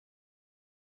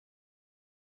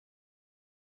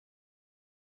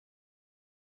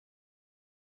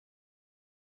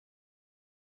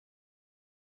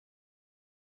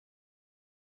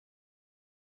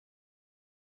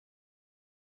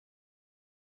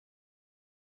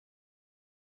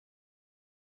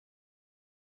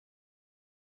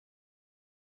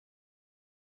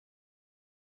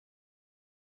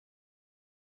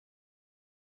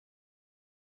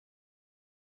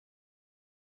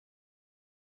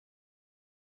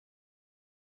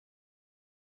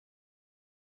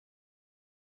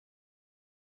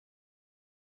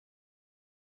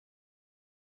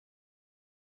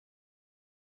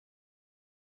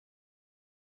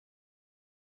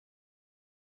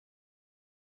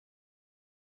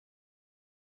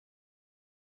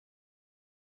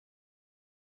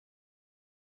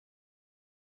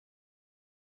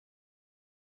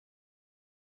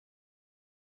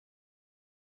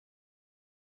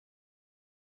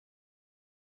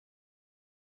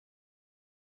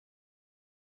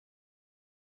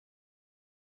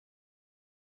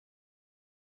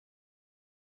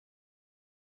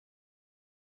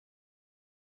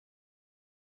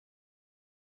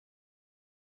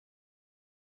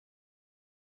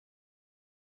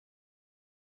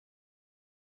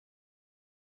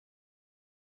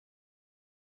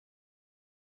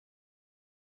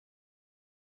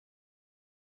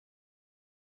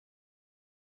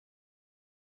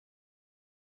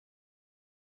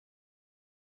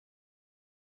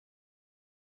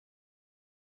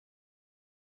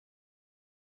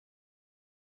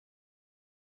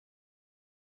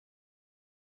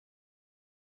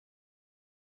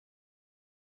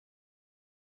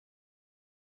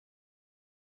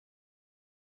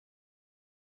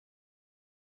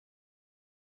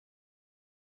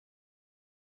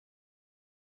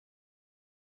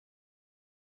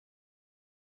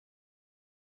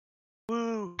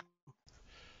Woo!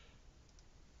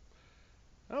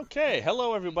 Okay,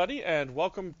 hello everybody, and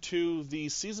welcome to the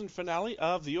season finale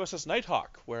of the USS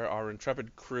Nighthawk, where our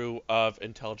intrepid crew of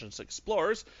intelligence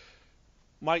explorers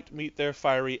might meet their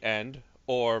fiery end,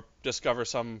 or discover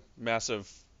some massive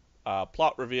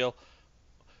plot reveal,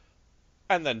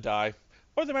 and then die.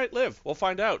 Or they might live. We'll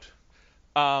find out.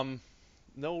 Um,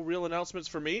 no real announcements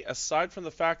for me, aside from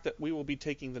the fact that we will be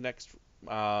taking the next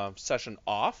session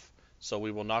off, so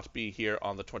we will not be here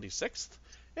on the 26th.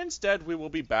 Instead, we will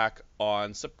be back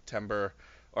on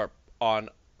on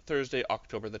Thursday,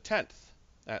 October the 10th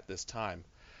at this time.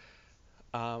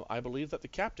 I believe that the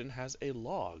captain has a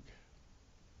log.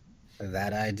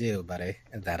 That I do, buddy.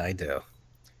 That I do.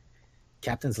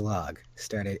 Captain's log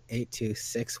started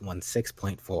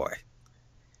 82616.4.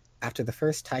 After the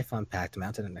first Typhon Pact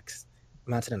mounted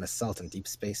an assault in Deep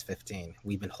Space 15,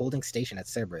 we've been holding station at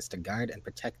Cerberus to guard and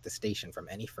protect the station from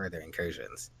any further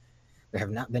incursions. There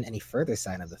have not been any further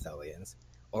sign of the Tholians,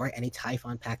 or any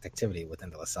Typhon Pact activity within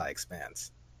the Lasai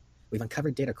Expanse. We've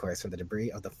uncovered data cores from the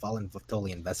debris of the fallen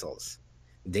Tholian vessels.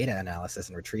 Data analysis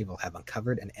and retrieval have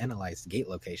uncovered and analyzed gate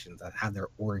locations that have their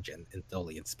origin in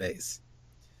Tholian space.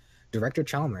 Director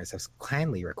Chalmers has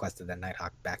kindly requested the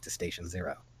Nighthawk back to Station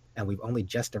Zero, and we've only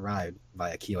just arrived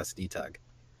via QSD tug.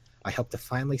 I hope to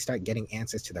finally start getting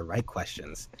answers to the right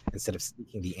questions instead of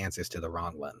seeking the answers to the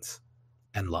wrong ones.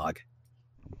 End log.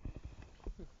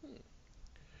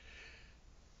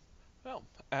 Well,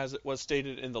 as it was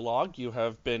stated in the log, you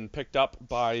have been picked up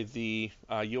by the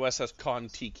USS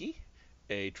Kon-Tiki,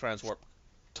 a Transwarp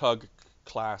tug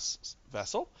class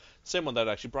vessel. Same one that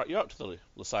actually brought you out to the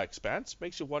Lasai Expanse.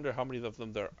 Makes you wonder how many of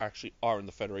them there actually are in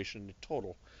the Federation in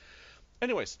total.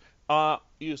 Anyways,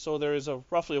 so there is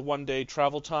roughly a 1 day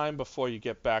travel time before you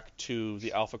get back to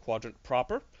the Alpha Quadrant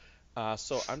proper.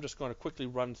 So I'm just going to quickly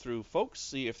run through folks,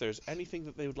 see if there's anything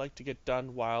that they would like to get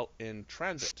done while in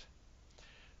transit.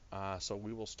 So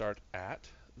we will start at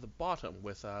the bottom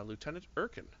with Lieutenant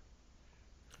Erkin.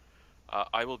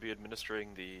 I will be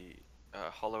administering the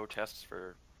holo tests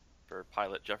for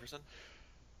Pilot Jefferson.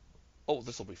 Oh,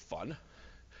 this will be fun.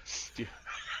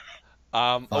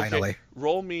 Finally. Okay,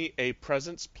 roll me a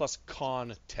presence plus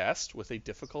con test with a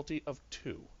difficulty of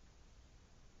 2.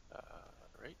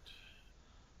 Right.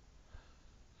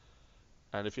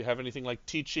 And if you have anything like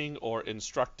teaching or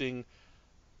instructing,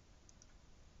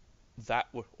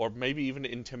 or maybe even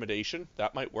intimidation,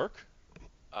 that might work.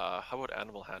 How about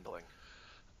animal handling?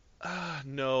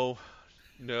 No,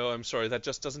 I'm sorry, that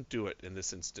just doesn't do it in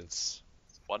this instance.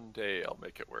 1 day I'll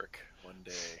make it work. 1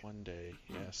 day. 1 day,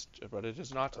 yes, but it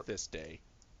is not this day.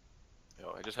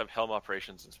 No, I just have helm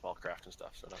operations and small craft and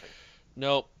stuff, so nothing.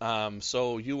 No,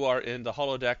 so you are in the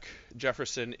holodeck.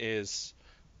 Jefferson is...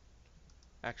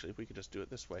 Actually, we could just do it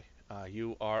this way.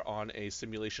 You are on a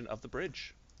simulation of the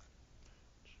bridge.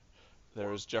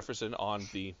 There's Jefferson on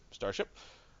the starship.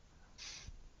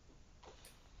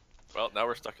 Well, now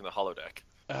we're stuck in the holodeck.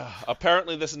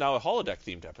 Apparently, this is now a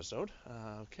holodeck-themed episode.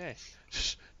 Okay.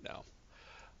 No.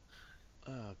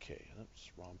 Okay,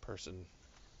 that's wrong person.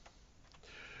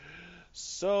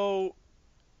 So,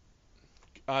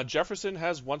 Jefferson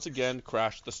has once again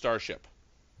crashed the starship.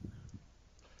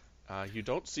 He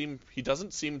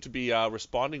doesn't seem to be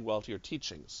responding well to your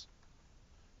teachings.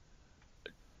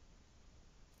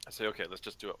 I say, okay, let's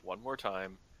just do it one more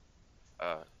time.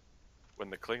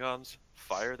 When the Klingons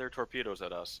fire their torpedoes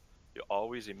at us, you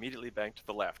always immediately bank to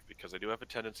the left, because they do have a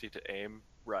tendency to aim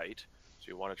right, so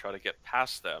you want to try to get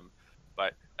past them,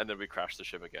 and then we crash the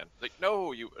ship again. Like,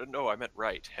 no, I meant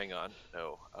right. Hang on.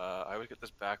 No, I would get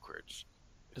this backwards.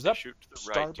 Is that shoot to the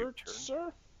starboard, right, you turn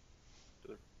sir?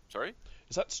 Sorry?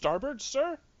 Is that starboard,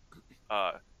 sir?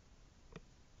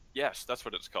 Yes, that's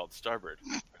what it's called, starboard.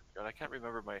 God, I can't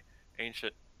remember my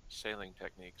ancient sailing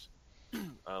techniques.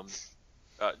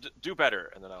 Do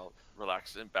better, and then I'll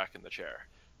relax back in the chair.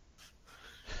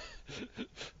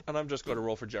 And I'm just going to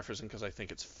roll for Jefferson because I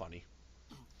think it's funny.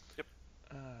 Yep.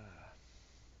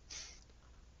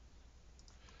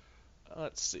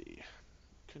 Let's see.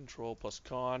 Control plus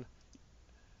con.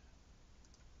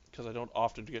 Because I don't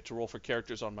often get to roll for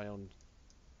characters on my own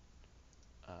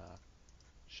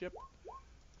ship.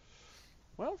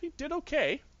 Well, he did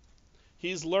okay.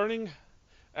 He's learning,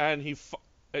 and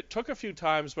it took a few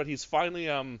times, but he's finally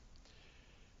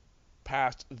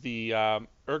passed the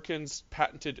Erkin's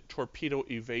patented torpedo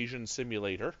evasion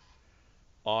simulator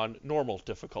on normal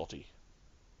difficulty.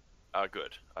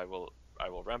 Good. I will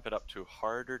ramp it up to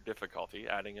harder difficulty,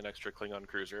 adding an extra Klingon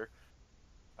cruiser,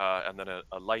 and then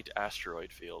a light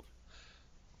asteroid field.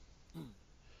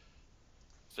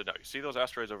 So now you see those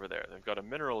asteroids over there. They've got a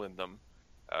mineral in them,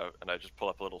 and I just pull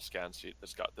up a little scan sheet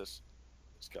that's got this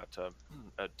It's got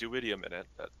a duidium in it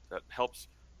that helps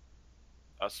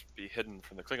us be hidden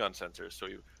from the Klingon sensors. So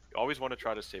you always want to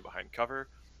try to stay behind cover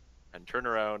and turn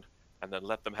around and then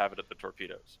let them have it at the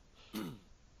torpedoes.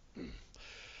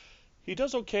 He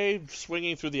does okay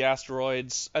swinging through the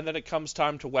asteroids, and then it comes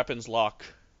time to weapons lock.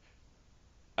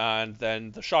 And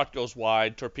then the shot goes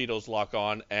wide, torpedoes lock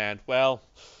on, and, well,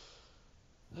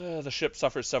 the ship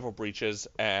suffers several breaches,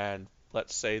 and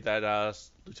let's say that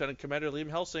Lieutenant Commander Liam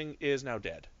Helsing is now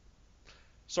dead.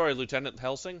 Sorry, Lieutenant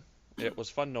Helsing. It was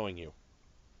fun knowing you.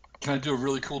 Can I do a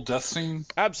really cool death scene?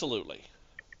 Absolutely.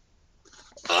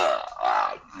 Thud.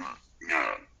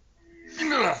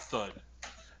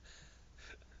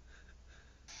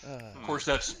 Of course,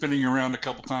 that's spinning around a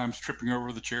couple times, tripping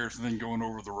over the chairs, and then going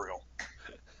over the rail.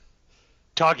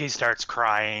 Doggy starts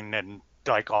crying and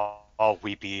like all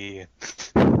weepy.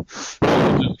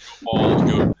 Balls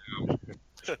go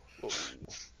down.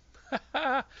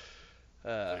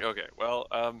 Okay, well,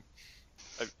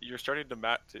 you're starting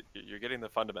to you're getting the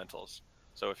fundamentals.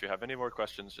 So if you have any more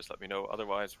questions, just let me know.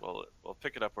 Otherwise, we'll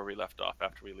pick it up where we left off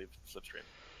after we leave Slipstream.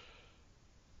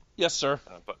 Yes, sir.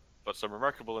 But some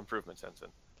remarkable improvements, Ensign.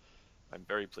 I'm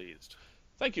very pleased.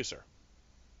 Thank you, sir.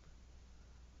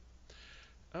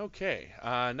 Okay,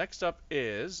 next up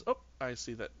is... Oh, I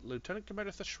see that Lieutenant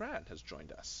Commander Thashran has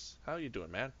joined us. How you doing,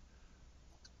 man?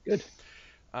 Good.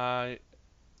 I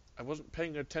wasn't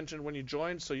paying attention when you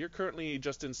joined, so you're currently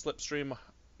just in Slipstream,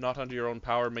 not under your own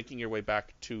power, making your way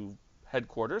back to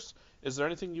headquarters. Is there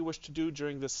anything you wish to do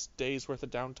during this day's worth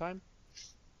of downtime?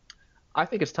 I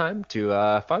think it's time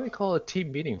to finally call a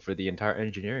team meeting for the entire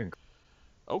engineering.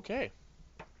 Okay.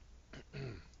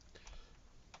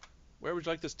 Where would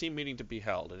you like this team meeting to be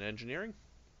held? In engineering?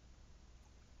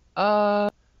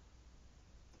 Yeah,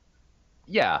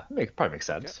 probably makes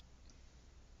sense. Okay.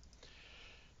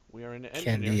 We are in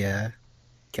engineering.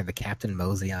 Can the captain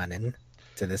mosey on in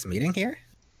to this meeting here?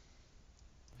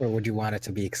 Or would you want it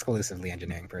to be exclusively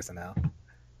engineering personnel?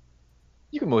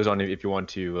 You can move on if you want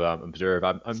to observe.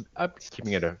 I'm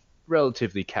keeping it a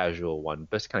relatively casual one,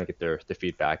 just to kind of get their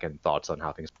feedback and thoughts on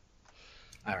how things.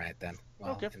 All right, then.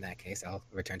 Well, Okay. in that case, I'll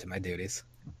return to my duties.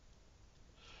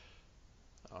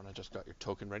 Oh, and I just got your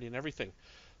token ready and everything.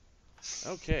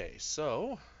 Okay,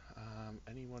 so,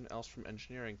 anyone else from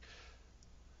engineering?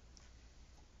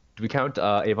 Do we count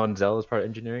Avon Zell as part of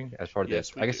engineering? As part of Yes,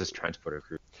 this? we I guess do. it's transporter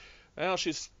crew. Well,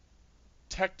 she's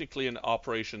technically an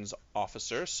operations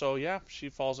officer, so yeah, she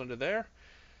falls under there.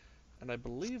 And I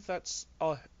believe that's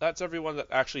everyone that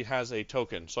actually has a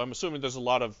token. So I'm assuming there's a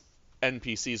lot of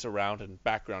NPCs around and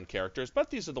background characters,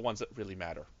 but these are the ones that really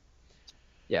matter.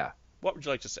 Yeah. What would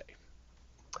you like to say?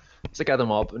 So gather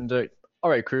them up and all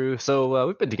right, crew. So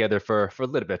we've been together for a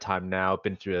little bit of time now.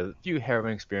 Been through a few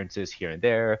harrowing experiences here and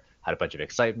there. Had a bunch of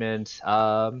excitement.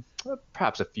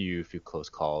 Perhaps a few close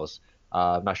calls.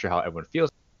 I'm not sure how everyone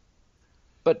feels.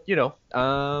 But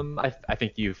I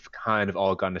think you've kind of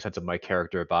all gotten a sense of my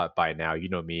character by now. You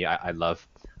know me. I love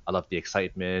the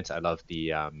excitement. I love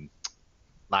the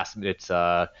last minute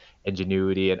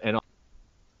ingenuity and all.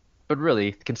 But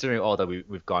really, considering all that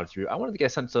we've gone through, I wanted to get a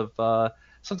sense of the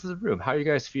room. How are you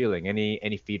guys feeling?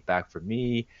 Any feedback from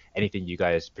me? Anything you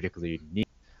guys particularly need?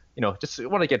 Just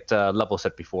want to get level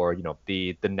set before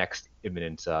the next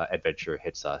imminent adventure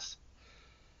hits us.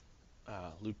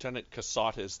 Lieutenant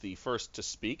Cassat is the first to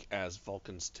speak, as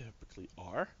Vulcans typically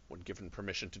are, when given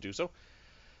permission to do so.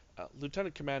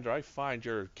 Lieutenant Commander, I find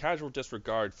your casual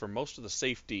disregard for most of the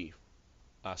safety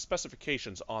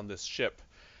specifications on this ship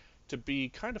to be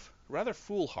kind of rather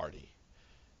foolhardy.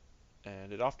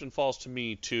 And it often falls to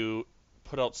me to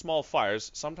put out small fires,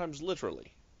 sometimes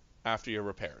literally, after your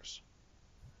repairs.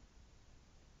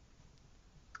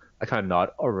 I kind of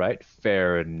nod. All right,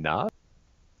 fair enough.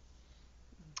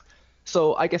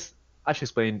 So I guess I should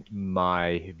explain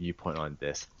my viewpoint on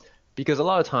this, because a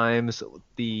lot of times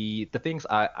the things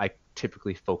I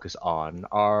typically focus on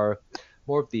are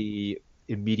more of the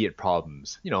immediate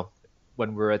problems.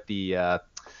 When we're at the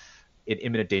in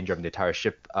imminent danger of the entire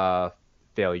ship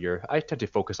failure, I tend to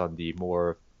focus on the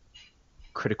more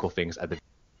critical things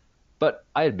But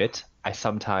I admit I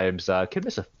sometimes can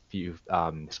miss a few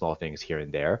small things here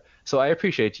and there. So I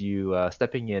appreciate you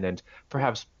stepping in and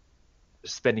perhaps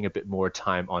spending a bit more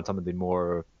time on some of the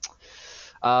more,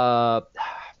 I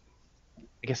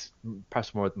guess,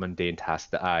 perhaps more mundane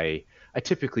tasks that I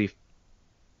typically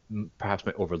perhaps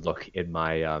might overlook in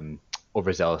my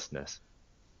overzealousness.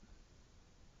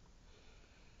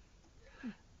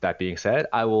 That being said,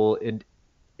 I will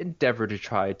endeavor to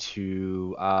try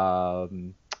to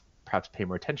perhaps pay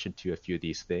more attention to a few of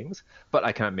these things, but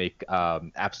I cannot make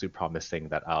absolute promise saying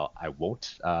that I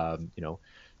won't.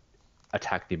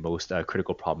 attack the most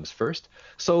critical problems first.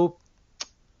 So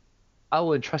I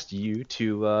will entrust you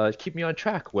to keep me on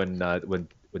track when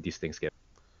these things get.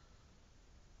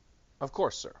 Of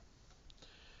course, sir.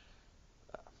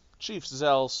 Chief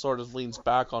Zell sort of leans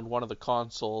back on one of the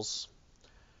consoles.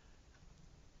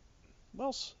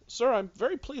 Well, sir, I'm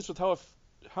very pleased with how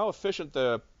efficient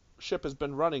the ship has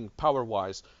been running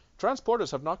power-wise.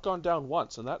 Transporters have not gone down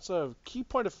once, and that's a key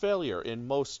point of failure in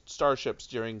most starships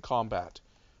during combat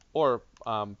or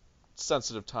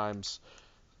sensitive times.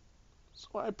 So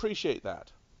I appreciate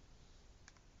that.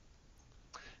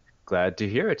 Glad to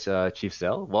hear it, Chief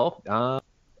Zell. Well,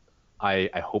 I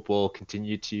hope we'll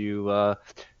continue to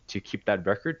keep that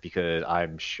record, because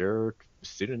I'm sure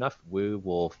soon enough we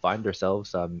will find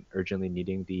ourselves urgently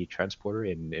needing the transporter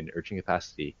in urgent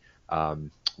capacity,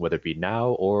 whether it be now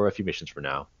or a few missions from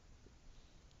now.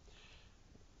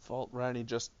 Vault Rani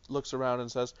just looks around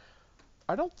and says,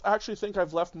 I don't actually think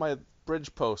I've left my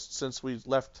bridge post since we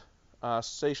left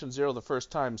Station Zero the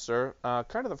first time, sir.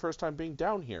 Kind of the first time being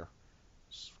down here.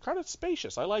 It's kind of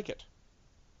spacious. I like it.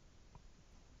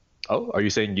 Oh, are you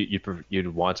saying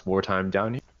you'd want more time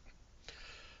down here?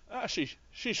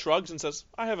 She shrugs and says,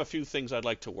 I have a few things I'd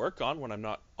like to work on when I'm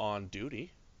not on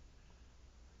duty.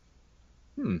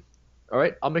 All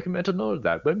right, I'll make a mental note of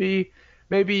that.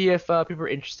 Maybe if people are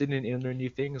interested in learning new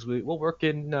things, we'll work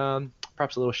in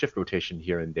perhaps a little shift rotation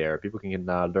here and there. People can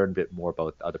learn a bit more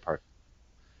about the other parts.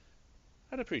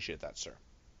 I'd appreciate that, sir.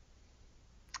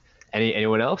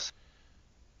 Anyone else?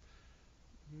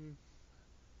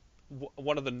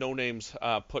 One of the no-names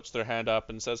puts their hand up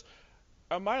and says,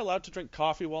 am I allowed to drink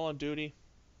coffee while on duty?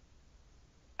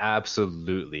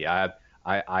 Absolutely. I've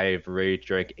already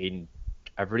drank 8.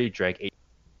 I've already drank 8.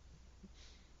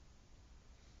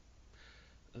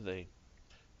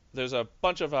 There's a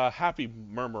bunch of happy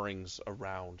murmurings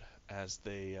around as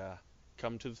they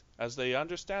as they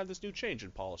understand this new change in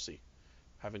policy.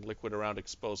 Having liquid around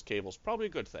exposed cables, probably a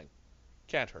good thing.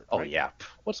 Can't hurt. Oh right? yeah.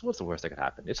 What's the worst that could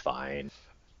happen? It's fine.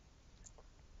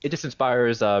 It just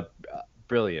inspires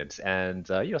brilliance, and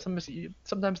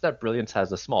sometimes that brilliance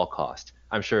has a small cost.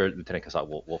 I'm sure Lieutenant Cassatt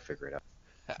will figure it out.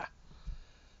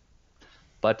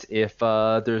 But if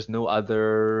there's no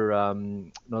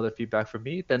other feedback from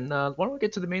me, then why don't we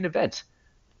get to the main event,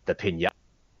 the pinata?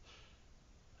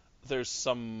 There's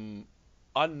some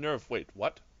unnerved. Wait,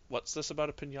 what? What's this about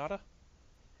a pinata?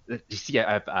 You see,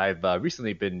 I've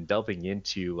recently been delving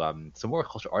into some more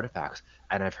cultural artifacts,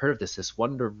 and I've heard of this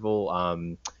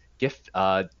wonderful gift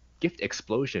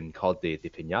explosion called the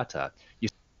pinata.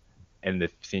 And the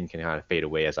scene can kind of fade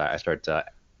away as I start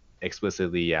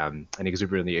explicitly and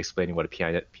exuberantly explaining what a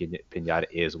pinata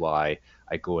is, while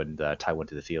I go and tie one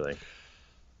to the ceiling.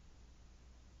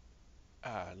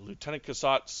 Lieutenant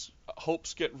Cassatt's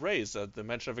hopes get raised at the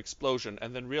mention of explosion,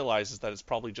 and then realizes that it's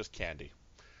probably just candy.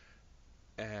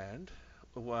 And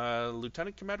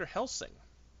Lieutenant Commander Helsing,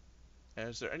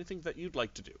 is there anything that you'd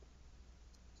like to do?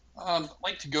 I'd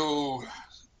like to go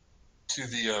to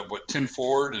the Tin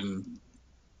Ford and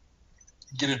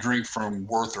get a drink from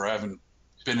Werther. I haven't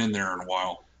been in there in a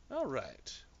while. All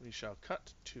right, we shall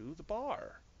cut to the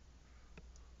bar.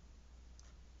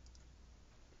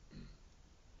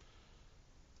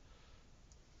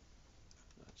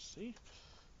 Let's see.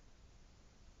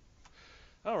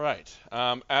 All right.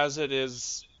 As the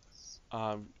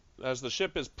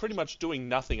ship is pretty much doing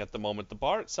nothing at the moment, the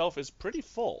bar itself is pretty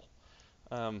full.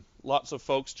 Lots of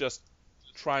folks just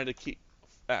trying to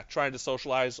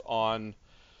socialize on,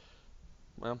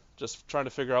 well, just trying to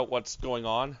figure out what's going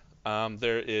on.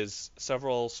 There is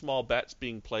several small bets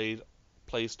being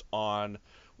placed on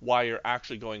why you're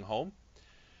actually going home.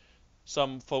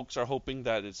 Some folks are hoping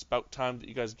that it's about time that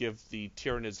you guys give the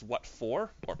Tyranids what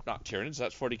for, or not Tyranids,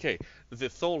 that's 40k, the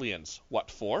Tholians what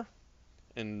for,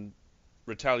 in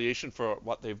retaliation for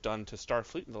what they've done to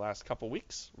Starfleet in the last couple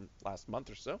weeks, last month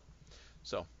or so.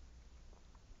 So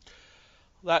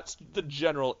that's the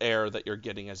general air that you're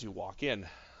getting as you walk in.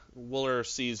 Wooler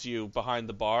sees you behind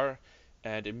the bar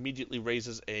and immediately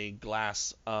raises a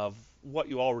glass of what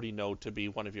you already know to be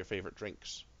one of your favorite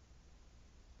drinks.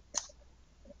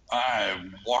 I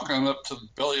walk on up to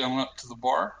the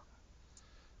bar.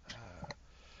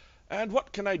 And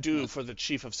what can I do for the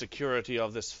chief of security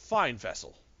of this fine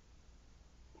vessel?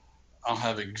 I'll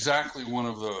have exactly one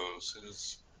of those. It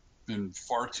has been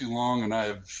far too long, and I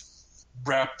have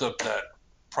wrapped up that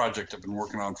project I've been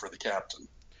working on for the captain.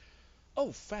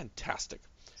 Oh, fantastic.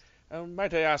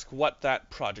 Might I ask what that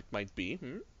project might be?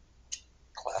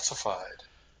 Classified.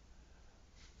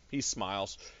 He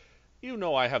smiles. You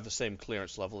know I have the same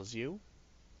clearance level as you.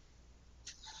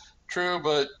 True,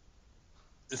 but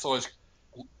it's always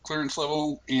clearance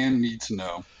level and need to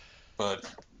know. But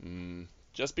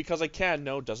Just because I can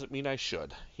know doesn't mean I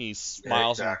should. He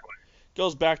smiles exactly. and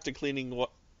goes back to cleaning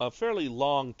a fairly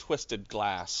long, twisted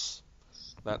glass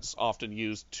that's often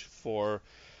used for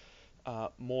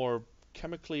more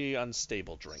chemically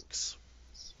unstable drinks.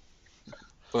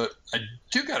 But I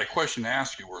do got a question to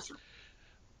ask you, Werther.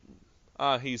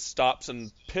 He stops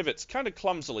and pivots kind of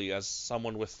clumsily, as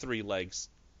someone with 3 legs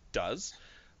does.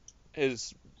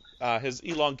 His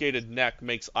elongated neck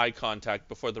makes eye contact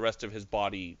before the rest of his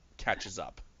body catches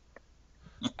up.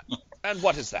 And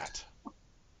what is that?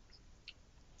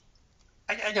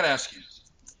 I got to ask you,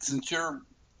 since you're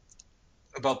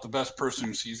about the best person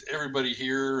who sees everybody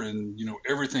here and, you know,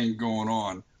 everything going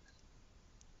on,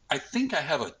 I think I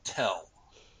have a tell.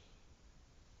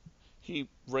 He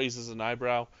raises an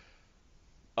eyebrow.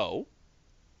 Oh?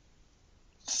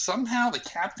 Somehow the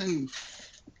captain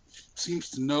seems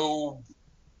to know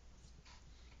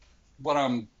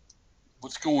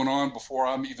what's going on before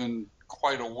I'm even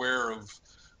quite aware of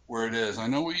where it is. I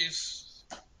know he's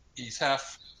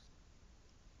half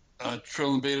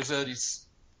Trill and Beta Z. He's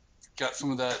got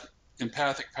some of that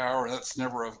empathic power. That's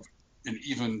never an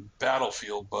even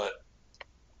battlefield, but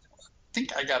I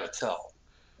think I got to tell.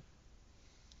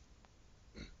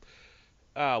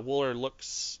 Wooler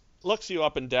looks you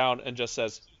up and down and just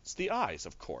says, "It's the eyes,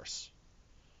 of course."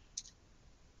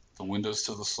 The windows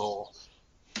to the soul.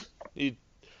 He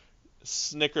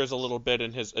snickers a little bit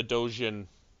in his Adosian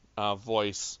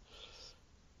voice.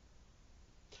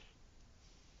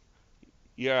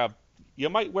 Yeah, you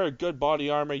might wear good body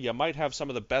armor. You might have some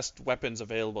of the best weapons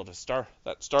available to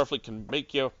Starfleet can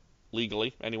make you,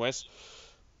 legally, anyways.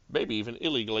 Maybe even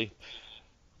illegally.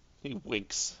 He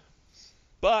winks.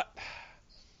 But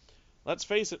let's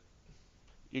face it,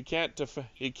 you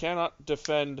cannot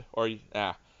defend, or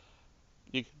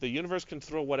the universe can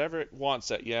throw whatever it wants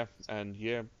at you, and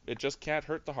it just can't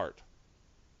hurt the heart.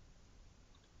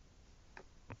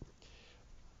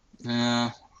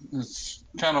 Yeah, it's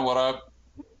kind of what I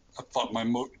thought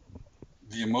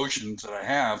the emotions that I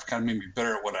have kind of made me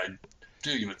better at what I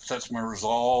do. You know, it sets my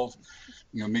resolve.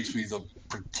 You know, makes me the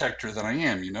protector that I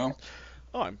am. You know.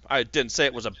 Oh, I didn't say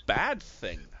it was a bad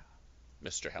thing,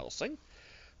 Mr. Helsing.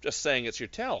 Just saying it's your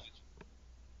tell.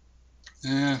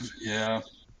 Yeah.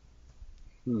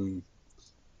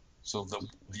 So the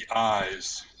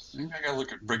eyes. Maybe I gotta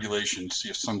look at regulations, see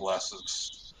if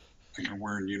sunglasses I can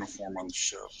wear in uniform on the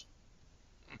ship.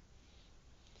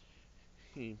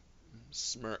 He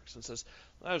smirks and says,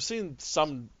 I've seen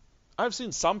some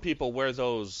people wear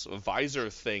those visor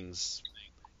things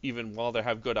even while they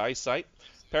have good eyesight.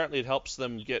 Apparently it helps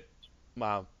them get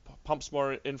pumps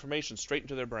more information straight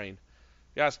into their brain.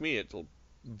 If you ask me, it'll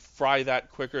fry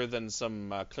that quicker than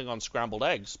some Klingon scrambled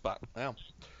eggs, but well.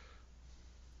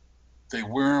 They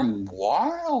wear them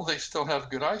while they still have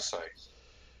good eyesight.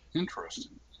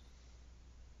 Interesting.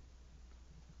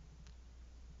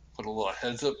 Put a little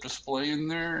heads-up display in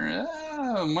there.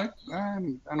 I don't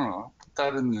know. Put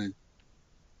that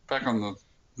back on the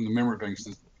memory banks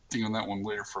and think on that one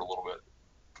later for a little bit.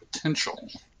 Potential.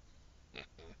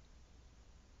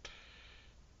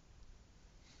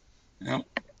 Yep.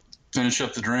 Finish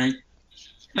up the drink.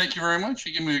 Thank you very much.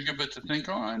 You give me a good bit to think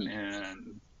on,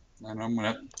 and I'm going to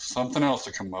have something else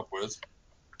to come up with.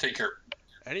 Take care.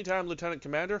 Anytime, Lieutenant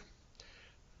Commander.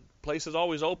 Place is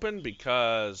always open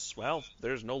because, well,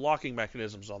 there's no locking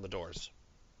mechanisms on the doors.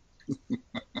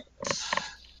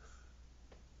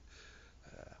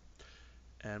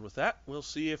 And with that, we'll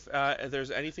see if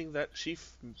there's anything that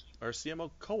Chief or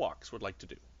CMO Coax would like to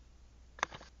do.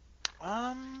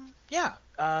 Yeah.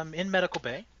 In medical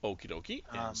bay. Okie dokie.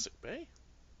 In sick bay.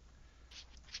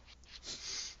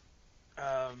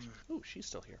 Ooh, she's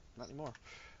still here. Not anymore.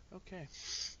 Okay.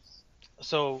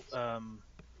 So,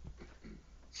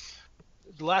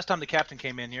 the last time the captain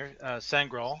came in here,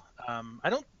 Sangral, I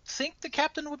don't think the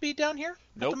captain would be down here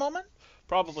at the moment.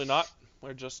 Probably not.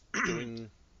 We're just doing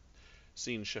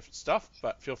scene shift stuff,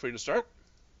 but feel free to start.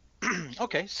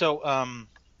 Okay, so,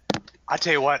 I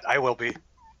tell you what, I will be.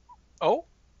 Oh?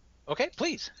 Okay,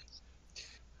 please.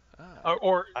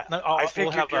 I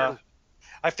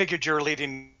figured you're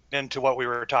leading into what we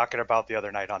were talking about the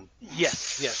other night on.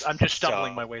 Yes. I'm just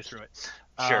stumbling my way through it.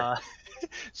 Sure.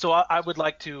 So I would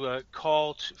like to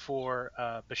call for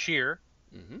Bashir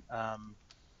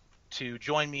to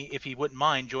join me, if he wouldn't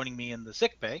mind joining me in the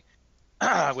sick bay.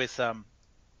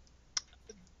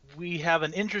 We have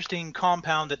an interesting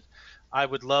compound that I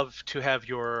would love to have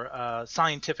your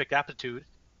scientific aptitude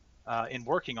in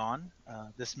working on.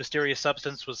 This mysterious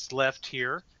substance was left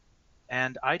here,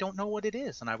 and I don't know what it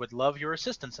is, and I would love your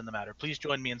assistance in the matter. Please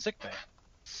join me in sick bay.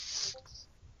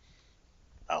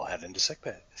 I'll head into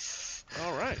sickbay.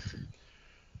 All right.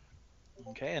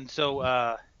 Okay, and so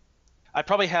I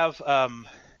probably have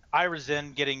Ira's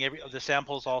in getting the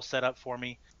samples all set up for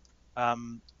me.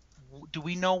 Do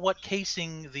we know what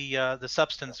casing the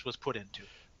substance was put into?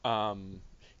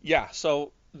 Yeah.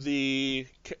 So the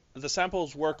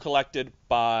samples were collected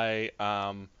by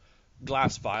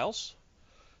glass vials.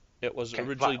 It was Okay,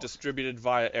 originally vials. distributed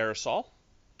via aerosol,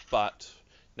 but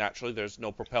naturally there's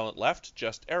no propellant left,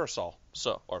 just aerosol.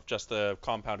 Or just the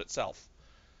compound itself.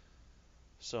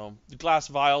 So the glass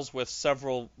vials with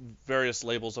several various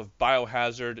labels of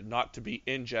biohazard, not to be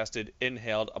ingested,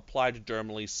 inhaled, applied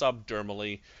dermally,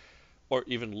 subdermally, or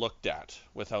even looked at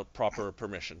without proper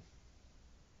permission.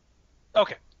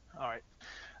 Okay, all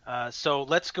right. So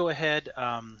let's go ahead.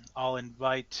 I'll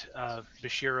invite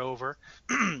Bashir over.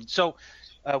 So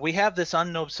we have this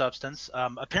unknown substance.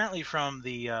 Apparently, from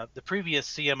the previous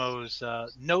CMO's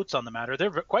notes on the matter,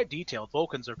 they're quite detailed.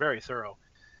 Vulcans are very thorough.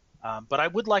 But I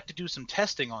would like to do some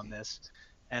testing on this,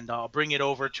 and I'll bring it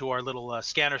over to our little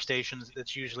scanner stations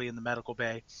that's usually in the medical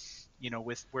bay,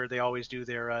 with where they always do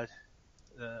their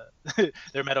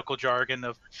their medical jargon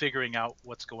of figuring out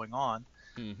what's going on.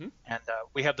 Mm-hmm. And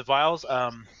we have the vials.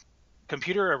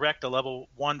 Computer, erect a level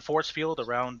 1 force field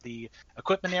around the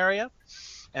equipment area,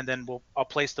 and then I'll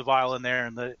place the vial in there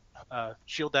and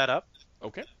shield that up.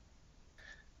 Okay.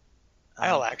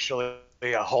 I'll actually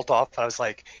hold off. I was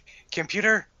like,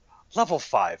 computer, level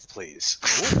 5, please.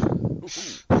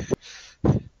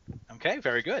 Okay,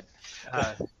 very good.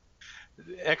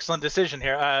 Excellent decision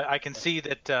here. I can see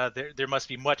that there must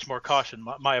be much more caution.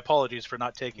 My apologies for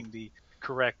not taking the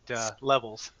correct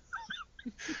levels.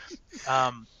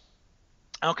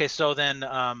 Okay, so then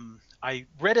I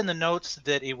read in the notes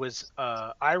that it was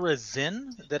Ira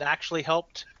Zinn that actually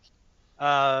helped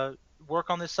work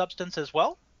on this substance as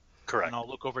well. Correct. And I'll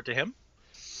look over to him.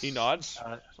 He nods.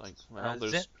 It's like, well,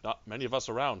 there's Zinn. not many of us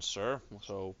around, sir,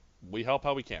 so we help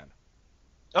how we can.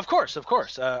 Of course.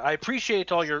 I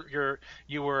appreciate all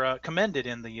you were commended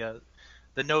in the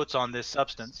notes on this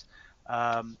substance,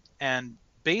 and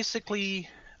basically,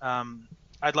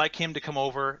 I'd like him to come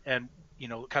over and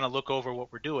kind of look over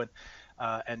what we're doing,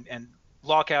 and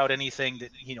lock out anything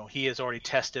that he has already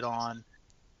tested on,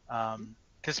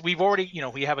 because we've already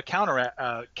we have a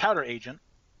counter agent,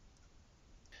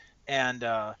 and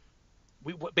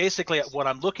basically what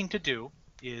I'm looking to do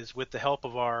is, with the help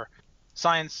of our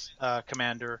science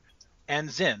commander and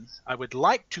Zinn, I would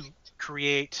like to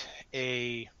create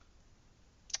a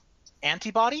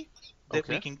antibody that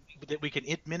we can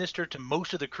administer to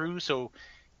most of the crew. So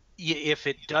if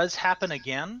it does happen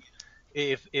again,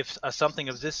 if something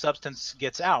of this substance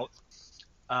gets out,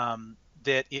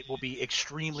 that it will be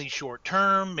extremely short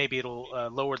term. Maybe it'll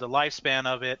lower the lifespan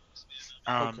of it,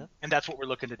 and that's what we're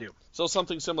looking to do. So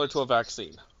something similar to a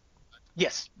vaccine.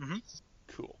 Yes. Mm-hmm.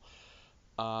 Cool.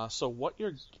 So what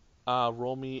you're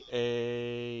roll me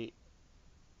a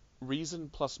reason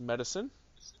plus medicine.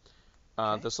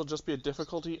 This will just be a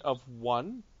difficulty of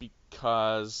 1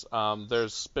 because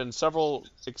there's been several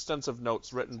extensive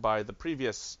notes written by the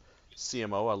previous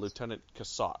CMO, Lieutenant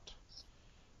Cassat.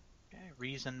 Okay,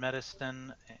 reason,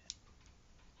 medicine.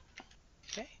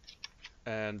 Okay.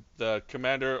 And the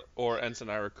commander or Ensign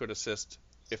Ira could assist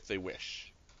if they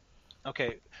wish.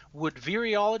 Okay, would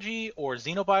virology or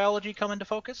xenobiology come into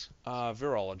focus?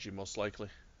 Virology, most likely.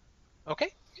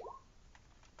 Okay.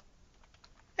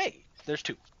 Hey, there's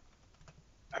 2.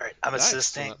 All right, I'm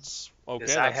assisting.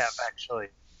 Okay, I have actually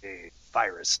a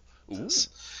virus. Ooh.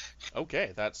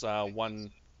 Okay, that's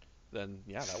 1. Then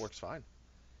yeah, that works fine.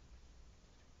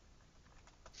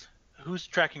 Who's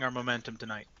tracking our momentum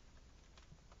tonight?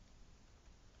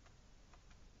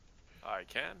 I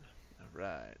can. All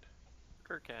right.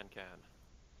 Can.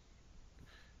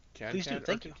 Please do.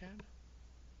 Thank you.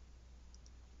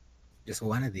 Just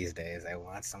one of these days, I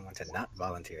want someone to not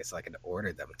volunteer so I can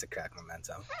order them to crack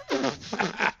momentum.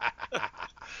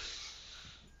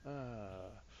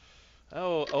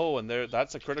 And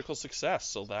that's a critical success.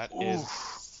 So that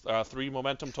is 3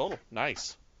 momentum total.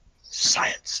 Nice.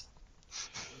 Science.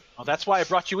 Well, that's why I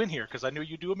brought you in here, because I knew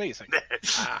you'd do amazing.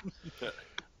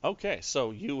 Okay,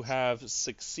 so you have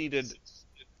succeeded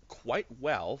quite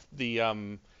well.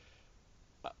 An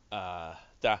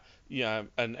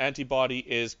antibody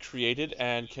is created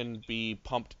and can be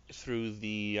pumped through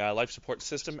the life support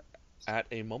system at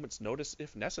a moment's notice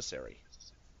if necessary.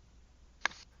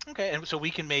 Okay, and so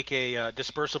we can make a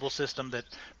dispersible system that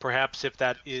perhaps, if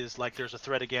that is like there's a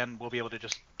threat again, we'll be able to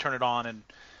just turn it on. And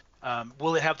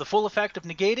will it have the full effect of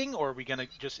negating, or are we gonna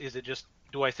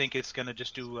do I think it's gonna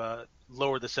just do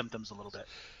lower the symptoms a little bit?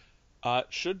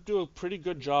 Should do a pretty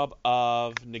good job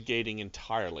of negating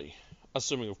entirely,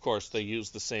 assuming, of course, they use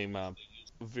the same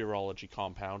virology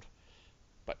compound.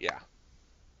 But yeah.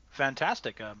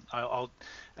 Fantastic. I'll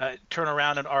turn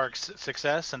around and arc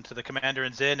success, and to the commander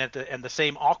and Zin at the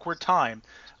same awkward time,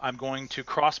 I'm going to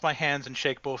cross my hands and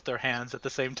shake both their hands at the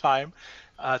same time.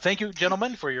 Thank you,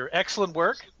 gentlemen, for your excellent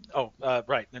work. Oh,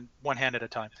 right, and one hand at a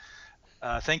time.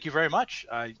 Thank you very much.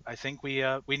 I think we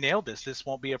nailed this. This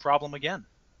won't be a problem again.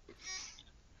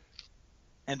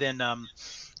 And then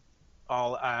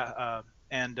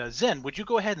Zin, would you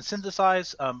go ahead and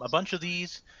synthesize a bunch of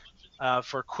these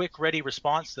for quick, ready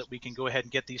response that we can go ahead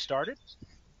and get these started?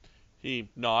 He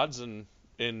nods, and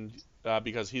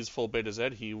because he's full beta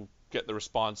Z, he get the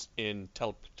response in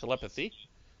telepathy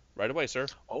right away, sir.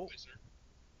 Oh,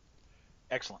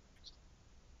 excellent.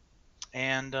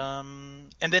 And that'll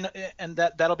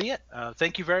be it.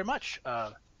 Thank you very much,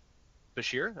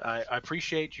 Bashir. I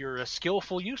appreciate your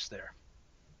skillful use there.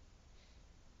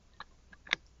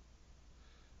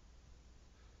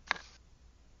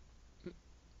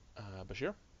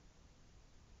 Bashir?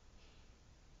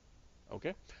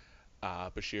 Okay.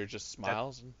 Bashir just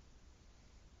smiles and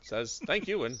says, thank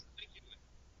you, and...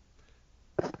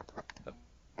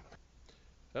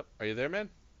 Oh, are you there, man?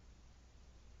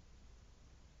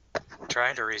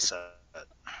 Trying to reset.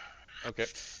 Okay.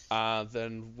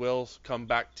 Then we'll come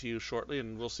back to you shortly,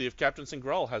 and we'll see if Captain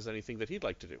Singral has anything that he'd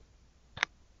like to do.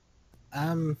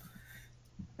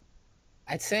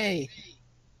 I'd say...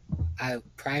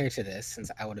 prior to this, since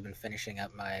I would have been finishing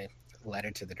up my letter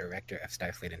to the director of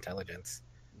Starfleet Intelligence,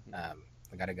 I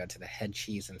got to go to the head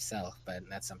cheese himself, but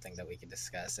that's something that we could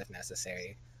discuss if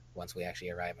necessary once we actually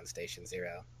arrive on Station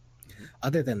Zero.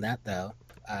 Other than that, though,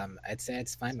 I'd say I'd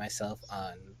find myself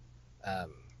on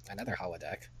another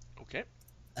holodeck. Okay.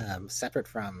 Separate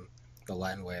from the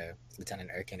one where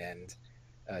Lieutenant Erkin and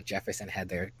Jefferson had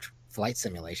their flight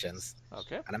simulations.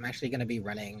 Okay. And I'm actually going to be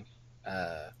running...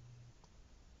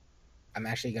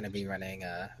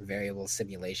 variable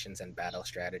simulations and battle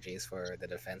strategies for the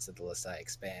defense of the Lasai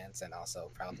Expanse, and also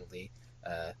probably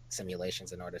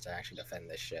simulations in order to actually defend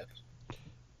this ship.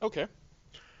 Okay.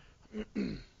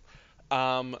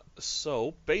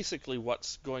 So basically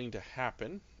what's going to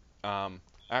happen,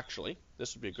 actually,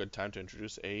 this would be a good time to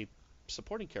introduce a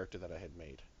supporting character that I had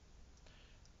made.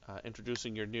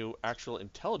 Introducing your new actual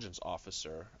intelligence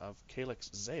officer of Calyx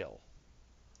Zale.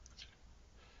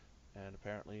 And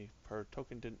apparently, per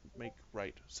token didn't make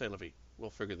right. C'est la vie. We'll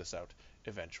figure this out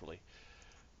eventually.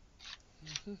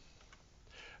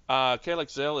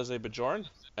 Calyx Zale is a Bajoran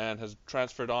and has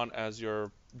transferred on as your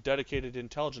dedicated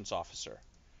intelligence officer.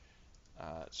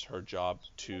 It's her job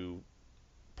to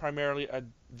primarily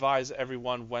advise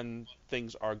everyone when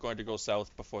things are going to go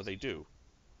south before they do.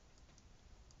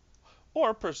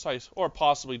 Or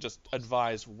possibly just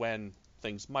advise when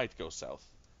things might go south.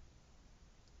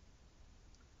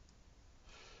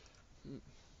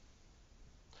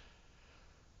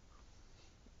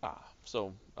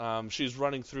 So she's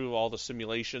running through all the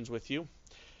simulations with you.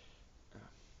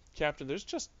 Captain, there's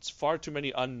just far too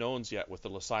many unknowns yet with the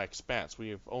Lasai Expanse.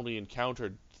 We've only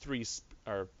encountered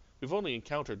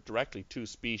directly 2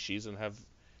 species and have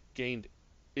gained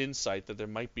insight that there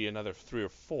might be another 3 or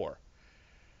 4.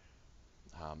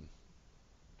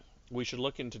 We should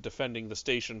look into defending the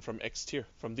station from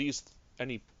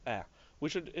we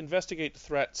should investigate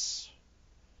threats,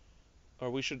 or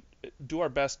we should do our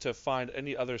best to find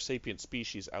any other sapient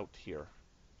species out here,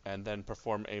 and then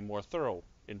perform a more thorough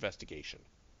investigation.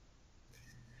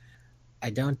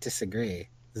 I don't disagree,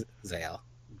 Zale,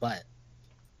 but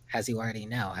as you already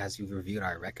know, as you've reviewed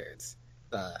our records,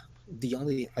 the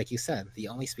only, like you said, the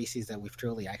only species that we've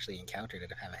truly actually encountered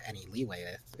and have any leeway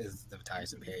with is the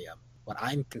Vitars Imperium. What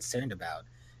I'm concerned about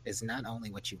is not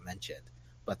only what you mentioned,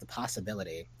 but the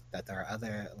possibility that there are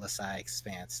other Lasai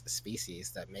Expanse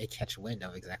species that may catch wind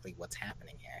of exactly what's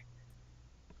happening here.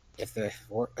 If the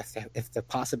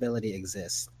possibility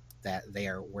exists that they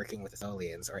are working with the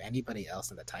Tholians or anybody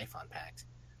else in the Typhon Pact,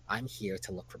 I'm here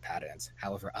to look for patterns,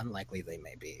 however unlikely they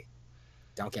may be.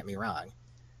 Don't get me wrong,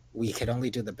 we can only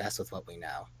do the best with what we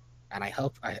know, and I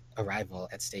hope our arrival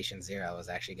at Station Zero is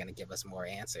actually going to give us more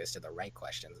answers to the right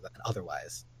questions than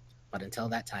otherwise. But until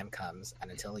that time comes,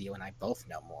 and until you and I both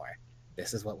know more,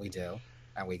 this is what we do,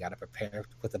 and we got to prepare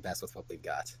with the best with what we've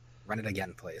got. Run it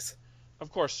again, please.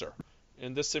 Of course, sir.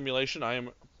 In this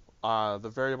simulation,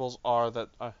 the variables are that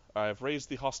I've raised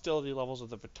the hostility levels of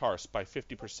the Vitars by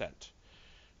 50%.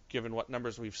 Given what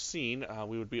numbers we've seen,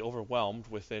 we would be overwhelmed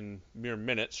within mere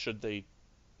minutes should we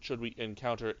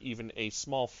encounter even a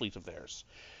small fleet of theirs.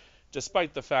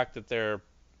 Despite the fact that their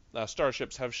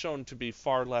starships have shown to be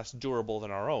far less durable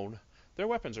than our own, their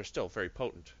weapons are still very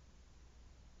potent.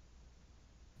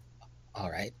 All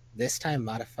right. This time,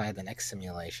 modify the next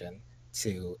simulation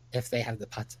to if they have the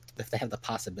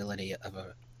possibility of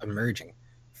emerging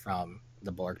from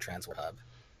the Borg Transwarp hub.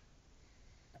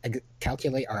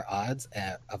 Calculate our odds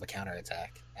of a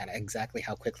counterattack and exactly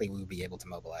how quickly we will be able to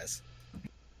mobilize.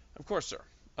 Of course, sir.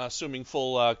 Assuming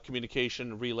full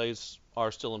communication relays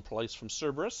are still in place from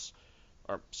Cerberus,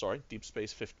 or sorry, Deep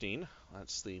Space 15.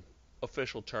 That's the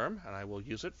official term, and I will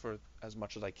use it for as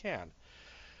much as I can.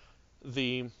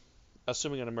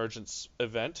 Assuming an emergence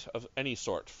event of any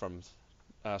sort from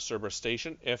Cerberus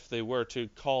Station, if they were to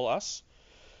call us,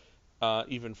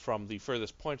 even from the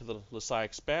furthest point of the Lasai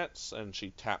Expanse, and she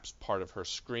taps part of her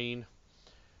screen,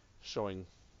 showing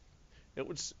it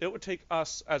would take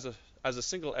us as a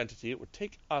single entity. It would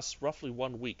take us roughly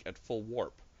 1 week at full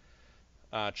warp.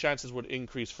 Chances would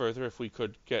increase further if we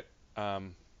could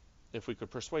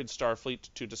persuade Starfleet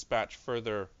to dispatch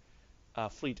further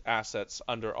fleet assets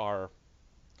under our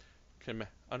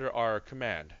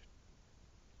command.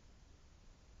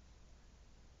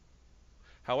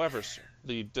 However,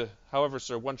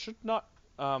 sir, one should not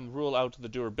rule out the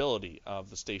durability of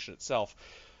the station itself.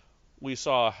 We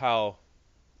saw how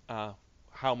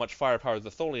much firepower the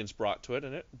Tholians brought to it,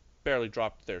 and it barely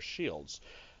dropped their shields.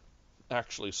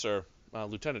 Actually, sir,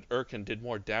 Lieutenant Erkin did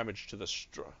more damage to the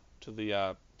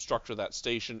structure of that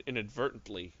station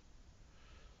inadvertently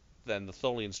than the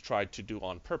Tholians tried to do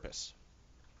on purpose.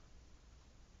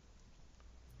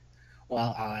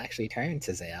 Well, I'll actually turn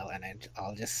to Zale and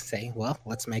I'll just say, well,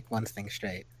 let's make one thing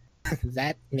straight.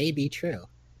 That may be true.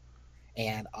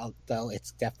 And although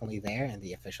it's definitely there in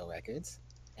the official records,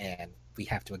 and we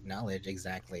have to acknowledge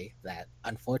exactly that,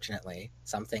 unfortunately,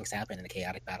 some things happen in a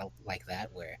chaotic battle like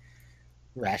that where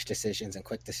rash decisions and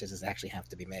quick decisions actually have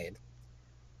to be made.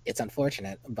 It's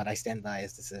unfortunate, but I stand by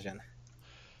his decision.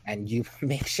 And you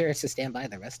make sure to stand by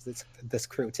the rest of this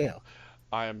crew, too.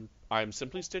 I am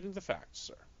simply stating the facts,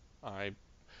 sir.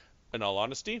 In all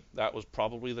honesty, that was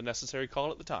probably the necessary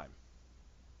call at the time.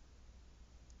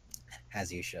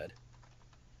 As you should.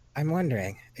 I'm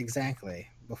wondering, exactly,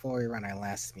 before we run our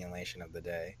last simulation of the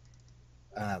day,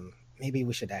 maybe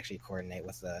we should actually coordinate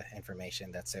with the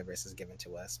information that Cerberus has given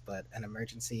to us, but an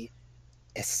emergency,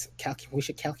 we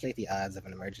should calculate the odds of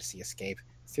an emergency escape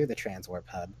through the Transwarp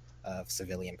hub of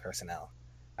civilian personnel.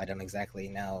 I don't exactly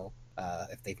know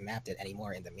if they've mapped it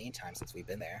anymore in the meantime since we've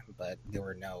been there, but there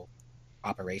were no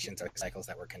operations or cycles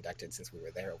that were conducted since we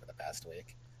were there over the past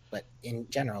week. But in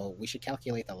general, we should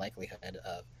calculate the likelihood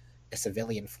of a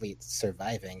civilian fleet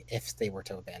surviving if they were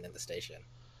to abandon the station.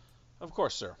 Of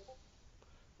course, sir.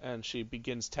 And she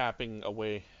begins tapping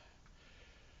away.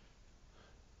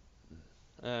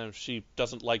 She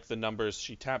doesn't like the numbers.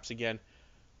 She taps again.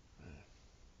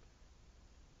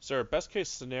 Sir, best case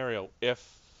scenario, if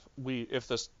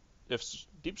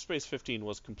Deep Space 15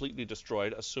 was completely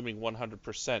destroyed, assuming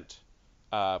 100%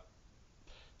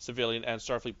 civilian and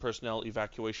Starfleet personnel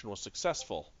evacuation was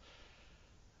successful,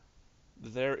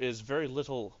 there is very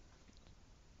little,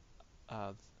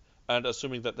 and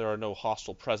assuming that there are no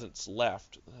hostile presence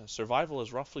left, survival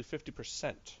is roughly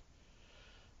 50%.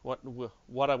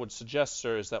 What I would suggest,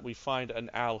 sir, is that we find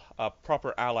a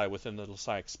proper ally within the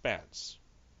Lasai Expanse.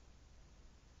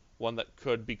 One that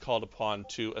could be called upon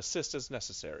to assist as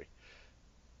necessary.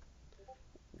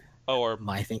 Or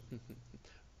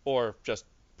just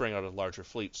bring out a larger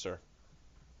fleet, sir.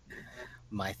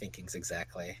 My thinking's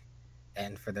exactly.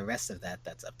 And for the rest of that,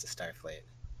 that's up to Starfleet.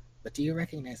 But do you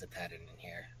recognize a pattern in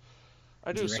here?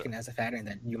 I do, Do you sir. recognize a pattern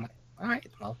that you might... Alright,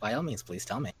 well, by all means, please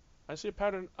tell me. I see a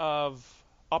pattern of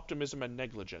optimism and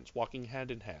negligence walking hand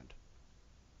in hand.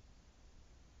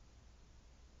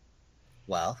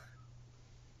 Well,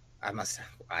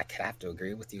 I could have to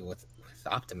agree with you with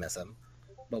optimism,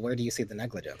 but where do you see the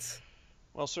negligence?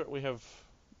 Well, sir, we have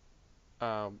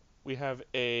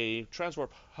a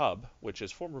Transwarp hub, which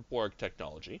is former Borg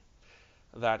technology,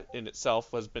 that in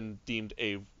itself has been deemed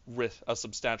a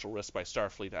substantial risk by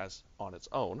Starfleet as on its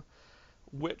own,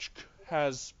 which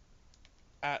has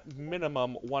at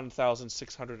minimum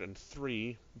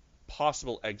 1,603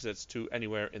 possible exits to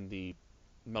anywhere in the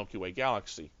Milky Way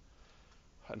galaxy.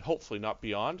 And hopefully not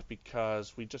beyond,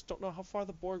 because we just don't know how far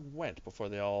the Borg went before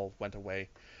they all went away.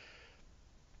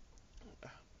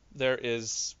 There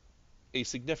is a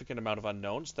significant amount of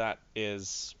unknowns that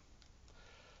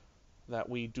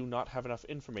we do not have enough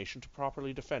information to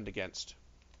properly defend against.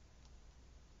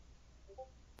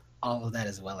 All of that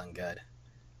is well and good,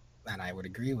 and I would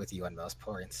agree with you on most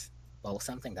points. Well,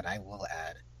 something that I will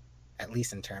add, at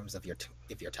least in terms of your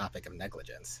topic of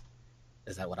negligence,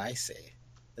 is that what I see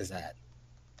is that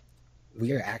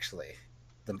we are actually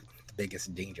the the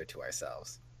biggest danger to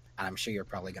ourselves. And I'm sure you're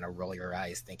probably going to roll your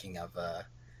eyes thinking of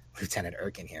Lieutenant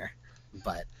Erkin here,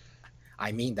 but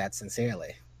I mean that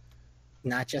sincerely.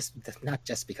 Not just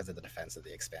because of the defense of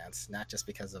the Expanse, not just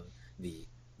because of the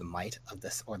might of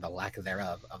this or the lack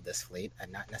thereof of this fleet,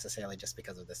 and not necessarily just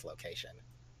because of this location.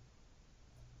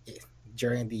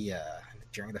 During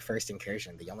the first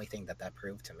incursion, the only thing that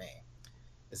proved to me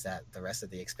is that the rest of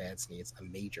the Expanse needs a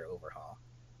major overhaul,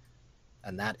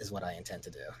 and that is what I intend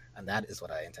to do, and that is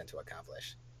what I intend to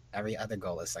accomplish. Every other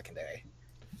goal is secondary.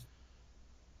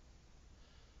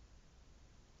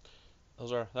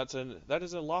 That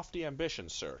is a lofty ambition,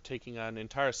 sir, taking an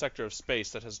entire sector of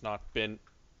space that has not been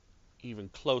even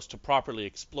close to properly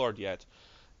explored yet,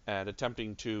 and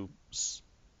attempting to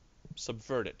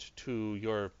subvert it to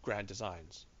your grand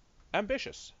designs.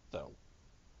 Ambitious, though.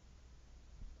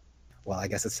 Well, I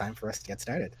guess it's time for us to get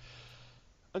started.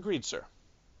 Agreed, sir.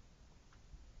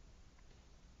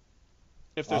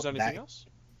 If there's anything else?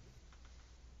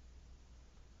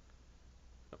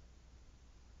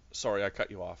 Sorry, I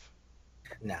cut you off.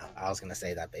 No, I was going to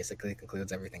say that basically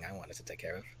concludes everything I wanted to take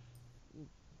care of.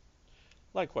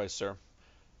 Likewise, sir.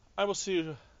 I will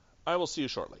see you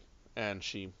shortly. And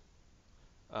she,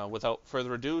 without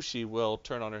further ado, she will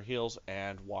turn on her heels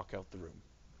and walk out the room.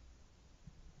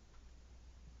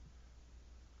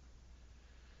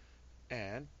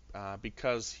 And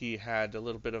because he had a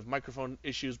little bit of microphone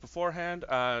issues beforehand,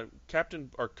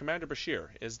 Captain or Commander Bashir,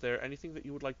 is there anything that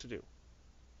you would like to do?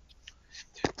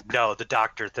 No, the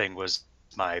doctor thing was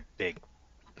my big.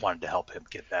 Wanted to help him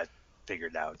get that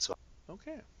figured out. So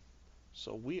okay,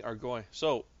 so we are going.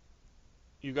 So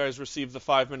you guys received the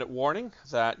 5-minute warning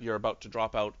that you're about to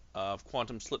drop out of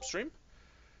quantum slipstream,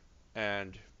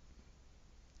 and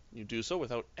you do so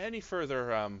without any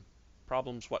further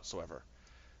problems whatsoever.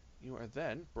 You are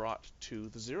then brought to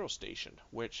the Zero Station,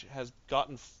 which has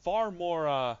gotten far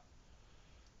more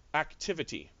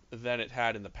activity than it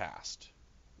had in the past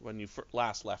when you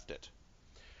last left it.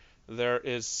 There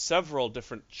is several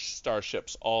different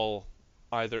starships, all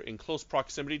either in close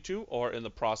proximity to or in the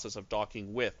process of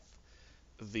docking with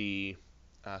the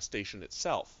station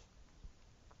itself.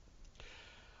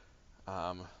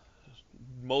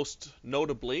 Most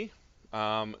notably,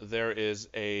 there is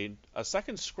a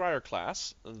second scryer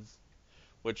class,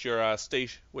 which your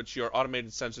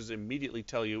automated sensors immediately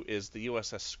tell you is the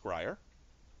USS Scryer.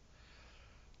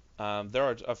 There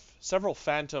are several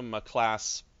Phantom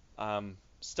class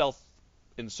stealth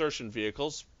insertion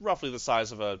vehicles, roughly the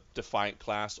size of a Defiant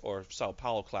class or Sao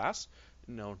Paulo class,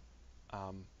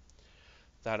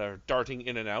 that are darting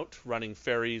in and out, running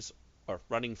ferry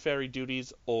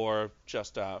duties, or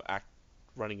just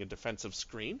running a defensive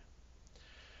screen.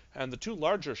 And the two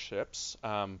larger ships,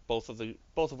 both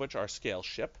of which are scale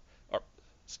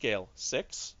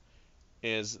 6,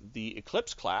 is the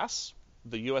Eclipse class,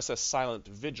 the USS Silent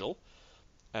Vigil,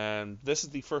 and this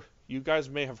is the first. You guys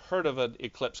may have heard of an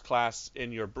Eclipse class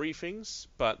in your briefings,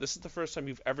 but this is the first time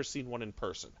you've ever seen one in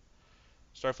person.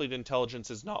 Starfleet Intelligence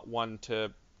is not one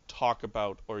to talk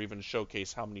about or even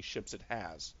showcase how many ships it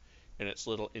has in its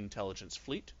little intelligence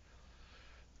fleet.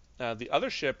 The other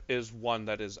ship is one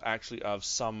that is actually of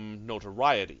some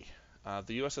notoriety,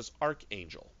 the USS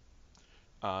Archangel.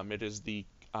 It is the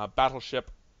battleship,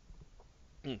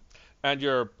 and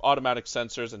your automatic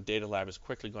sensors and data lab is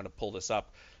quickly going to pull this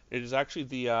up. It is actually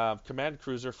the command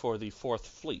cruiser for the 4th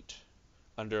Fleet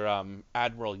under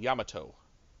Admiral Yamato.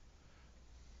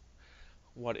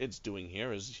 What it's doing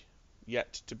here is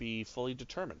yet to be fully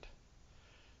determined.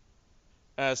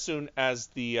 As soon as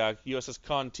the USS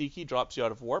Kon-Tiki drops you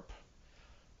out of warp,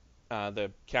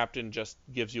 the captain just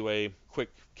gives you a quick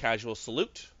casual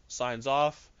salute, signs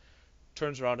off,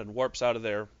 turns around and warps out of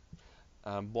there,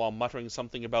 while muttering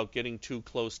something about getting too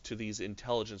close to these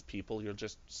intelligence people. You'll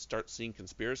just start seeing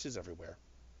conspiracies everywhere.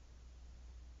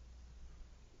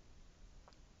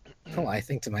 Oh, I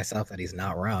think to myself that he's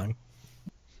not wrong.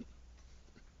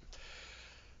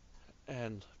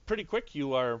 And pretty quick,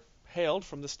 you are hailed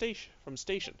from the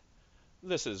station.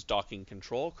 This is docking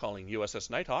control calling USS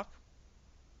Nighthawk.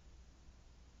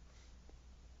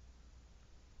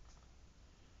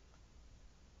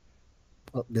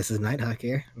 Well, this is Nighthawk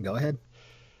here. Go ahead.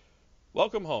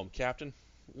 Welcome home, Captain.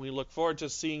 We look forward to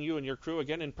seeing you and your crew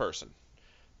again in person.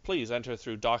 Please enter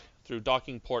through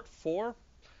docking port 4,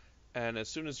 and as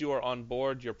soon as you are on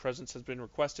board, your presence has been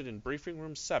requested in briefing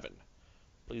room 7.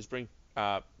 Please bring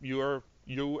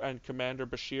you and Commander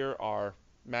Bashir are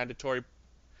mandatory.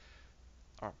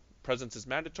 Our presence is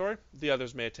mandatory. The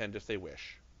others may attend if they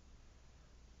wish.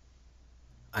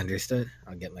 Understood.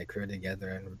 I'll get my crew together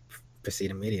and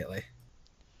proceed immediately.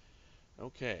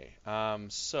 Okay.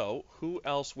 So who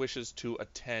else wishes to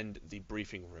attend the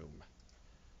briefing room?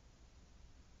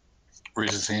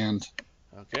 Raise his hand.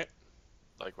 Okay.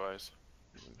 Likewise.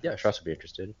 Yeah, Strauss would be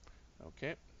interested.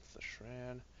 Okay. The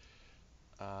Shran.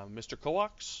 Mr.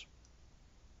 Coax?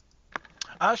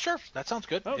 Sure, that sounds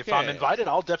good. If Okay. I'm invited,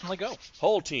 I'll definitely go.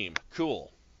 Whole team.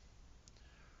 Cool.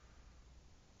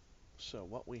 So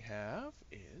what we have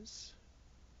is...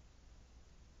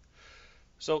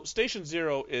 So Station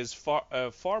Zero is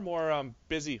far more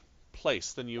busy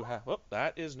place than you have. Oh,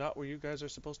 that is not where you guys are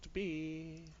supposed to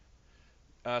be.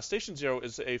 Station Zero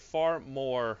is a far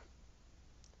more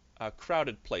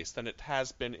crowded place than it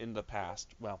has been in the past.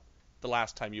 Well, the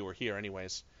last time you were here,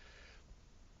 anyways.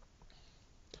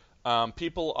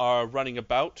 People are running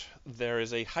about. There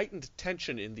is a heightened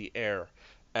tension in the air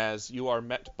as you are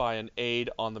met by an aide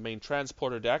on the main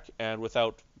transporter deck, and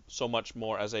without so much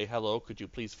more as a hello, could you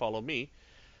please follow me?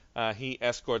 He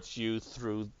escorts you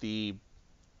through the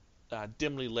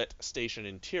dimly lit station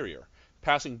interior,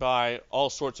 passing by all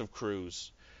sorts of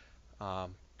crews.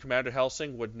 Commander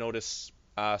Helsing would notice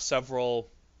several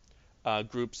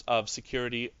groups of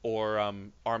security or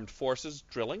armed forces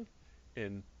drilling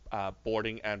in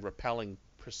boarding and repelling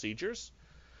procedures.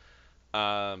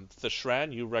 The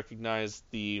Shran, you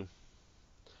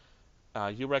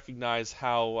recognize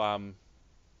how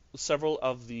several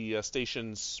of the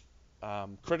station's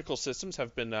critical systems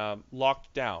have been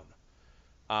locked down,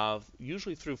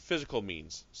 usually through physical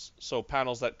means. So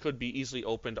panels that could be easily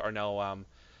opened are now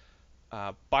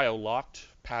bio-locked,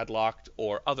 padlocked,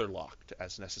 or other locked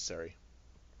as necessary.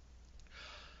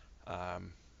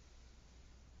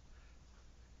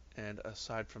 And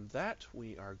aside from that,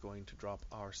 we are going to drop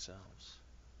ourselves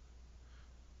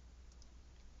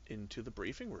into the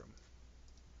briefing room.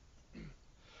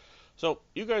 So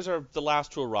you guys are the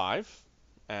last to arrive,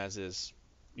 as is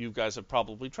you guys have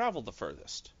probably traveled the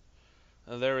furthest.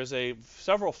 There is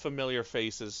several familiar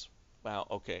faces. Well,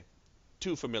 okay,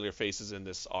 2 familiar faces in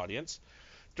this audience.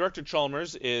 Director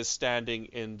Chalmers is standing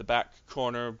in the back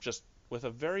corner just with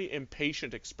a very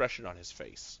impatient expression on his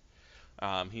face.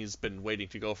 He's been waiting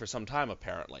to go for some time,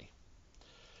 apparently.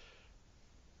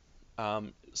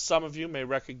 Some of you may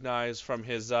recognize from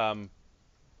his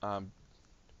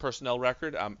personnel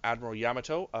record Admiral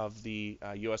Yamato of the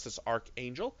USS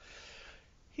Archangel.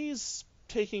 He's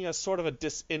taking a sort of a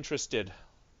disinterested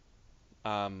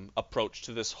approach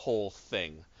to this whole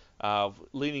thing,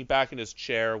 leaning back in his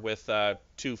chair with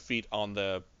 2 feet on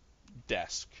the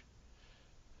desk.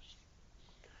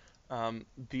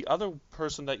 The other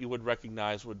person that you would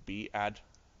recognize would be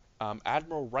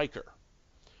Admiral Riker,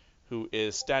 who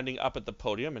is standing up at the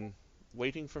podium and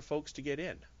waiting for folks to get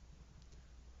in.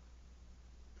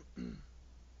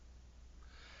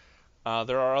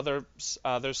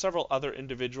 There's several other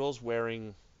individuals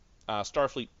wearing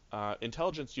Starfleet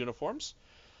Intelligence uniforms.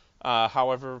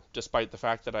 However, despite the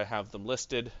fact that I have them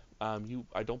listed,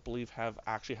 I don't believe have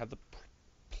actually had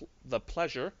the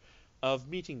pleasure of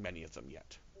meeting many of them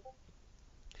yet.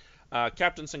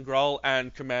 Captain Singral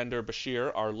and Commander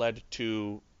Bashir are led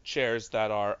to chairs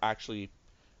that are actually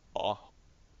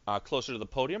closer to the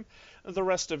podium. The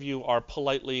rest of you are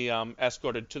politely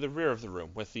escorted to the rear of the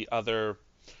room with the other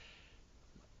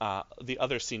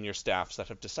senior staffs that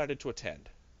have decided to attend.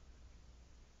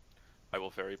 I will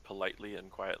very politely and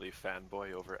quietly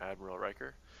fanboy over Admiral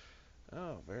Riker.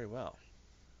 Oh, very well.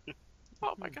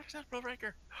 Oh my gosh, Admiral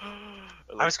Riker!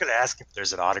 I was going to ask if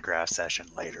there's an autograph session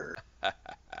later.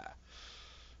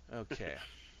 Okay.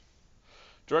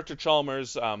 Director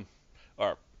Chalmers,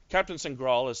 or Captain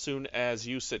Singral, as soon as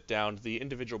you sit down, the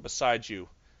individual beside you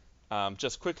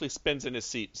just quickly spins in his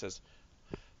seat, says,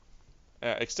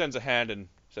 extends a hand and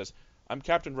says, "I'm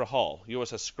Captain Rahal,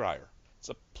 USS Scryer. It's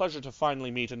a pleasure to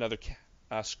finally meet another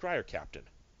Scryer captain."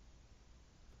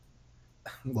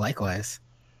 Likewise.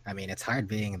 I mean, it's hard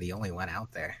being the only one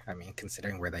out there. I mean,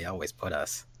 considering where they always put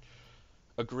us.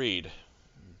 Agreed.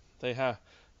 They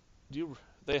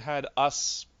had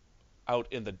us out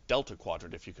in the Delta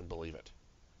Quadrant, if you can believe it.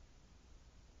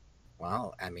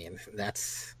 Well, I mean,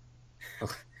 that's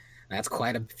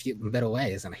quite a bit of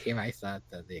ways, and here I thought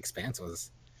that the Expanse was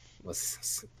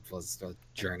the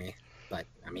journey, but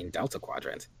I mean, Delta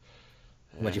Quadrant.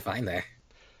 What'd you find there?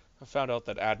 I found out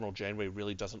that Admiral Janeway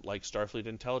really doesn't like Starfleet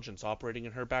Intelligence operating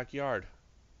in her backyard.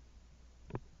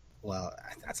 Well,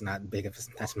 that's not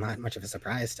much of a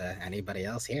surprise to anybody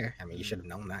else here. I mean, you should have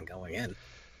known that going in.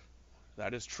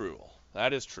 That is true.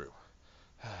 That is true.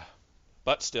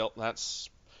 But still, that's,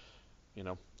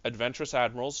 adventurous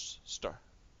admirals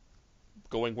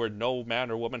going where no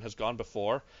man or woman has gone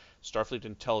before, Starfleet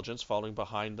Intelligence following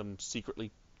behind them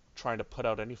secretly trying to put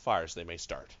out any fires they may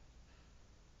start.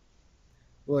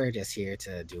 We're just here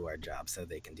to do our job so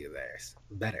they can do theirs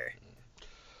better.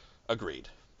 Agreed.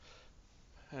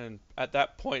 And at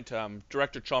that point,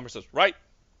 Director Chalmers says, "Right,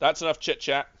 that's enough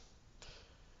chit-chat.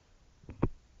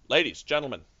 Ladies,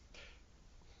 gentlemen,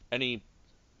 any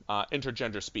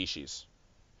intergender species.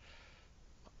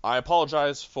 I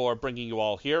apologize for bringing you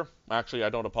all here. Actually, I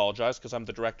don't apologize because I'm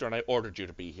the director and I ordered you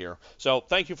to be here. So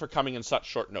thank you for coming in such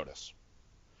short notice.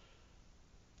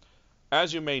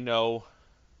 As you may know,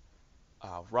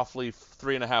 roughly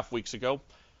 3.5 weeks ago,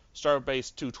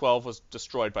 Starbase 212 was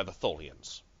destroyed by the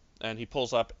Tholians." And he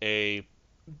pulls up a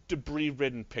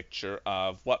debris-ridden picture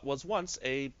of what was once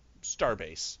a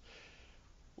starbase.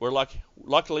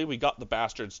 Luckily, we got the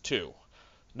bastards too.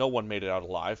 No one made it out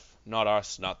alive. Not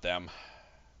us, not them.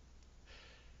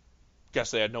 Guess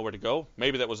they had nowhere to go.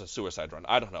 Maybe that was a suicide run.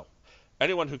 I don't know.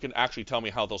 Anyone who can actually tell me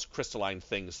how those crystalline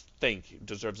things think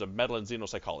deserves a medal in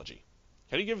xenopsychology.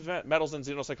 Can you give medals in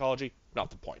xenopsychology? Not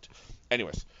the point.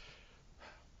 Anyways,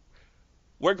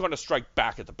 we're going to strike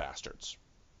back at the bastards.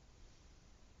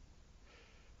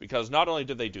 Because not only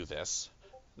did they do this,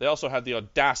 they also had the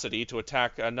audacity to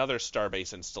attack another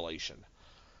starbase installation,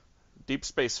 Deep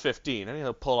Space 15, and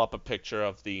he'll pull up a picture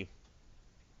of the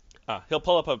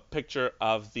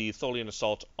Tholian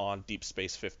assault on Deep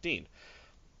Space 15.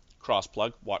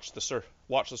 Crossplug, watch the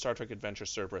Star Trek Adventure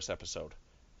Cerberus episode.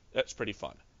 It's pretty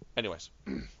fun. Anyways,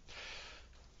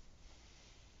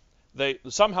 they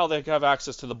have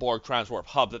access to the Borg Transwarp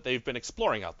hub that they've been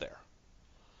exploring out there.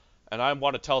 And I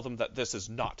want to tell them that this is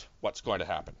not what's going to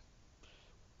happen.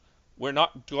 We're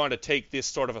not going to take this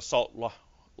sort of assault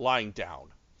lying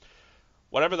down.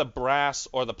 Whatever the brass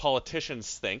or the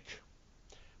politicians think,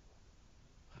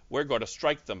 we're going to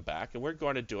strike them back, and we're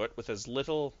going to do it with as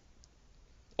little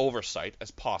oversight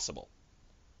as possible.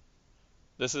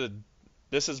 This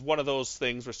is one of those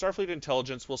things where Starfleet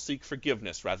Intelligence will seek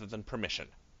forgiveness rather than permission.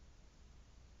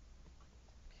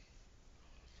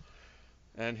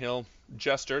 And he'll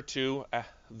gesture to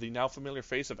the now familiar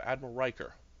face of Admiral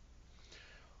Riker.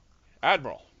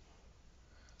 "Admiral,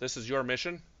 this is your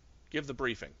mission. Give the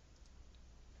briefing."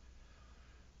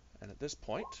 And at this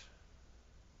point,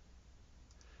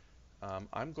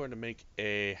 I'm going to make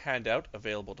a handout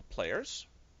available to players.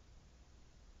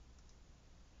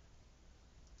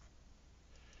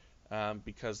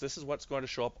 Because this is what's going to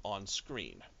show up on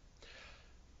screen.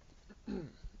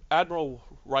 Admiral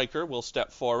Riker will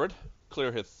step forward,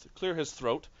 clear his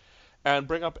throat, and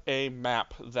bring up a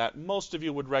map that most of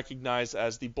you would recognize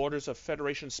as the borders of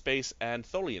Federation space and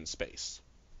Tholian space.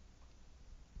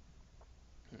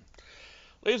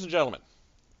 Ladies and gentlemen,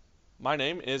 my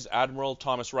name is Admiral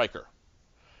Thomas Riker,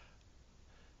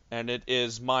 and it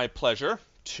is my pleasure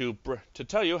to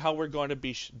tell you how we're going to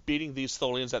be beating these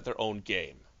Tholians at their own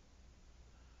game.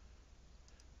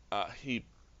 He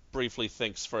briefly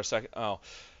thinks for a second. Oh,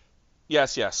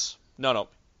 yes. No.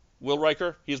 Will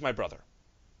Riker, he's my brother.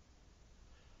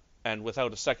 And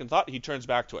without a second thought, he turns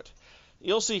back to it.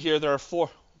 You'll see here there are 4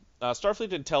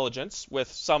 Starfleet Intelligence,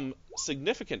 with some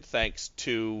significant thanks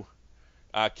to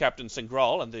Captain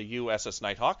Singral and the USS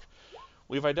Nighthawk.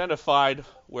 We've identified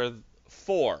where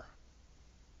 4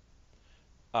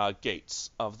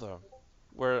 gates of the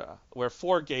where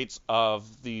 4 gates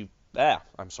of the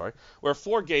where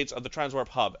 4 gates of the Transwarp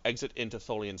hub exit into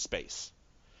Tholian space.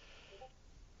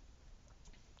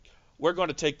 We're going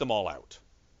to take them all out.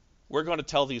 We're going to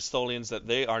tell these Tholians that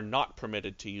they are not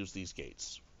permitted to use these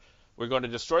gates. We're going to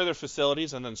destroy their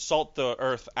facilities and then salt the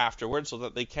Earth afterwards so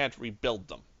that they can't rebuild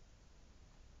them.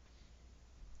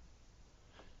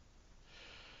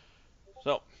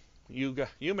 So, you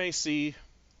may see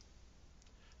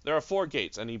there are 4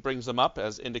 gates, and he brings them up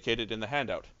as indicated in the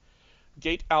handout.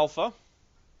 Gate Alpha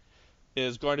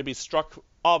is going to be struck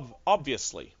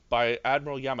obviously by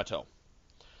Admiral Yamato.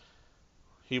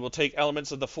 He will take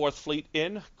elements of the 4th Fleet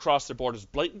in, cross their borders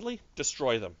blatantly,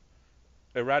 destroy them,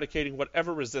 eradicating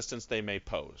whatever resistance they may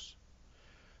pose.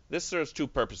 This serves 2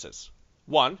 purposes.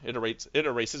 1, it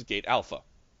erases Gate Alpha.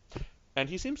 And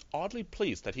he seems oddly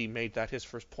pleased that he made that his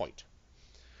first point.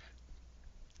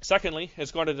 Secondly,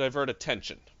 it's going to divert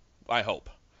attention, I hope.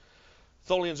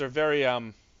 Tholians are very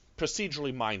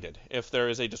procedurally minded. If there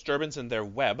is a disturbance in their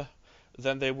web,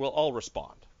 then they will all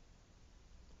respond.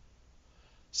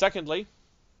 Secondly,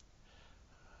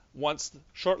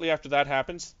 shortly after that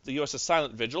happens, the USS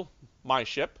Silent Vigil, my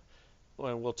ship,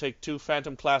 will take 2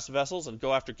 Phantom-class vessels and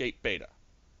go after Gate Beta.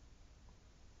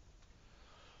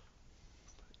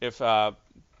 If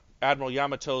Admiral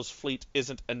Yamato's fleet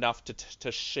isn't enough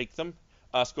to shake them,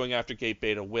 us going after Gate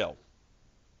Beta will.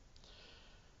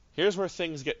 Here's where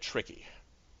things get tricky.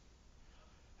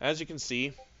 As you can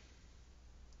see,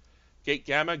 Gate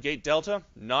Gamma, Gate Delta,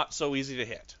 not so easy to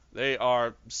hit. They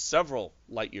are several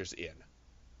light years in.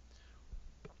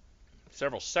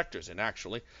 Several sectors in,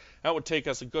 actually. That would take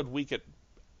us a good week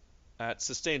at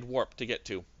sustained warp to get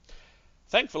to.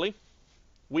 Thankfully,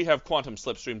 we have quantum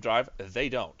slipstream drive. They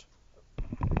don't.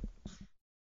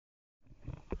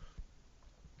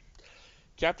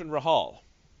 Captain Rahal,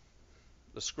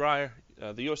 the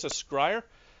USS Scryer,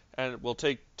 and we'll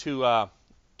take two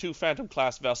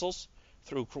Phantom-class vessels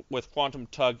with quantum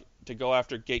tug to go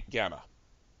after Gate Gamma.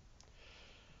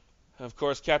 Of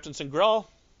course, Captain Singrel,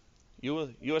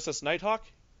 USS Nighthawk,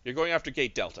 you're going after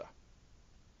Gate Delta.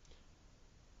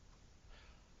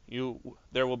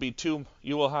 There will be two.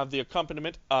 You will have the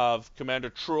accompaniment of Commander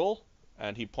Truel,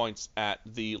 and he points at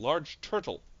the large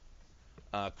turtle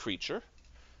creature,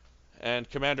 and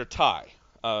Commander Tai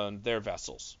on their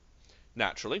vessels.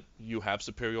 Naturally, you have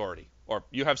superiority, or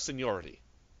you have seniority.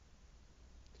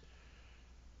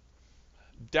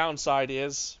 Downside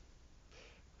is,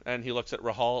 and he looks at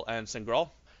Rahal and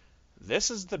Singrel,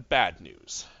 this is the bad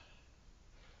news.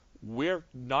 We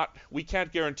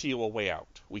can't guarantee you a way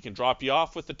out. We can drop you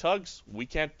off with the tugs. We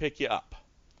can't pick you up.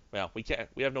 Well, we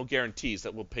have no guarantees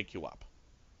that we'll pick you up.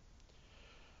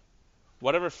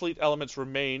 Whatever fleet elements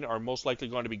remain are most likely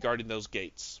going to be guarding those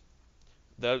gates.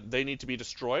 They need to be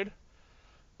destroyed,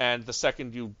 and the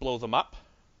second you blow them up,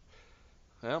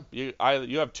 well, you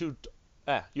have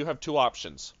two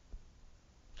options.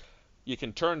 You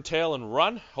can turn tail and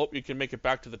run, hope you can make it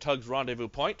back to the tug's rendezvous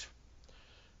point,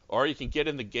 or you can get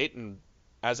in the gate and,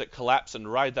 as it collapses,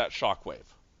 and ride that shockwave,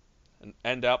 and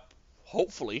end up,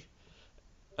 hopefully,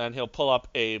 and he'll pull up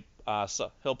a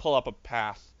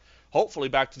path, hopefully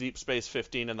back to Deep Space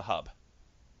 15 in the hub.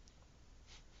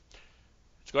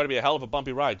 It's going to be a hell of a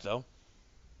bumpy ride, though.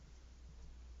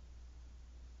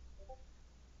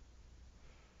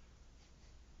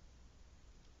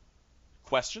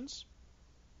 Questions?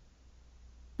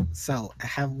 So,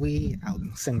 have we,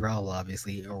 Singrel will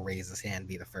obviously raise his hand,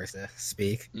 be the first to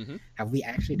speak. Mm-hmm. Have we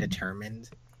actually determined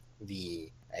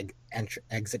the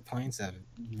exit points of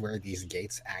where these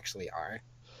gates actually are?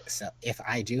 So, if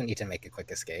I do need to make a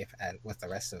quick escape, and with the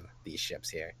rest of these ships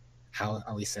here, how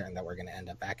are we certain that we're going to end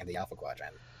up back in the Alpha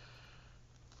Quadrant?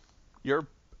 You're,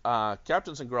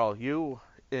 Captain Singrel, you,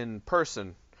 in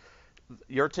person,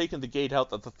 you're taking the gate out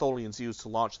that the Tholians used to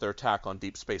launch their attack on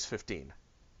Deep Space 15.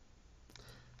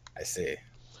 I see.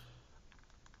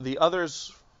 The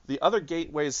other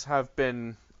gateways have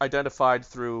been identified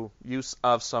through use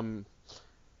of some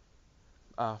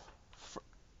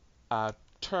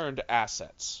turned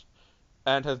assets,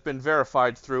 and have been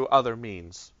verified through other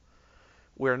means.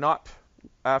 We're not,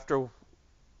 after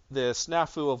the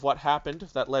snafu of what happened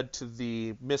that led to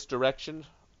the misdirection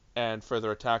and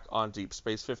further attack on Deep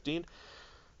Space 15,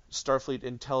 Starfleet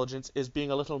Intelligence is being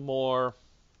a little more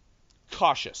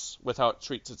cautious with how it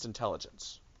treats its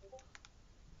intelligence.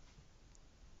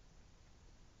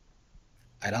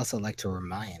 I'd also like to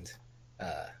remind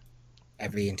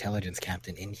every intelligence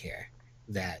captain in here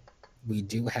that we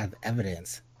do have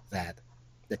evidence that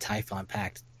the Typhon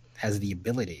Pact has the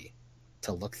ability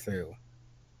to look through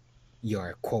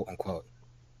your quote-unquote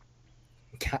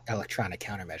electronic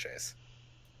countermeasures.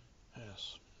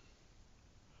 Yes.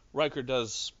 Riker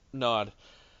does nod,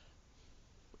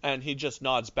 and he just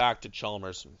nods back to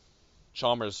Chalmers.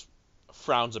 Chalmers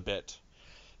frowns a bit.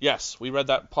 Yes, we read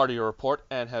that part of your report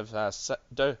and have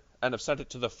sent it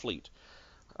to the fleet.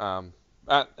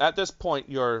 At this point,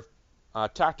 your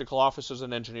tactical officers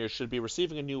and engineers should be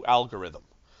receiving a new algorithm,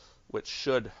 which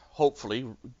should hopefully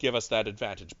give us that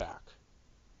advantage back.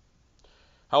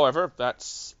 However,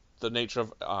 that's the nature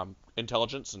of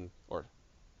intelligence or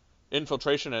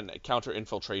infiltration and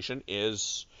counter-infiltration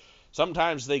is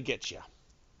sometimes they get you,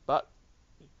 but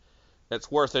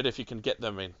it's worth it if you can get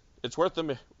them in. It's worth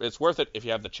it if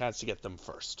you have the chance to get them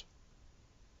first.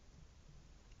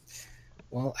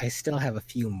 Well, I still have a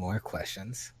few more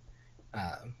questions,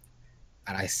 and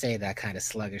I say that kind of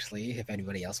sluggishly. If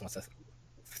anybody else wants to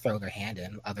throw their hand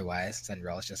in, otherwise,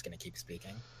 Senrel is just going to keep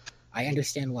speaking. I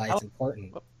understand why it's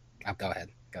important. Oh, go ahead.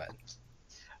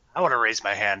 I want to raise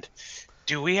my hand.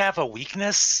 Do we have a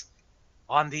weakness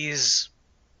on these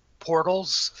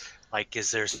portals? Like,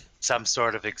 is there some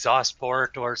sort of exhaust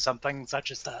port or something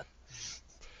such as that?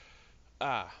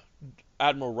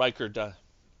 Admiral Riker,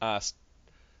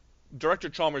 Director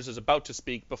Chalmers is about to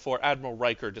speak before Admiral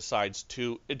Riker decides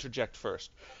to interject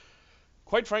first.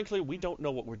 Quite frankly, we don't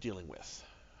know what we're dealing with.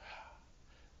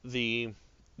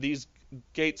 These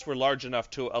gates were large enough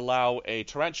to allow a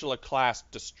Tarantula-class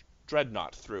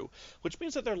dreadnought through, which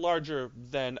means that they're larger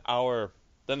than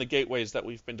the gateways that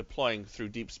we've been deploying through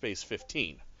Deep Space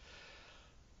 15.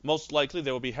 Most likely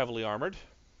they will be heavily armored,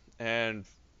 and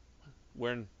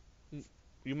when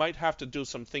you might have to do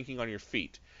some thinking on your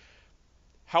feet.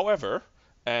 However,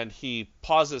 and he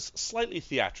pauses slightly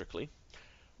theatrically,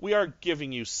 we are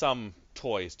giving you some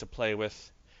toys to play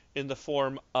with in the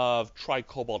form of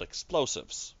tricobalt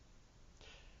explosives.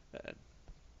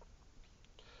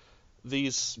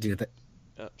 These. Do the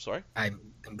Sorry? I'm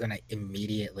gonna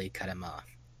immediately cut him off.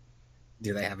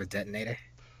 Do they have a detonator?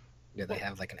 Do they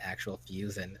have like an actual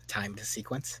fuse and timed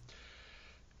sequence?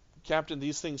 Captain,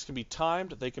 these things can be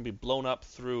timed. They can be blown up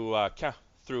through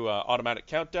automatic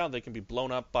countdown. They can be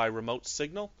blown up by remote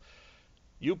signal.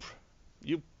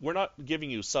 We're not giving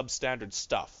you substandard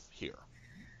stuff here.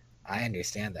 I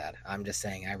understand that. I'm just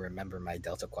saying I remember my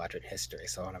Delta Quadrant history,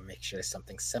 so I want to make sure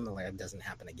something similar doesn't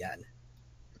happen again.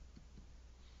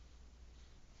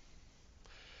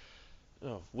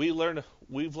 Oh, we've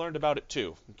learned about it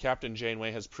too. Captain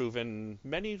Janeway has proven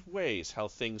many ways how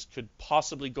things could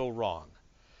possibly go wrong.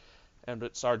 And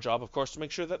it's our job, of course, to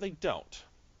make sure that they don't.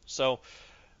 So,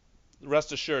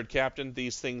 rest assured, Captain,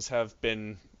 these things have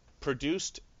been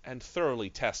produced and thoroughly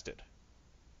tested.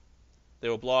 They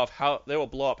will blow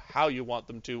up how you want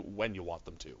them to, when you want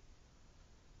them to.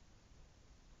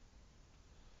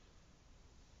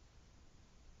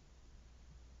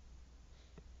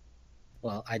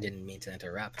 Well, I didn't mean to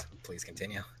interrupt. Please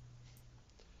continue.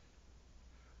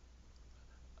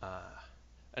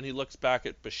 And he looks back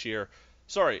at Bashir.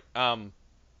 Sorry,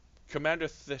 Commander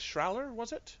Thishraller,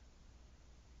 was it?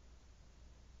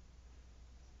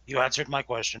 You answered my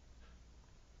question.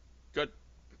 Good.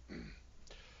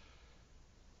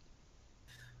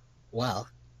 Well,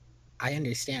 I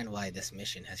understand why this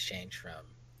mission has changed from,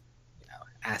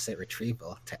 asset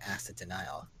retrieval to asset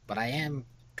denial, but I am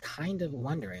kind of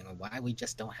wondering why we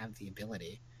just don't have the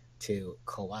ability to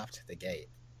co-opt the gate.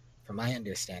 From my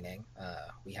understanding,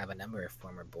 we have a number of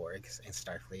former Borgs in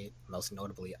Starfleet, most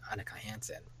notably Annika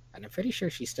Hansen, and I'm pretty sure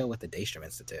she's still with the Daystrom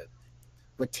Institute.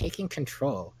 Would taking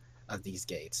control of these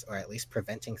gates, or at least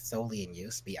preventing tholian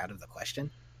use, be out of the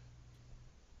question?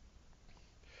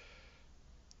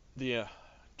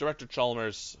 Director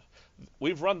Chalmers,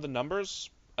 we've run the numbers,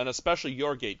 and especially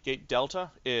your gate, Gate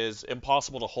Delta, is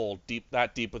impossible to hold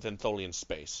that deep within tholian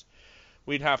space.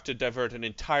 We'd have to divert an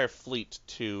entire fleet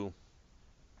to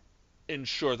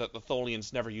ensure that the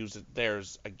tholians never use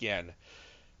theirs again.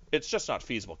 It's just not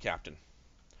feasible, Captain.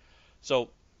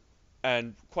 So,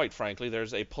 and quite frankly,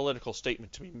 there's a political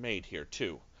statement to be made here,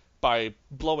 too. By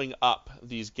blowing up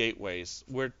these gateways,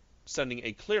 we're sending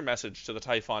a clear message to the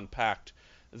Typhon Pact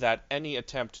that any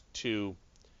attempt to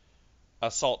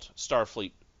assault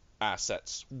Starfleet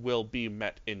assets will be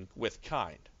met with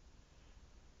kind.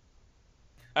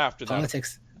 After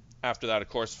that, of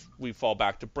course, we fall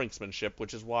back to brinksmanship,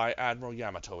 which is why Admiral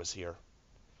Yamato is here.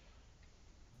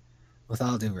 With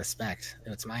all due respect,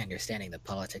 it's my understanding that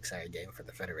politics are a game for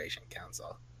the Federation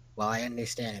Council. While I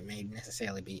understand it may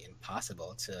necessarily be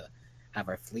impossible to have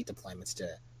our fleet deployments to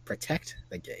protect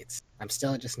the gates, I'm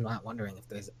still just not wondering if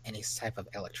there's any type of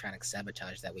electronic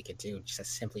sabotage that we could do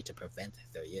just simply to prevent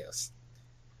their use.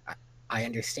 I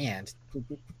understand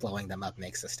blowing them up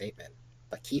makes a statement,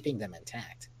 but keeping them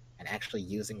intact and actually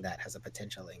using that as a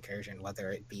potential incursion,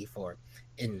 whether it be for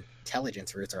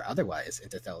intelligence routes or otherwise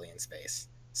into tholian space,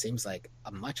 seems like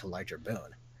a much larger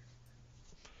boon.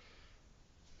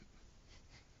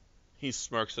 He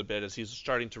smirks a bit as he's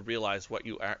starting to realize what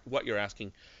you're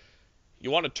asking.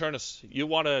 You want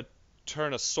to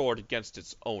turn a sword against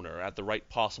its owner at the right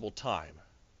possible time.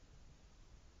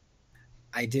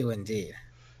 I do indeed.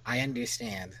 I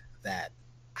understand that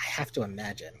I have to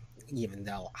imagine, even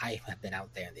though I have been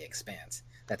out there in the expanse,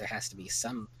 that there has to be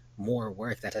some more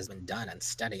work that has been done and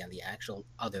study on the actual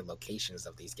other locations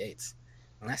of these gates.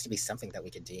 There has to be something that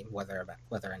we could deem, whether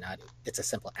or not it's a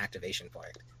simple activation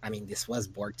point. I mean, this was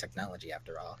Borg technology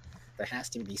after all. There has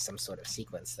to be some sort of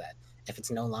sequence that, if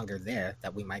it's no longer there,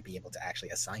 that we might be able to actually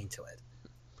assign to it.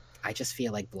 I just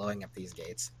feel like blowing up these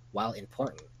gates, while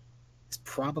important, is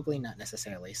probably not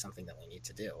necessarily something that we need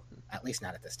to do, at least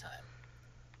not at this time.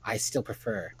 I still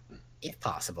prefer, if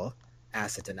possible,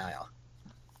 asset denial.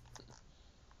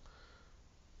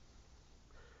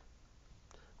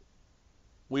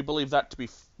 We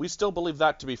still believe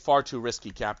that to be far too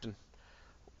risky, Captain.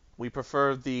 We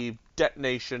prefer the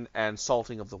detonation and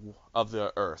salting of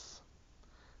the Earth.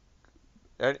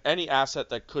 Any asset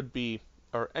that could be,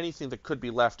 or anything that could be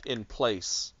left in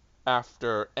place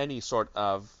after any sort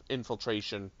of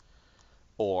infiltration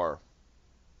or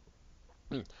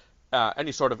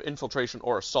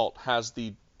assault has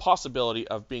the possibility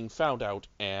of being found out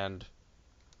and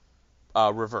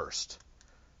reversed.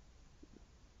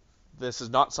 This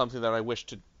is not something that I wish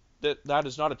to that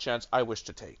is not a chance I wish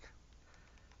to take.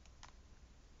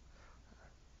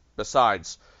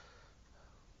 Besides,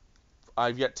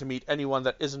 I've yet to meet anyone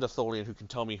that isn't a Tholian who can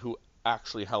tell me how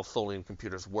Tholian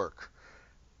computers work.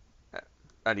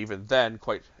 And even then,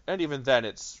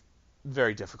 it's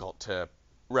very difficult to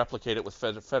replicate it with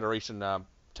Federation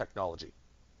technology.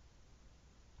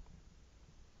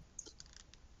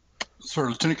 Sir,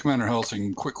 Lieutenant Commander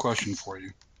Helsing, quick question for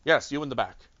you. Yes, you in the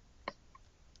back.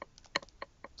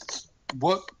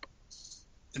 What,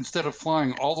 instead of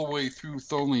flying all the way through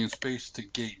Tholian space to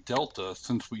Gate Delta,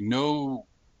 since we know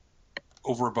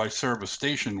over by Cerebus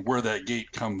Station where that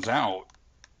gate comes out,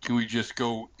 can we just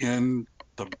go in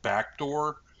the back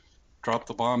door, drop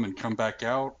the bomb, and come back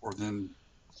out, or then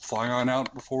fly on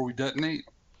out before we detonate?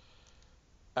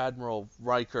 Admiral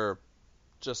Riker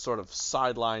just sort of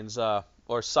side-eyes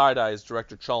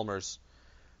Director Chalmers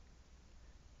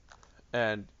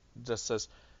and just says,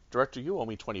 "Director, you owe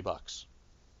me $20.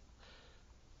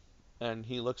 And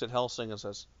he looks at Helsing and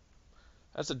says,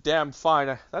 That's a damn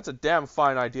fine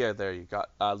idea there you got,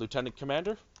 Lieutenant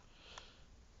Commander.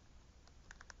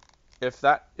 If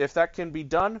that can be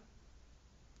done,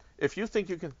 if you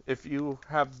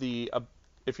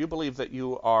believe that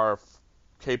you are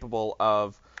capable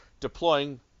of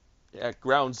deploying at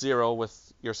ground zero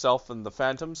with yourself and the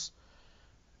Phantoms,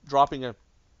 dropping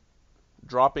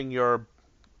your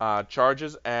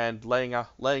charges and laying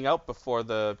out before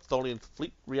the Tholian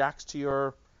fleet reacts to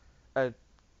your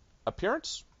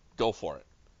appearance, go for it.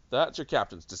 That's your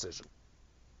captain's decision.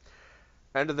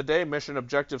 End of the day, mission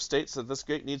objective states that this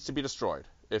gate needs to be destroyed.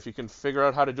 If you can figure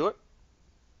out how to do it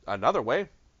another way,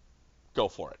 go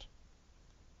for it.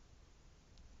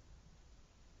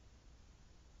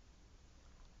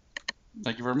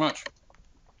 Thank you very much.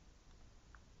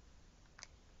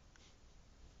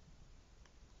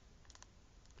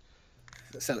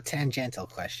 So, tangential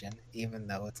question, even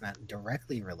though it's not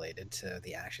directly related to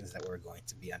the actions that we're going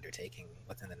to be undertaking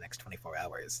within the next 24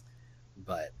 hours,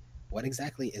 but what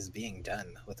exactly is being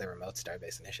done with the Remote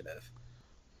Starbase Initiative?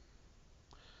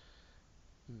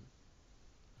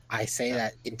 I say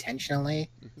that intentionally,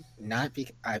 not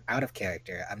out of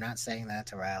character. I'm not saying that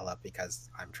to rile up because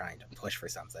I'm trying to push for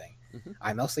something.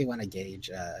 I mostly want to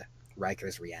gauge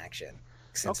Riker's reaction,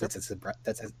 since because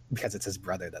it's his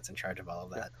brother that's in charge of all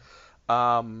of that.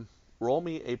 Roll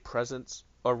me a presence,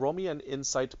 or roll me an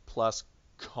insight plus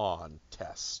con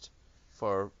test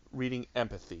for reading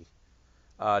empathy.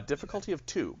 Difficulty of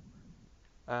 2.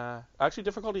 Actually,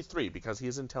 difficulty 3 because he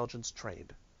is intelligence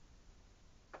trained.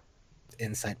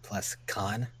 Insight plus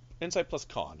con? Insight plus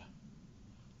con.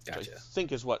 Gotcha. Which I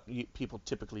think is what people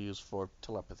typically use for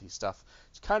telepathy stuff.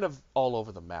 It's kind of all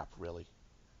over the map, really.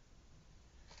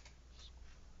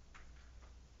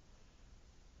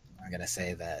 I'm going to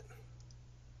say that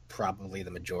probably the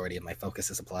majority of my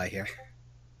focuses apply here.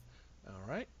 All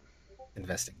right.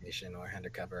 Investigation or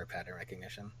undercover or pattern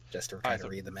recognition, just to try to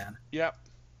read the man. Yep.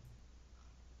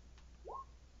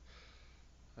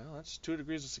 Well, that's 2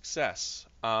 degrees of success.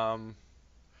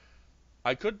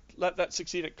 I could let that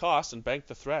succeed at cost and bank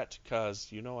the threat, because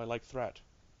I like threat.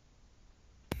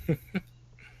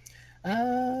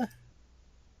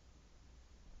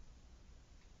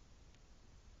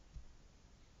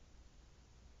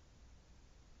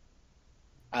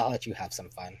 I'll let you have some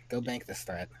fun. Go bank this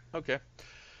threat. Okay.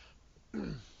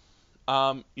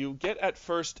 You get at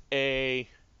first a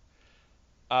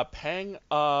pang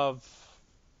of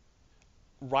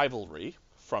rivalry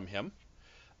from him,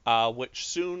 which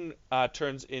soon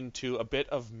turns into a bit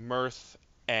of mirth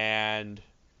and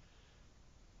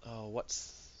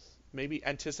maybe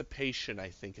anticipation, I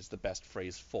think is the best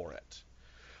phrase for it.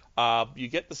 You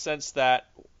get the sense that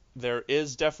there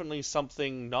is definitely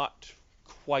something not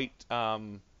quite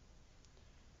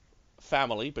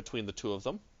family between the two of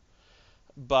them,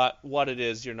 but what it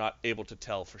is, you're not able to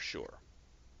tell for sure.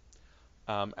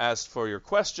 As for your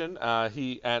question,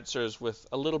 he answers with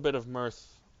a little bit of mirth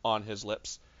on his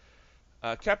lips.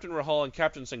 Captain Rahal and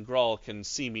Captain Singral can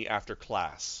see me after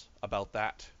class about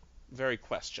that very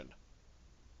question.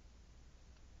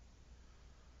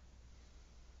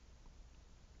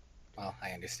 Well,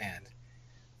 I understand.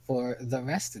 For the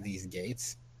rest of these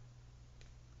gates,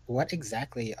 what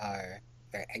exactly are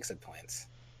their exit points?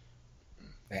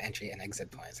 Their entry and exit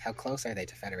points? How close are they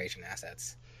to Federation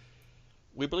assets?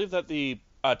 We believe that the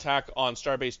attack on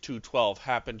Starbase 212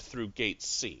 happened through Gate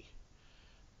C.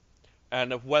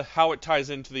 And how it ties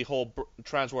into the whole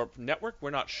Transwarp network, we're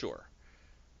not sure.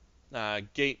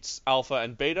 Gates Alpha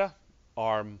and Beta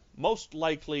are most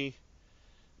likely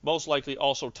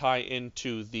also tie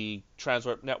into the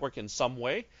Transwarp network in some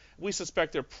way. We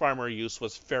suspect their primary use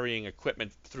was ferrying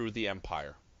equipment through the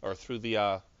Empire. or through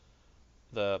the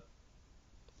the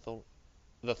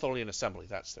tholian assembly.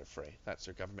 That's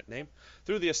their government name.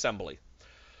 Through the assembly.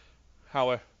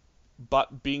 However,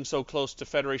 but being so close to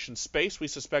Federation space, we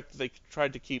suspect they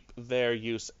tried to keep their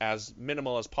use as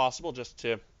minimal as possible, just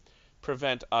to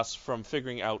prevent us from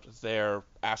figuring out their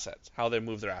assets, how they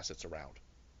move their assets around.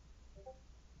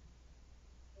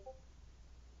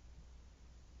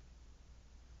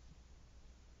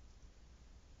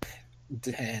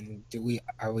 And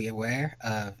are we aware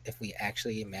of if we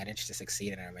actually manage to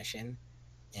succeed in our mission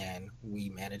and we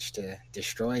manage to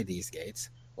destroy these gates,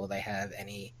 will they have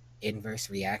any inverse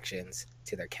reactions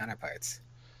to their counterparts?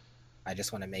 I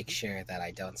just want to make sure that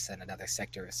I don't send another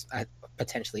sector,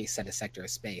 potentially send a sector of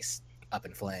space up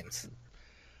in flames.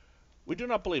 We do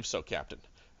not believe so, Captain.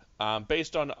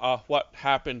 Based on what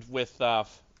happened with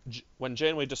when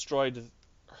Janeway destroyed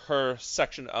her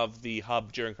section of the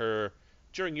hub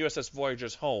during USS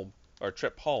Voyager's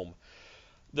trip home,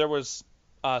 there was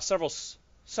several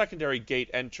secondary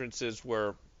gate entrances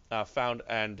were found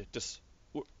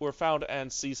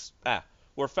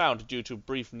due to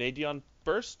brief Nadion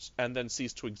bursts and then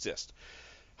ceased to exist.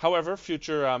 However,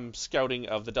 future scouting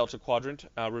of the Delta Quadrant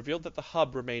revealed that the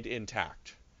hub remained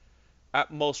intact.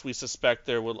 At most, we suspect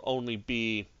there will only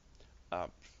be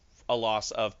a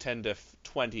loss of 10 to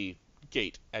 20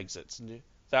 gate exits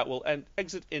that will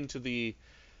exit into the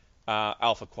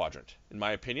Alpha Quadrant. In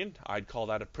my opinion, I'd call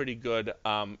that a pretty good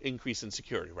increase in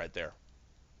security right there.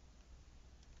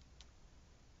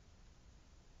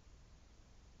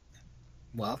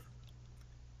 Well,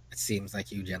 it seems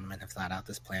like you gentlemen have thought out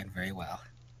this plan very well,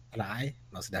 and I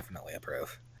most definitely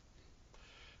approve.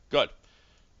 Good.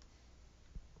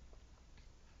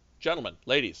 Gentlemen,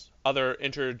 ladies, other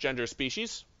intergender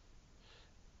species?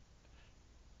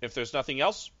 If there's nothing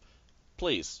else,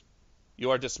 please,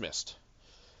 you are dismissed.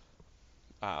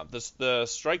 The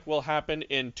strike will happen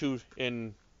in 3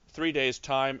 days'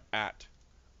 time at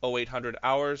 0800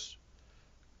 hours.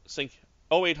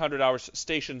 0800 hours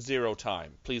Station 0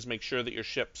 time. Please make sure that your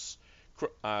ship's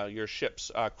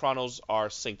chronos are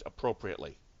synced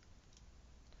appropriately.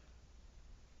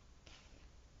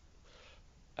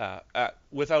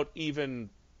 Without even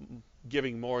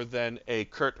giving more than a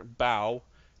curt bow,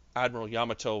 Admiral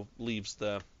Yamato leaves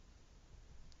the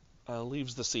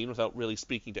scene without really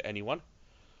speaking to anyone.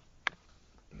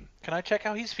 Can I check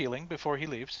how he's feeling before he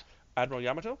leaves? Admiral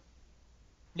Yamato?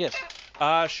 Yes.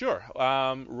 Sure.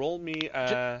 Roll me.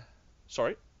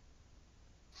 Sorry.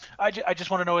 I just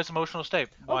want to know his emotional state.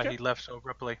 Why Okay. he left so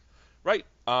abruptly. Right.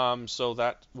 So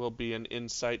that will be an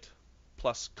insight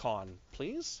plus con,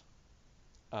 please.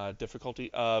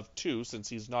 Difficulty of 2, since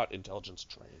he's not intelligence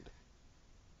trained.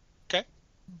 Okay.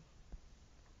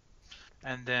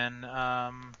 And then,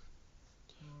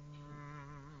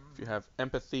 If you have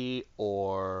empathy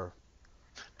or...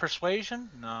 persuasion?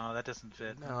 No, that doesn't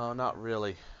fit. No, not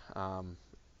really.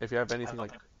 If you have anything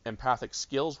like empathic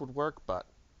skills would work, but...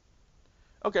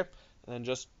 Okay. And then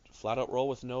just flat out roll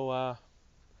with no...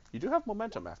 You do have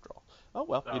momentum after all. Oh,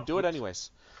 well, you do it anyways.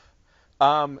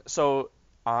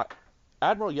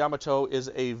 Admiral Yamato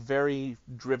is a very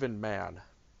driven man.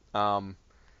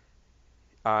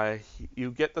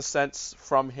 You get the sense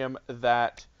from him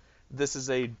that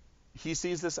he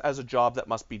sees this as a job that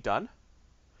must be done,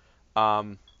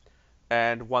 and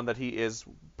one that he is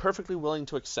perfectly willing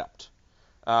to accept.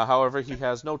 However, he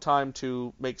has no time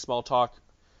to make small talk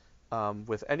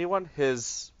with anyone.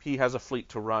 He has a fleet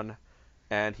to run,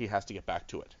 and he has to get back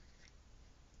to it.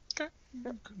 Okay.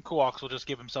 Kowaks will just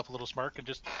give himself a little smirk and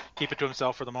just keep it to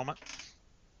himself for the moment.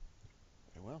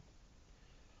 Very well.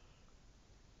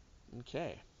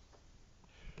 Okay.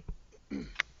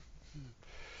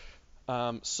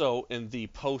 So in the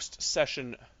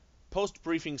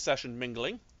post-briefing session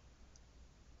mingling,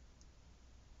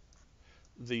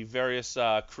 the various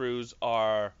crews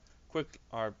are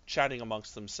chatting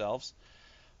amongst themselves.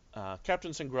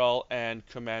 Captain Singral and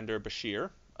Commander Bashir,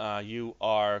 you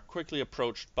are quickly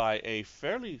approached by a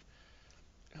fairly...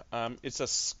 it's a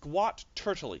squat,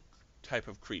 turtle-y type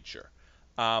of creature.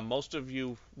 Most of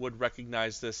you would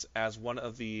recognize this as one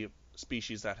of the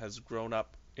species that has grown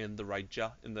up in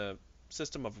the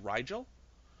system of Rigel.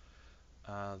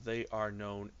 They are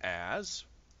known as...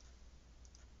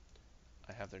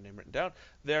 I have their name written down.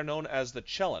 They are known as the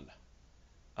Chelon.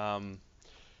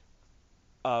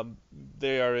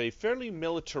 They are a fairly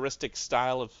militaristic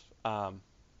style of...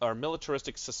 or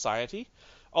militaristic society,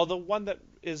 although one that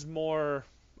is more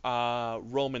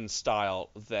Roman style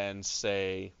than,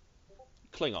 say,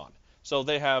 Klingon. So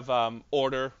they have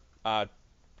order,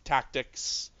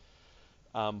 tactics,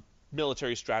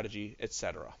 military strategy,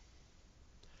 etc.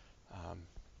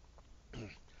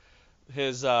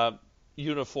 His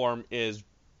uniform is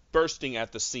bursting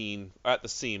at the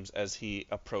seams as he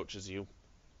approaches you.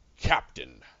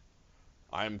 Captain,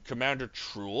 I'm Commander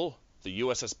Truel, the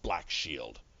USS Black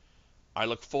Shield. I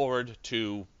look forward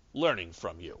to learning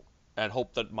from you, and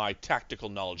hope that my tactical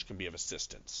knowledge can be of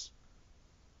assistance.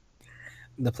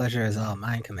 The pleasure is all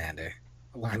mine, Commander.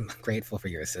 Well, I'm grateful for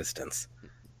your assistance.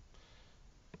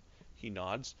 He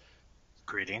nods.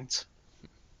 Greetings.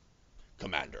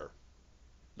 Commander,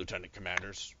 Lieutenant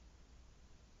Commanders,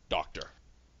 Doctor.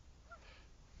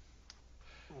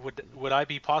 Would I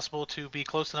be possible to be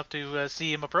close enough to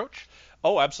see him approach?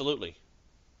 Oh, absolutely.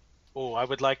 Oh, I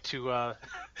would like to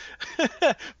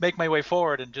make my way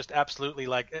forward and just absolutely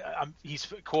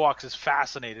Coax is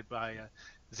fascinated by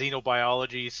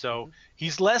xenobiology, so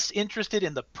he's less interested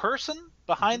in the person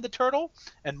behind the turtle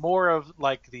and more of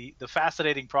like the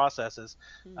fascinating processes.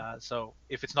 So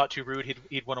if it's not too rude,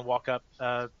 he'd want to walk up.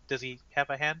 Does he have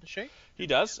a hand to shake? He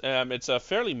does. It's a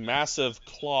fairly massive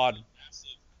clawed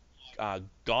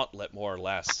gauntlet, more or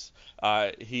less.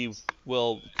 He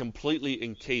will completely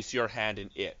encase your hand in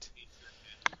it.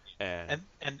 And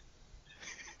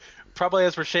probably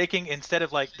as we're shaking, instead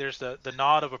of like there's the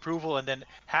nod of approval, and then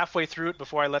halfway through it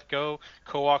before I let go,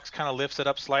 Coax kind of lifts it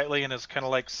up slightly and is kind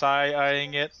of like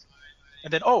side-eyeing it.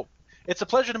 And then, oh, it's a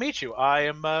pleasure to meet you. I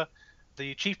am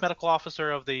the Chief Medical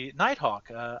Officer of the Nighthawk.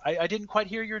 I didn't quite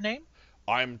hear your name?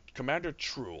 I'm Commander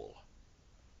Truel.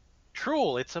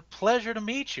 Truel, it's a pleasure to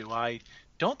meet you. I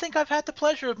don't think I've had the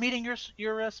pleasure of meeting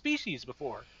your species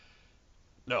before.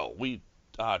 No, we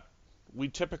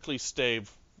typically stay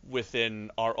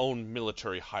within our own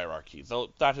military hierarchy,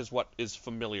 though that is what is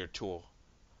familiar to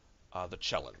the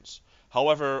Chellans.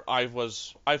 However, I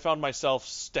found myself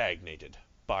stagnated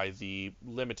by the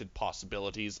limited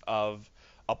possibilities of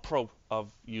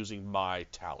using my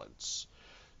talents.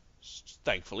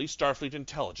 Thankfully, Starfleet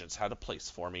Intelligence had a place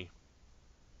for me.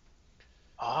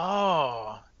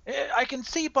 Oh, I can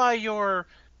see by your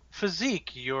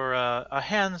physique you're a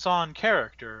hands-on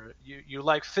character. You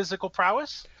like physical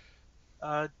prowess?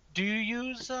 Do you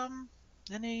use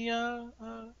any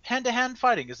hand-to-hand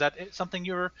fighting? Is that something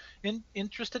you're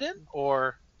interested in,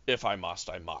 or? If I must,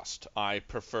 I must. I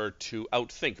prefer to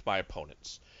outthink my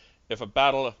opponents. If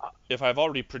I've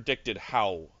already predicted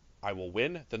how I will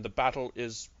win, then the battle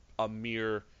is a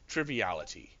mere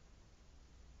triviality.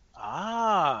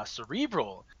 Ah,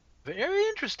 cerebral. Very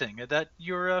interesting. That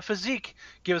your physique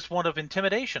gives one of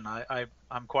intimidation.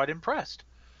 I'm quite impressed.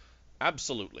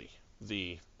 Absolutely.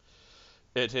 I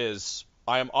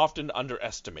am often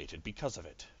underestimated because of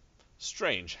it.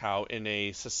 Strange how in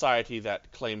a society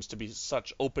that claims to be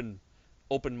such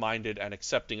open-minded and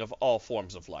accepting of all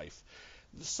forms of life,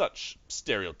 such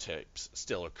stereotypes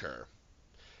still occur.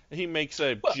 He makes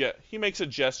a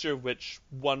gesture which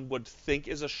one would think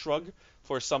is a shrug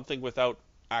for something without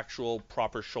actual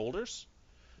proper shoulders,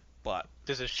 but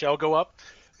does his shell go up?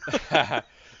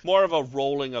 more of a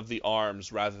rolling of the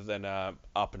arms rather than a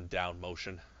up and down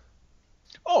motion.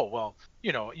 Oh, well,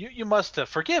 you must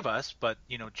forgive us, but,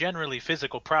 generally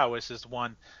physical prowess is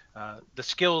one, the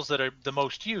skills that are the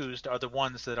most used are the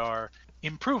ones that are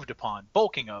improved upon,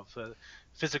 bulking of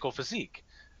physical physique.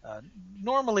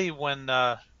 Normally when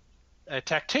a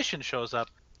tactician shows up,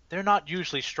 they're not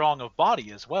usually strong of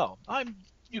body as well.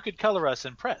 You could color us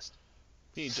impressed.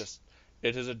 It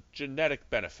is a genetic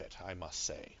benefit, I must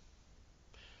say.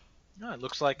 It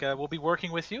looks like we'll be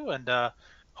working with you, and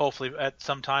hopefully at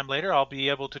some time later I'll be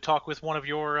able to talk with one of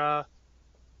your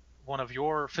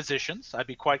physicians. I'd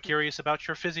be quite curious about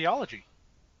your physiology.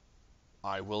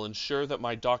 I will ensure that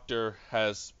my doctor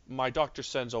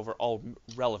sends over all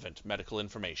relevant medical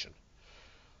information.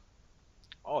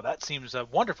 Oh, that seems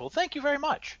wonderful. Thank you very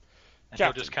much. And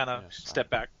Captain, he'll just kind of step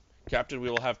back. Captain, we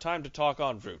will have time to talk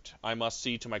en route. I must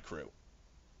see to my crew.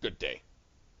 Good day.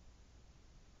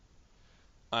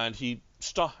 And he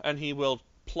will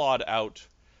plod out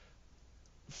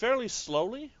fairly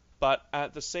slowly, but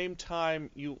at the same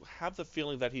time you have the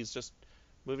feeling that he's just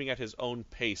moving at his own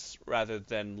pace rather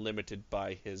than limited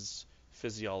by his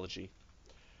physiology.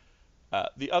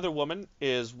 The other woman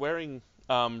is wearing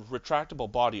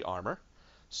retractable body armor,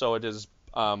 so it is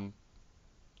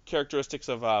characteristics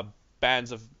of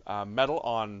bands of metal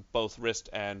on both wrist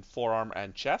and forearm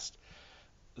and chest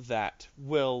that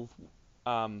will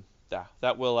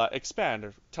expand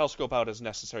or telescope out as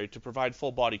necessary to provide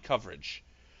full body coverage.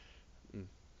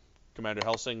 Commander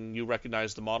Helsing, you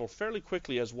recognize the model fairly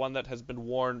quickly as one that has been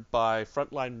worn by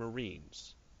frontline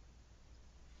Marines.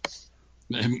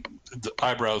 The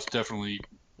eyebrows definitely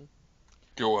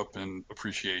go up in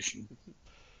appreciation.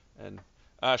 And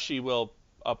she will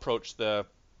approach the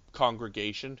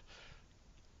congregation.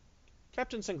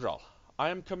 Captain Singral, I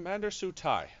am Commander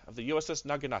Sutai of the USS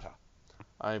Naginata.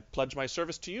 I pledge my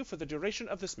service to you for the duration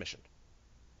of this mission.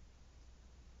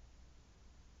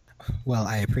 Well,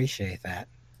 I appreciate that.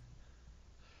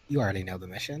 You already know the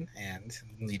mission, and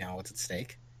you know what's at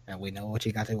stake, and we know what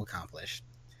you got to accomplish.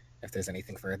 If there's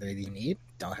anything further you need,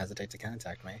 don't hesitate to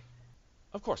contact me.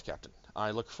 Of course, Captain.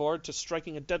 I look forward to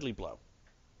striking a deadly blow.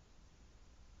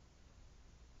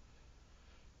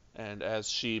 And as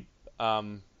she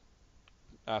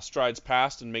strides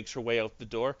past and makes her way out the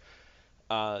door,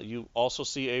 you also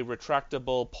see a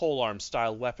retractable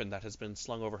polearm-style weapon that has been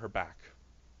slung over her back.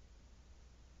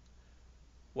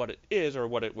 What it is, or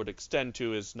what it would extend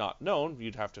to, is not known.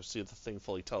 You'd have to see the thing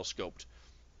fully telescoped.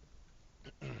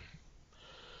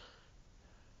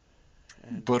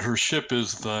 But her ship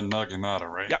is the Naginata,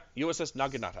 right? Yeah, USS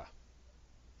Naginata.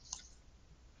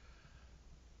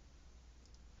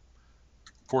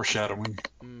 Foreshadowing.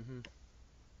 Mm-hmm.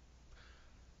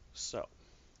 So,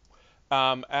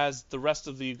 as the rest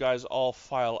of you guys all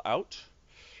file out,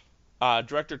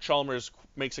 Director Chalmers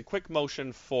makes a quick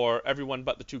motion for everyone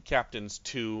but the two captains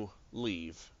to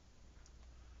leave.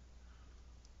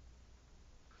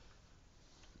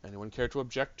 Anyone care to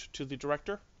object to the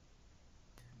director?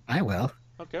 I will.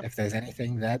 Okay. If there's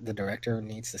anything that the director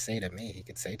needs to say to me, he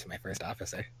could say to my first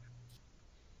officer.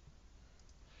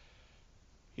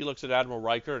 He looks at Admiral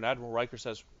Riker, and Admiral Riker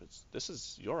says, "This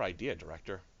is your idea,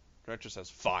 Director." Director says,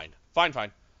 "Fine. Fine,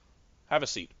 fine. Have a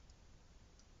seat."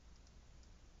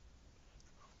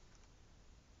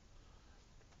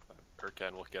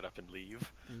 Kirkan will get up and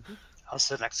leave. Mm-hmm. I'll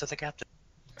sit next to the captain.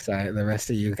 Sorry, the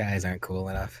rest of you guys aren't cool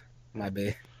enough. Might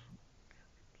be.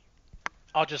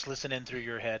 I'll just listen in through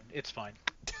your head. It's fine.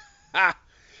 Ah!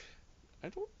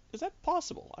 Is that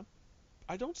possible?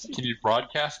 I don't see. Can you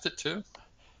broadcast it too?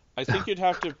 I think you'd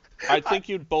have to. I think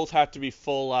you'd both have to be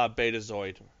full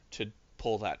Betazoid to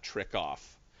pull that trick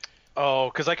off. Oh,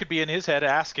 because I could be in his head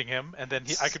asking him, and then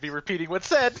I could be repeating what's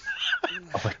said.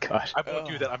 Oh my gosh. I won't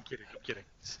do that. I'm kidding. I'm kidding.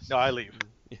 No, I leave.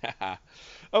 Yeah.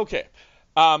 Okay.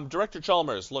 Director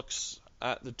Chalmers looks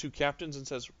at the two captains and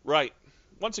says, "Right.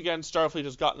 Once again, Starfleet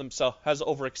has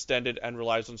overextended and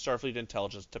relies on Starfleet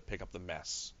Intelligence to pick up the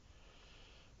mess.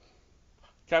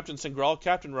 Captain Singral,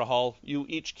 Captain Rahal, you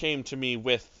each came to me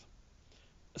with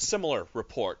similar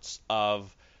reports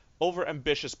of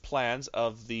overambitious plans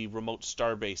of the remote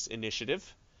starbase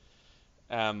initiative,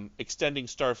 extending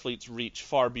Starfleet's reach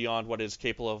far beyond what is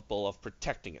capable of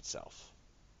protecting itself.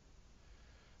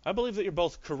 I believe that you're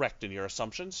both correct in your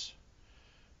assumptions,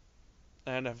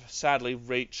 and have sadly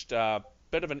reached a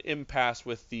bit of an impasse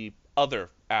with the other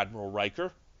Admiral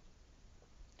Riker,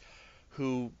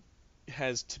 who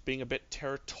has being a bit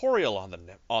territorial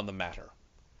on the matter.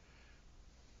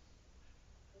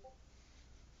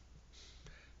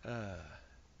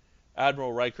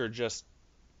 Admiral Riker just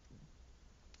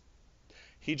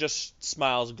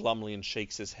smiles glumly and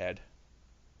shakes his head.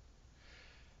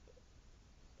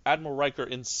 Admiral Riker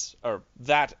insists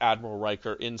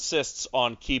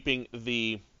on keeping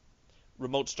the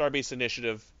remote starbase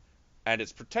initiative and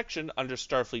its protection under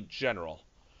Starfleet General.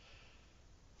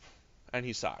 And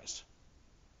he sighs.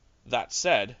 That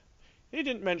said, he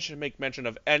didn't make mention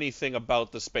of anything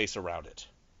about the space around it.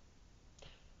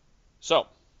 So,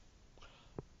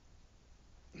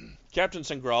 Captain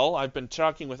Singral, I've been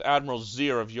talking with Admiral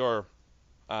Zier of your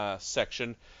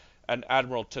section and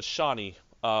Admiral Tashani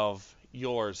of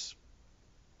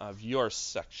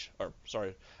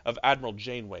Admiral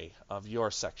Janeway of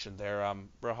your section there,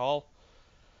 Rahal.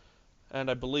 And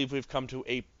I believe we've come to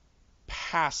a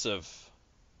passive,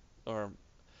 or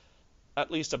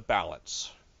at least a balance.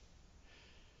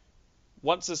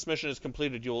 Once this mission is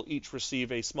completed, you will each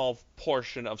receive a small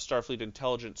portion of Starfleet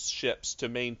Intelligence ships to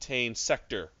maintain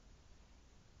sector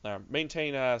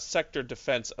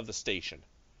defense of the station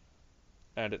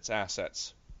and its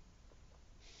assets.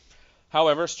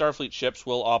 However, Starfleet ships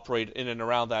will operate in and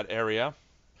around that area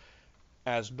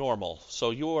as normal,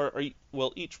 so you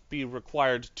will each be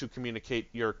required to communicate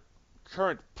your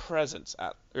current presence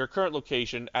at your current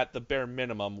location at the bare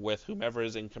minimum with whomever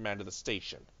is in command of the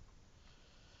station.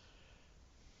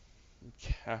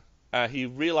 He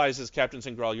realizes, Captain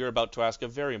Singral, you're about to ask a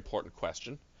very important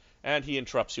question, and he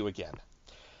interrupts you again.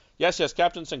 Yes,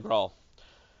 Captain Singral.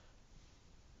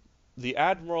 The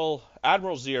Admiral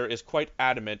Zier is quite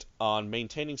adamant on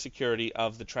maintaining security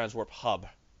of the Transwarp hub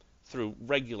through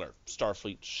regular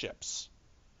Starfleet ships.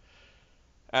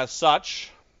 As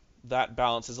such, that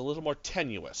balance is a little more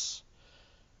tenuous.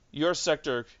 Your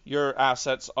sector, your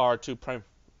assets are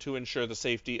to ensure the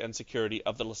safety and security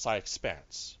of the Lasai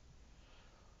Expanse.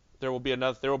 there will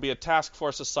be a task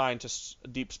force assigned to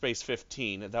Deep Space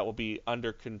 15 that will be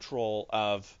under control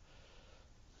of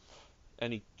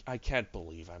I can't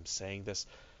believe I'm saying this.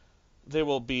 They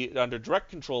will be under direct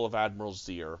control of Admiral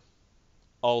Zier,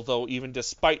 although even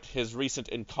despite his recent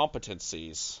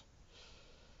incompetencies,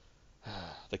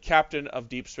 the captain of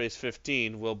Deep Space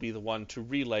 15 will be the one to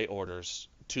relay orders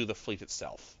to the fleet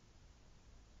itself.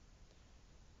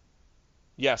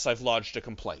 Yes, I've lodged a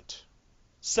complaint.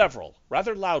 Several,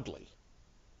 rather loudly.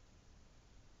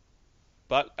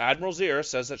 But Admiral Zier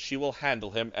says that she will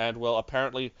handle him and will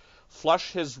apparently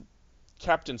flush his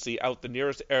captaincy out the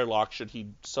nearest airlock should he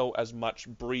so as much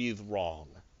breathe wrong.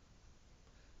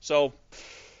 So,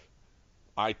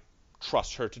 I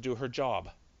trust her to do her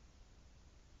job.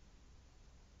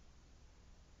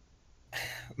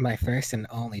 My first and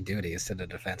only duty is to the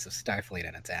defense of Starfleet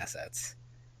and its assets.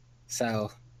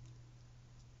 So,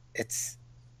 it's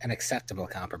an acceptable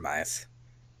compromise,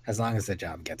 as long as the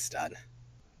job gets done.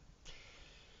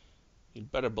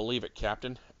 You'd better believe it,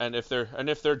 Captain. And if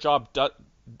their job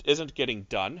isn't getting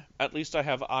done, at least I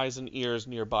have eyes and ears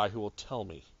nearby who will tell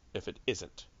me if it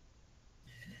isn't.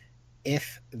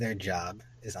 If their job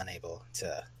is unable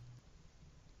to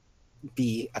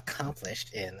be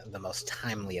accomplished in the most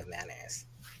timely of manners,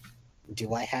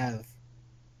 do I have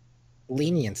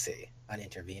leniency on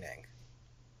intervening?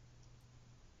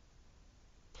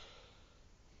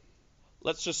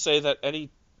 Let's just say that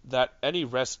any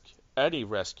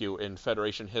rescue in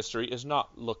Federation history is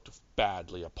not looked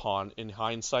badly upon in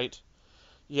hindsight.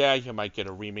 Yeah, you might get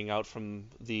a reaming out from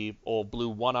the old blue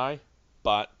one-eye,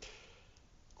 but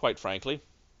quite frankly,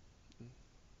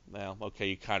 well, okay,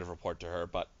 you kind of report to her,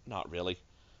 but not really.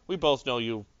 We both know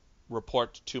you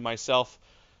report to myself.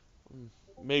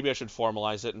 Maybe I should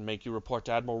formalize it and make you report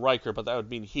to Admiral Riker, but that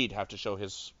would mean he'd have to show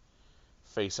his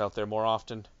face out there more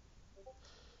often.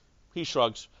 He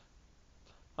shrugs.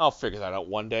 I'll figure that out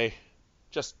one day.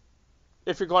 Just,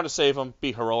 if you're going to save him,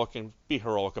 be heroic and be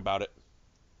heroic about it.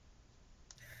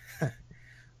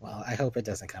 Well, I hope it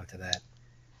doesn't come to that.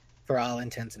 For all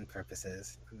intents and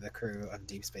purposes, the crew of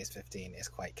Deep Space 15 is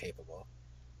quite capable.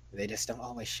 They just don't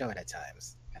always show it at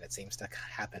times, and it seems to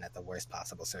happen at the worst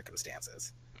possible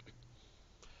circumstances.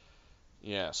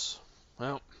 Yes.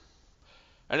 Well,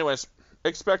 anyways,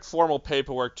 expect formal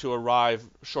paperwork to arrive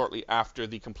shortly after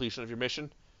the completion of your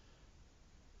mission.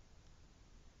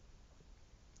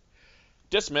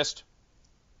 Dismissed.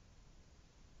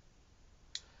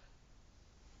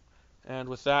 And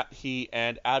with that, he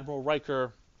and Admiral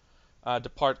Riker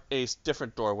depart a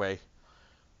different doorway,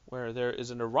 where there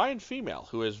is an Orion female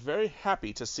who is very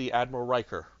happy to see Admiral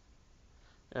Riker.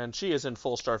 And she is in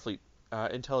full Starfleet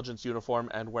Intelligence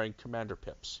uniform and wearing commander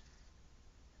pips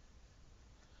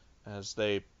as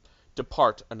they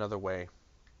depart another way.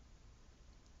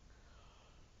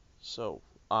 So,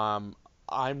 I'm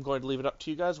going to leave it up to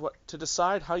you guys to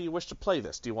decide how you wish to play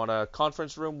this. Do you want a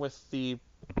conference room with the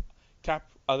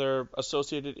other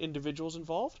associated individuals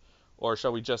involved? Or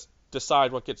shall we just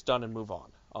decide what gets done and move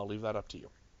on? I'll leave that up to you.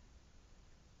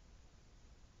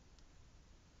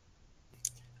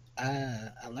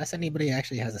 Unless anybody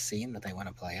actually has a scene that they want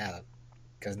to play out,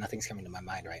 because nothing's coming to my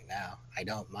mind right now. I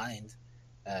don't mind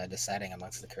deciding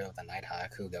amongst the crew of the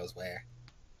Nighthawk who goes where.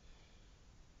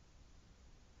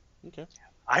 Okay.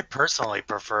 I personally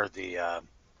prefer the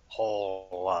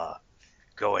whole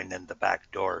going in the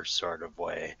back door sort of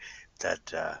way that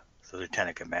the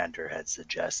Lieutenant Commander had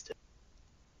suggested.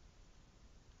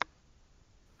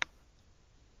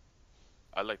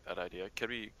 I like that idea. Can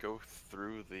we go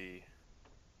through the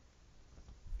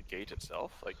gate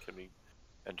itself? Like, can we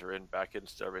enter in back in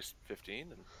Starbase 15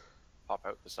 and pop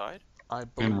out the side?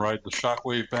 And ride the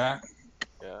shockwave back?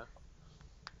 Yeah.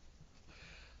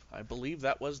 I believe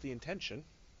that was the intention.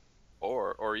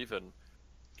 Or even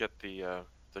get the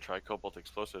tricobalt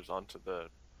explosives onto the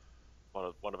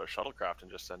one of a shuttlecraft and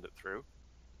just send it through.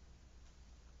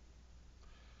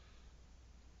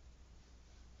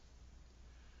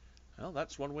 Well,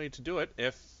 that's one way to do it,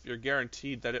 if you're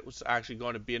guaranteed that it was actually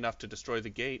going to be enough to destroy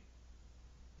the gate.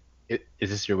 Is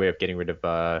this your way of getting rid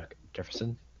of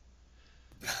Jefferson?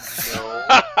 No.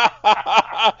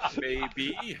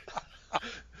 Maybe.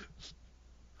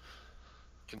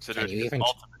 Consider it an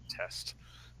ultimate test.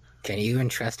 Can you even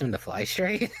trust him to fly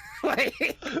straight?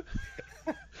 Like...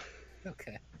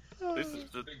 Okay. At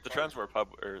least the Transwarp hub,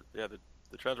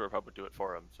 the Transwarp hub would do it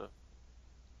for him, so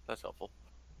that's helpful.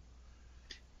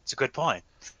 It's a good point.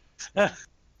 Tell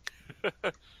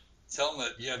him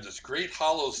that you have this great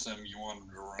holo sim you want him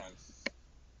to run.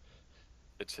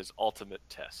 It's his ultimate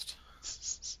test.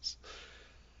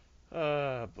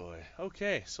 Oh boy.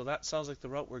 Okay, so that sounds like the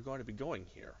route we're going to be going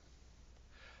here.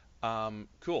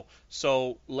 Cool.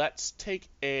 So let's take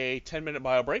a 10-minute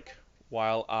bio break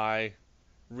while I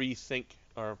rethink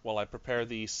or while I prepare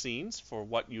the scenes for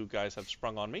what you guys have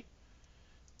sprung on me.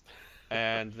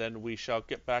 And then we shall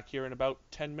get back here in about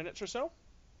 10 minutes or so.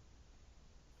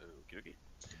 Okie dokie.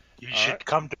 You All should right.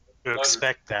 come to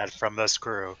expect that from this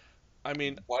crew. I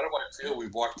mean, Why do I feel we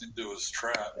walked into his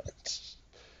trap?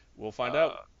 we'll find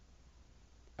out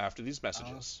after these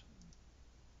messages.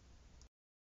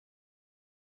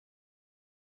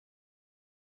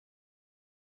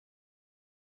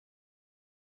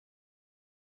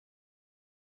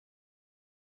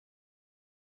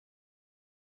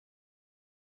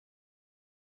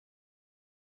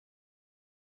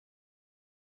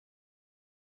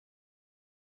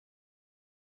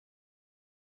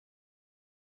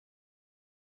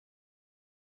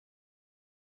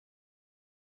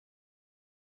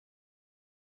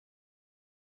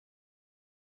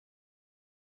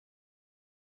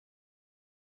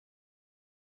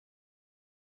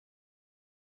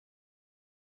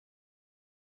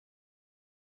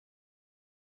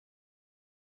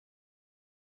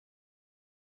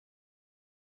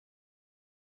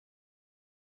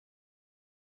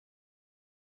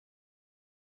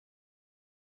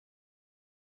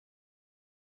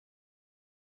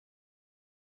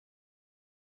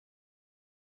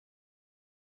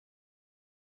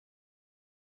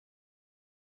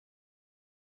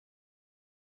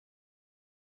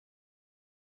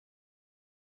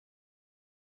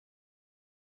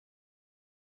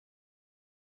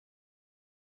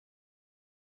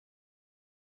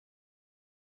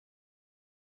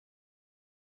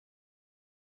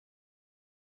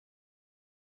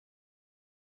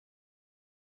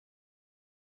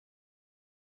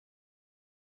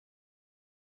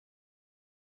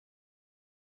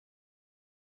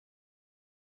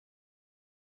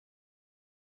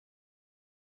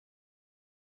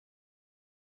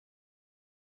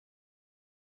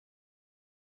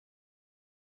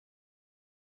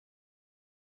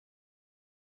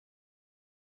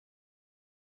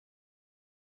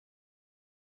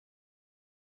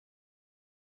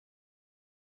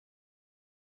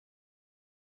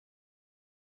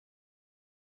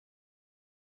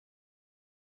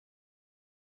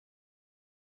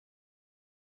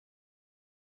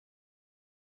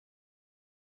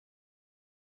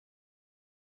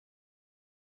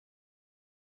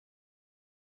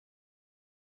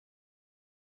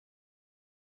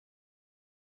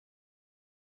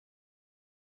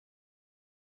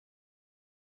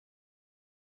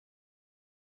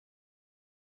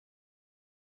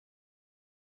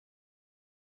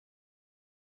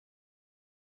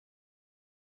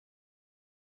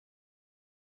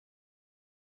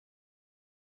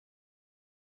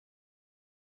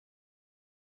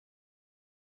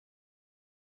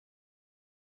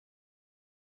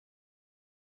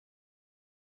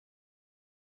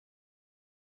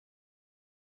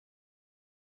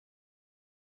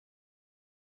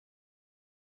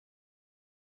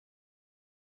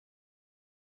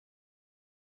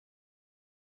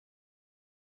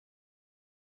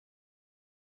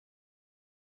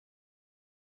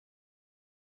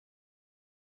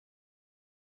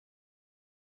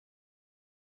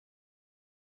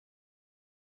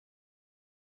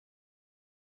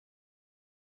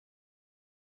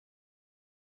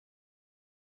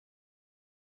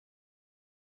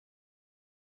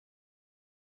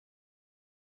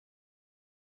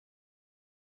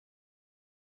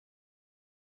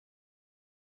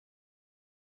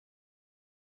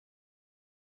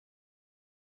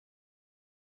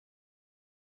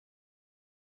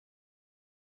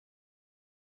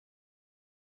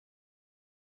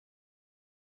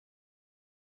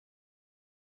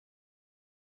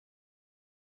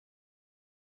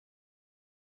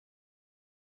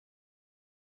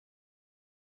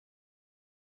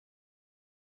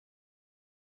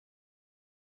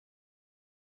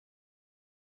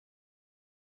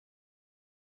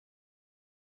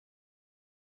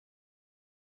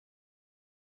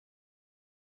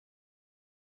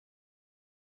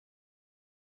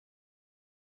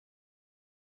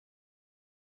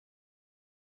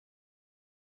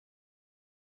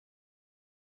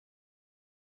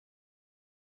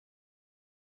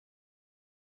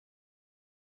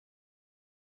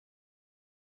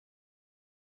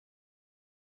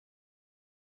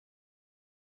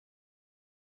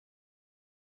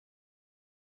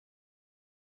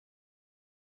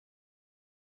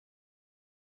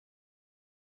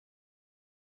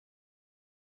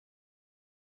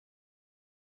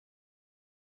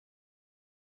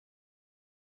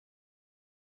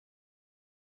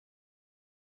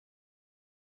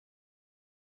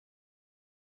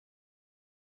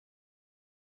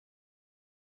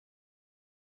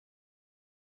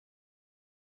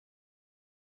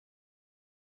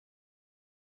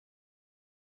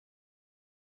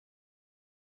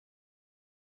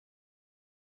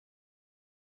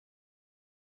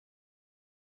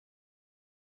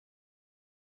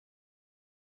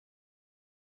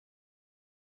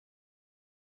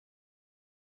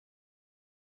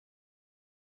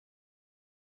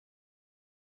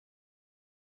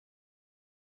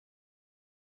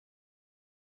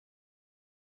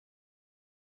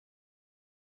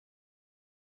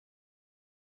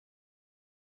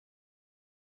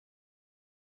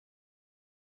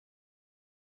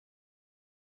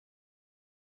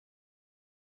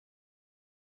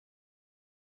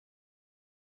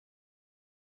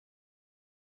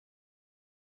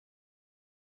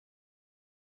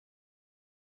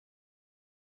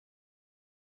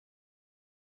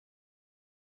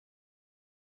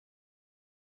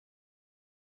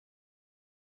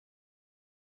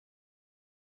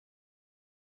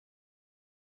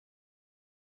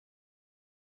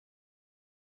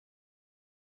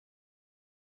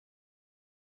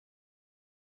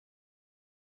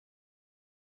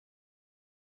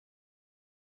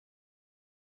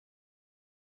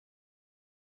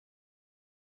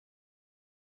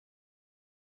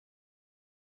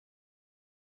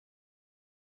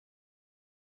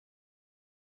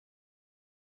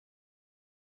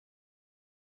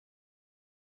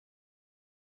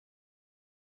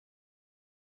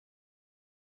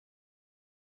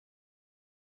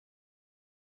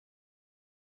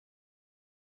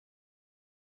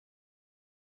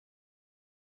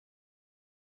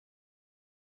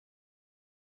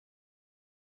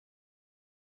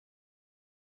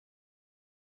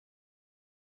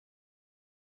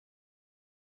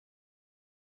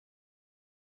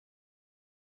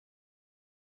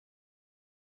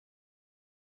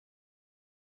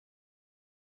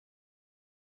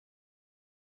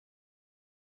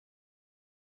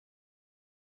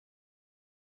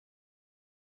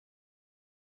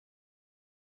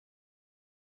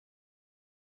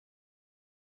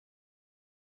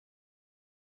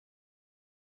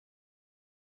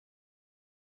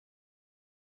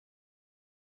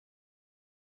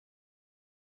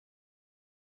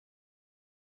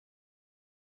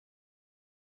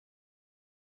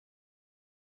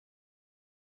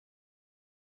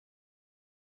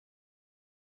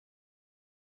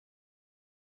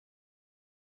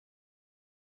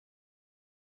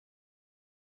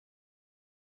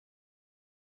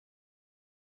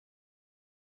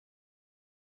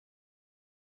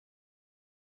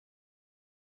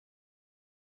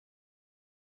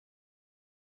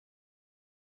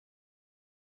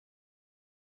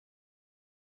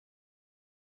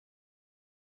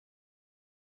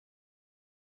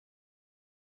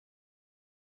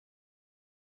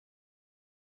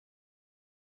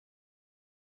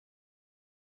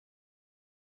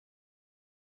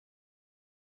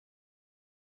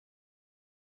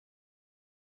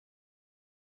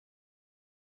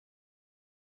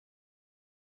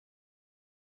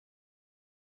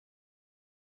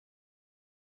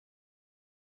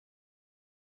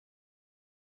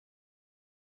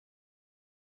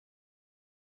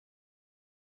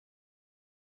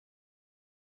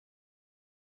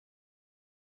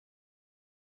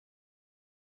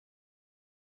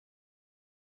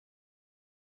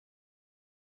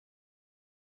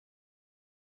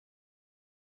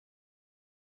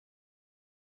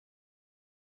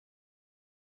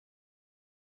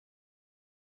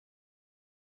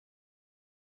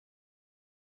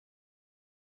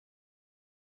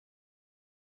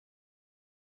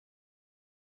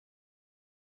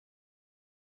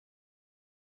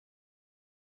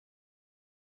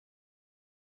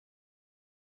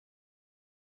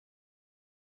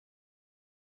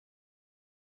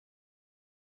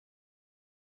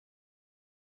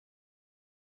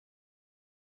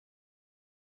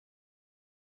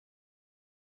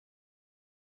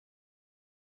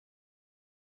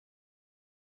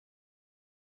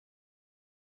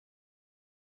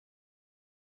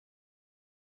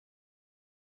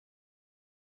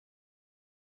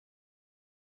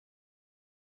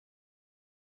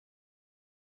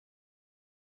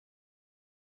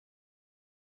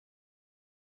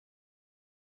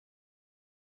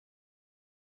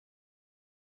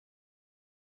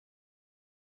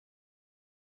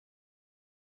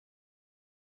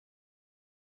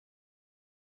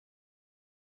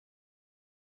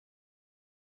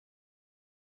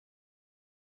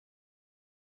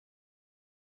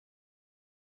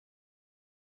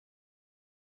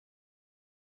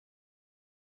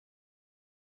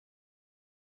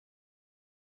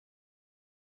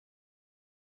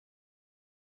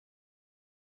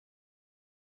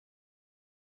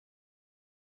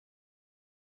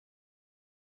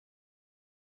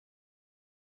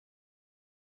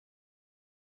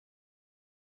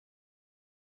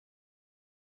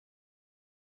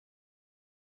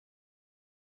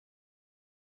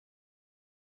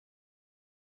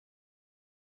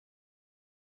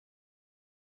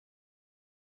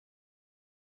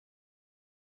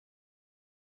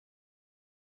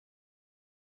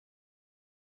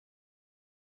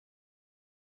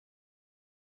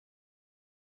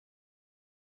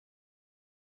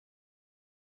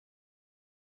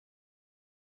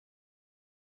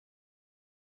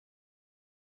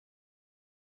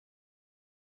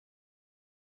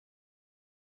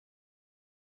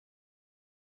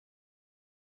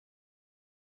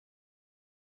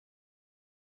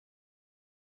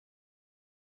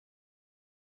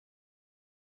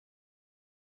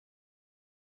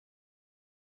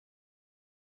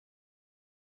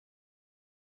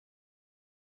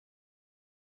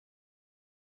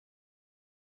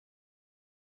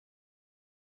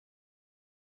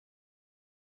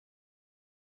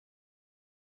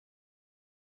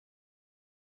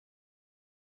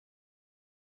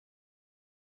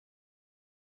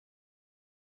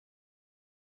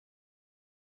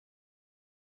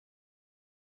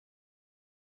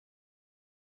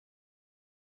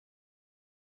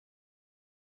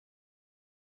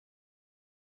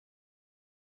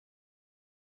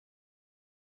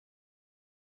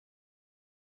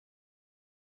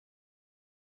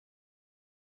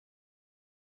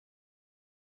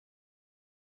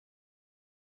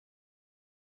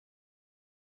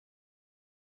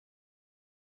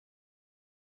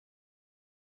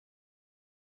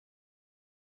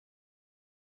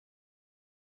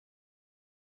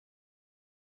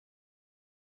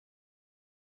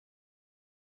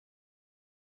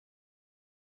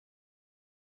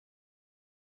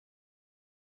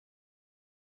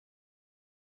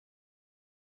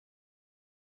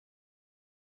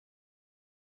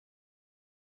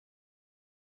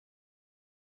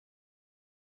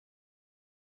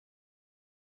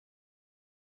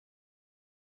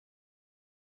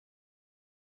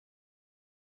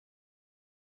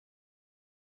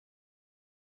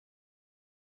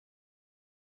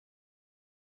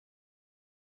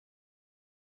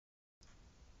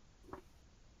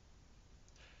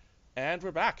 And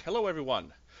we're back. Hello,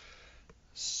 everyone.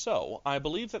 So, I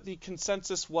believe that the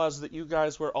consensus was that you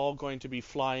guys were all going to be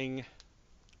flying,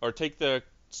 or take the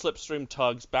slipstream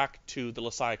tugs back to the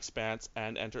Lasai Expanse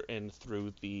and enter in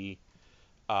through the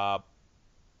Transwarp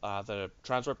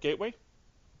Gateway.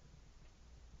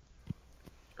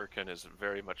 Urkin is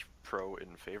very much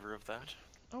in favor of that.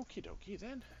 Okie dokie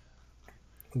then.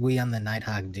 We on the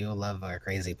Nighthawk do love our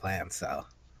crazy plans, so.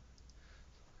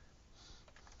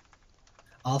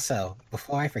 Also,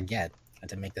 before I forget, and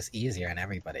to make this easier on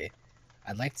everybody,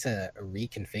 I'd like to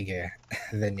reconfigure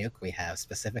the nuke we have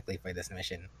specifically for this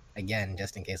mission, again,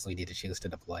 just in case we need to choose to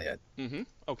deploy it. Mm-hmm.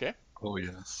 Okay. Oh,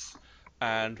 yes.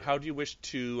 And how do you wish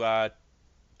to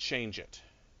change it?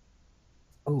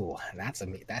 Ooh, I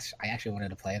actually wanted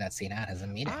to play that scene out as a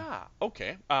meeting. Ah,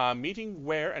 okay. Meeting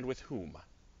where and with whom?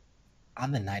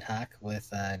 On the Nighthawk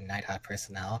with Nighthawk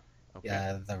personnel.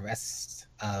 Okay. The rest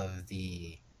of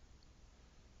the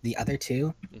other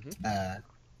two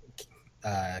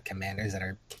commanders that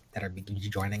are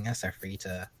joining us are free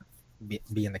to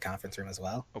be in the conference room as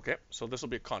well. Okay, so this will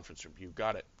be a conference room. You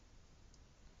got it.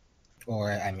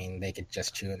 Or, I mean, they could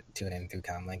just tune in through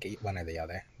Comlink, one or the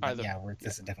other. But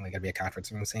this is definitely going to be a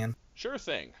conference room scene. Sure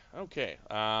thing. Okay,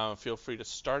 feel free to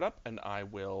start up, and I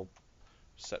will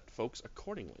set folks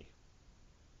accordingly.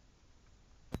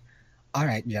 All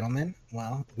right, gentlemen.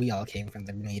 Well, we all came from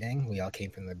the meeting, we all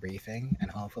came from the briefing, and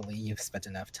hopefully you've spent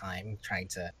enough time trying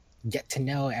to get to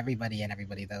know everybody and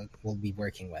everybody that we'll be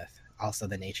working with. Also,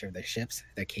 the nature of their ships,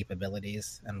 their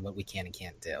capabilities, and what we can and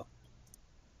can't do.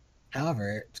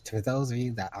 However, to those of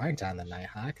you that aren't on the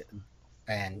Nighthawk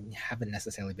and haven't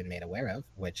necessarily been made aware of,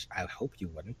 which I hope you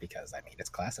wouldn't because, I mean, it's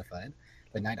classified,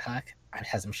 the Nighthawk,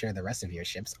 as I'm sure the rest of your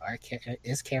ships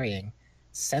is carrying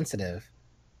sensitive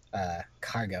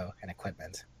cargo and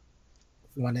equipment.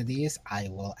 One of these I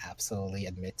will absolutely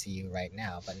admit to you right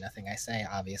now, but nothing I say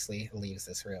obviously leaves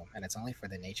this room, and it's only for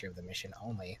the nature of the mission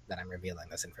only that I'm revealing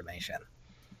this information.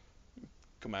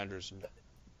 Commanders and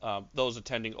those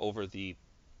attending over the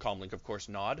comlink, of course,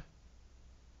 nod.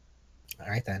 All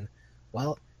right then.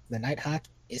 Well, the Nighthawk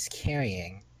is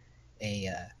carrying a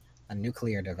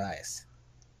nuclear device.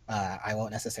 I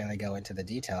won't necessarily go into the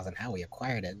details on how we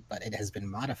acquired it, but it has been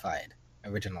modified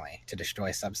originally to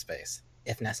destroy subspace,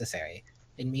 if necessary,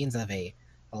 in means of a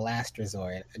last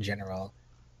resort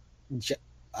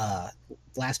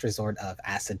last resort of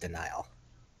acid denial.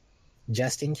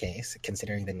 Just in case,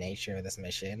 considering the nature of this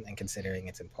mission and considering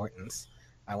its importance,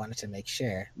 I wanted to make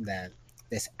sure that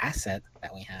this asset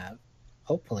that we have,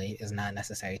 hopefully, is not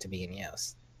necessary to be in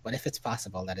use. But if it's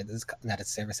possible that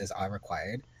its services are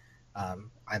required,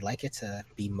 I'd like it to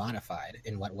be modified.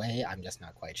 In what way, I'm just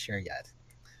not quite sure yet.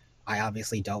 I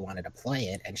obviously don't want to deploy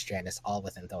it and strand us all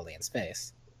within Tholian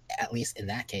space. At least in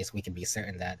that case, we can be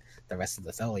certain that the rest of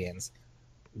the Tholians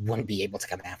wouldn't be able to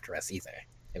come after us either.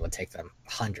 It would take them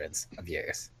hundreds of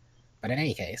years. But in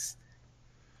any case,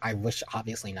 I wish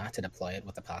obviously not to deploy it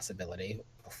with the possibility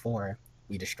before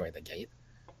we destroy the gate.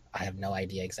 I have no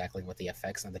idea exactly what the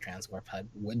effects of the Transwarp HUD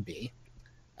would be.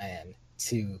 And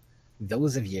to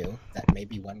those of you that may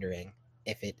be wondering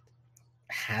if it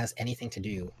has anything to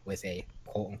do with a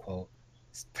quote-unquote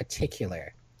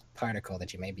particular particle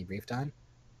that you may be briefed on,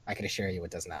 I can assure you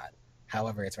it does not.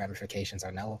 However, its ramifications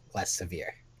are no less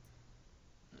severe.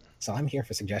 So I'm here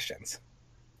for suggestions.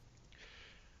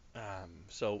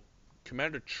 So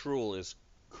Commander Truel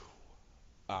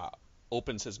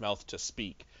opens his mouth to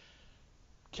speak.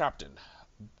 Captain,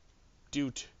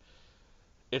 it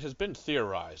has been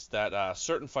theorized that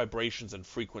certain vibrations and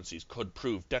frequencies could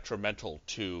prove detrimental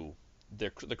to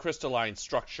the crystalline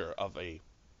structure of a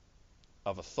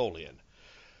tholian.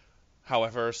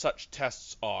 However, such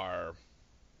tests on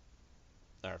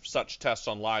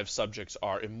live subjects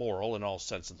are immoral in all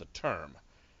sense of the term.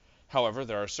 However,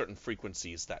 there are certain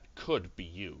frequencies that could be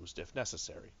used if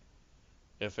necessary.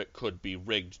 If it could be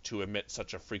rigged to emit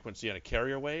such a frequency on a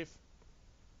carrier wave,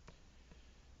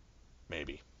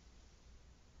 maybe.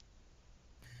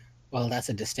 Well, that's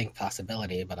a distinct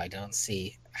possibility, but I don't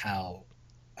see how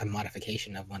a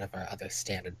modification of one of our other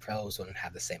standard probes wouldn't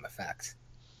have the same effect.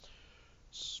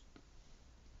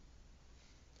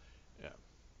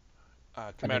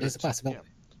 Commander, it is a possibility.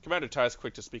 Yeah. Commander Ty is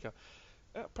quick to speak up.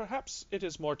 Perhaps it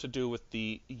is more to do with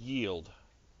the yield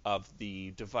of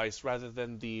the device rather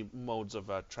than the modes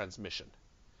of transmission.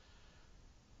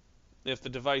 If the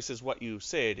device is what you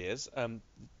say it is, and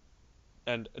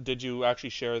did you actually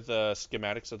share the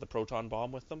schematics of the proton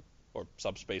bomb with them, or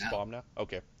subspace bomb now?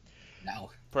 Okay.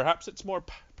 No. Perhaps it's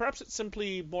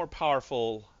simply more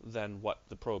powerful than what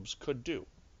the probes could do.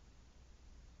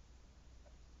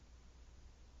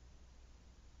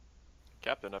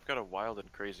 Captain, I've got a wild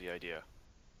and crazy idea.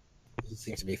 You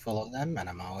seem to be full of them, and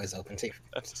I'm always open to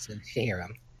hear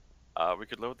them. We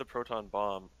could load the proton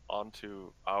bomb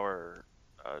onto our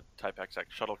Type XX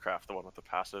shuttlecraft, the one with the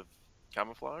passive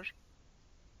camouflage.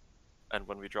 And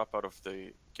when we drop out of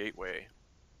the gateway,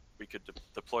 we could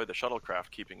deploy the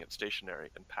shuttlecraft, keeping it stationary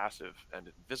and passive and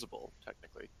invisible,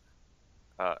 technically.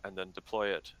 And then deploy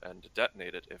it and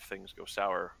detonate it if things go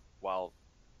sour while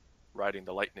riding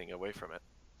the lightning away from it.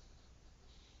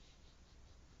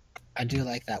 I do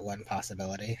like that one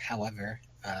possibility. However,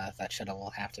 that shuttle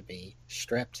will have to be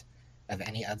stripped of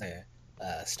any other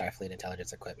Starfleet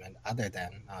Intelligence equipment other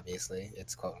than, obviously,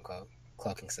 its quote-unquote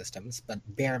cloaking systems, but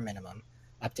bare minimum,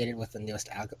 updated with the newest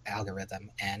algorithm,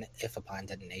 and if upon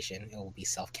detonation, it will be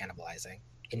self-cannibalizing,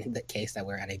 in the case that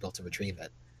we're unable to retrieve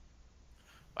it.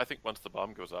 I think once the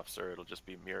bomb goes off, sir, it'll just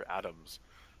be mere atoms.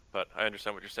 But I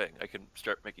understand what you're saying. I can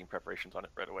start making preparations on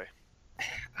it right away.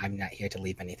 I'm not here to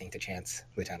leave anything to chance,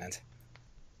 Lieutenant.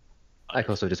 I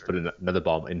can also just put another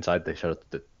bomb inside the shuttle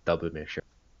to double make sure.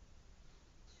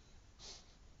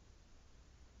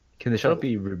 Can the shuttle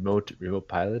be remote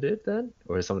piloted then,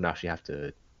 or does someone actually have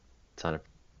to sign up?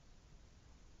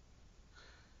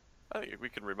 I think we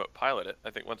can remote pilot it. I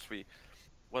think once we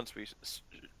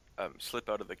slip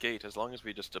out of the gate, as long as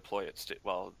we just deploy it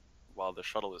while the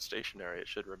shuttle is stationary, it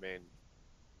should remain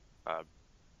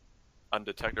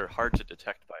undetected or hard to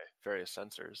detect by various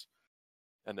sensors.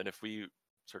 And then if we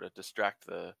sort of distract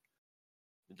the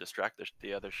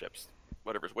other ships,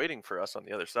 whatever's waiting for us on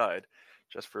the other side,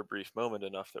 just for a brief moment,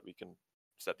 enough that we can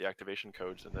set the activation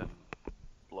codes and then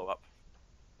blow up.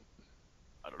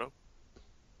 I don't know.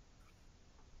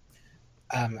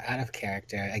 Out of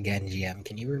character, again, GM,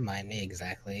 can you remind me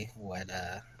exactly what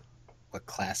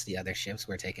class the other ships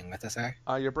we're taking with us are?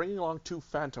 You're bringing along 2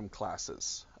 Phantom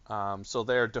classes, so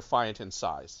they're Defiant in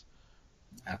size.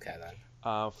 Okay, then.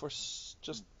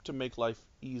 Just to make life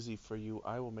easy for you,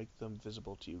 I will make them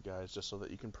visible to you guys, just so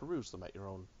that you can peruse them at your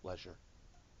own leisure.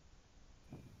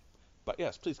 But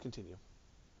yes, please continue.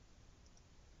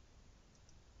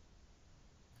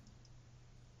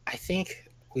 I think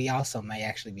we also might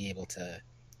actually be able to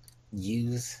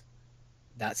use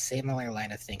that similar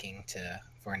line of thinking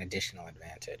for an additional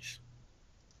advantage.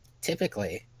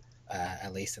 Typically,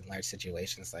 at least in large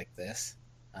situations like this,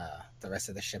 the rest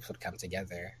of the ships would come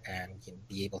together and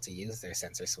be able to use their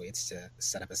sensor suites to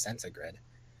set up a sensor grid.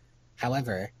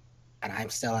 However, and I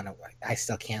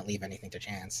still can't leave anything to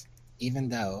chance, even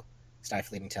though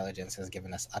Starfleet Intelligence has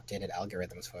given us updated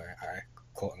algorithms for our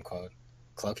quote-unquote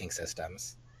cloaking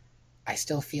systems. I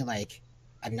still feel like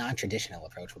a non-traditional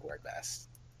approach would work best.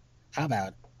 How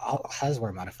about, as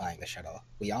we're modifying the shuttle,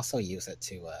 we also use it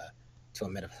to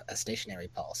emit a stationary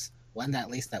pulse, one that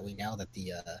at least that we know that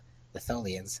the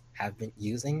tholians have been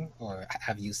using or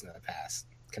have used in the past,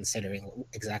 considering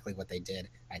exactly what they did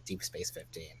at Deep Space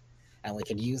 15. And we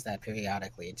could use that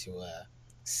periodically to,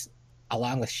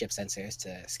 along with ship sensors,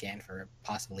 to scan for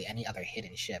possibly any other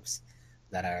hidden ships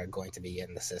that are going to be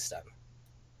in the system.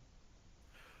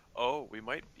 Oh, we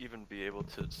might even be able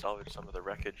to salvage some of the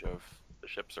wreckage of the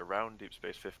ships around Deep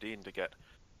Space 15 to get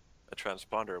a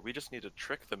transponder. We just need to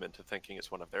trick them into thinking it's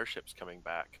one of their ships coming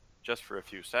back, just for a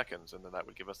few seconds, and then that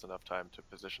would give us enough time to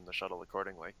position the shuttle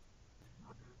accordingly.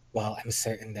 Well, I'm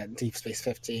certain that Deep Space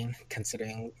 15,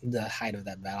 considering the height of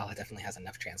that battle, definitely has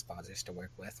enough transponders to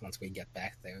work with. Once we get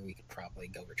back there, we could probably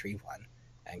go retrieve one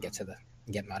and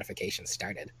get modifications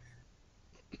started.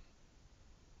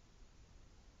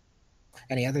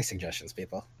 Any other suggestions,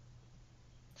 people?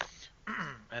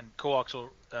 And Coax will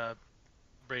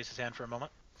raise his hand for a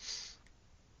moment.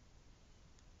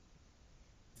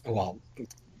 Well,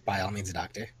 by all means,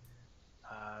 Doctor.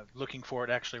 Looking for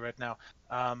it actually right now.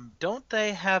 Don't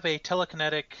they have a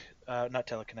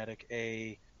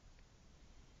a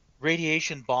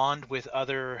radiation bond with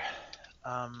other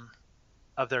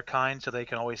of their kind, so they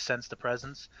can always sense the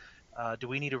presence? Do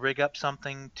we need to rig up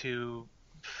something to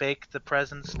fake the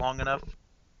presence long enough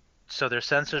so their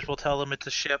sensors will tell them it's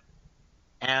a ship,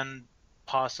 and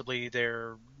possibly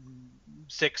their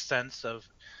sixth sense of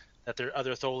that there are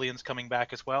other tholians coming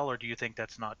back as well, or do you think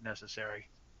that's not necessary?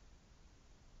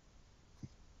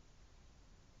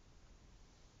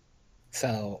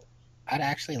 So, I'd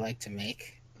actually like to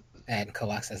make, and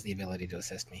Coax has the ability to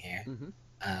assist me here,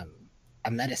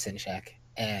 a medicine check,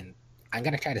 and I'm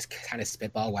going to try to kind of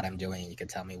spitball what I'm doing. You can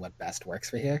tell me what best works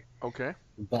for here. Okay.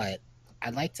 But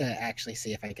I'd like to actually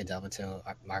see if I could delve into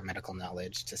our medical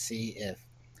knowledge to see if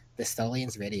the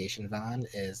Tholian's radiation bond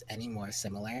is any more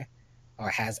similar, or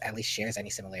has at least shares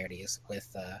any similarities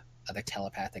with other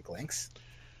telepathic links,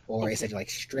 or is it like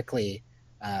strictly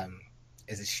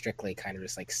is it strictly kind of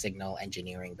just like signal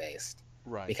engineering based?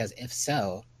 Right. Because if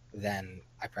so, then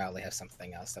I probably have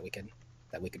something else that we could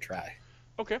try.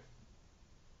 Okay.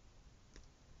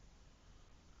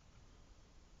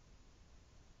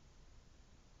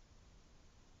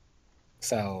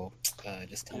 So,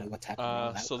 just tell me what type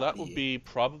of roll So that would be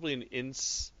probably an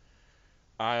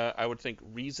I would think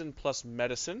reason plus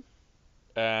medicine.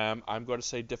 I'm going to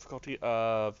say difficulty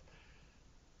of.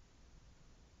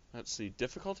 Let's see,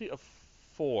 difficulty of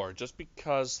 4, just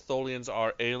because tholians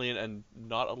are alien and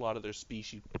not a lot of their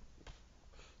species.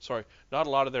 Sorry, not a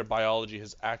lot of their biology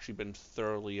has actually been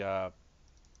thoroughly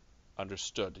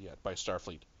understood yet by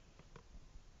Starfleet.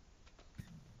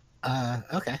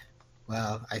 Okay.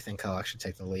 Well, I think Koak should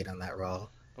take the lead on that roll.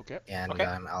 Okay. And Okay.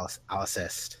 I'll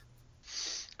assist.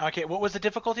 Okay, what was the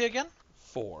difficulty again?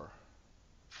 4.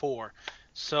 4.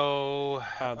 So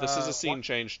This is a scene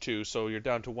change too, so you're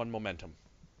down to 1 momentum.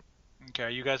 Okay, are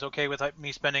you guys okay with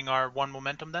me spending our 1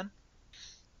 momentum then?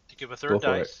 To give a Go third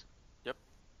for it. dice? Yep.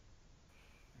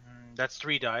 That's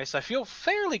 3 dice. I feel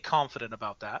fairly confident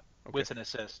about that Okay. with an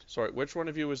assist. Sorry, which one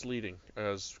of you is leading?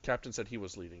 As Captain said he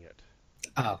was leading it.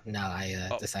 Oh, no, I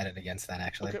decided against that,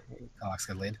 actually. Okay. Koak's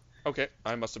good lead. Okay,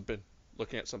 I must have been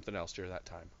looking at something else during that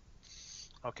time.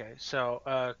 Okay, so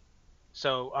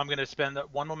I'm going to spend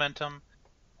that 1 momentum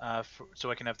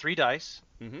so I can have 3 dice.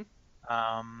 Mm-hmm.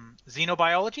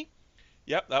 Xenobiology?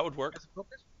 Yep, that would work. As a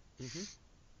focus?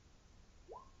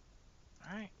 Mm-hmm.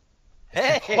 All right.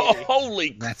 Hey!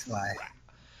 Holy That's why.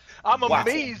 I'm Wow.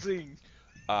 amazing!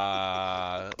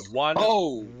 1,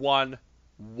 Oh. 1,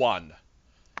 1.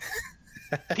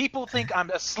 People think I'm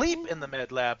asleep in the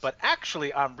med lab, but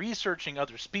actually I'm researching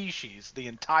other species the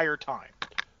entire time.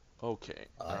 Okay.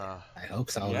 I hope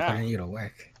so. yeah. I'm putting you to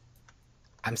work.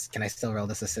 Can I still roll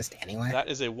this assist anyway? That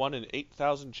is a 1 in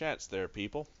 8,000 chance there,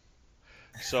 people.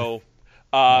 So,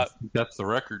 That's the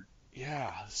record.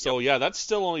 yeah. So, yeah, that's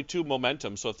still only 2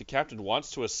 momentum. So, if the captain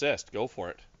wants to assist, go for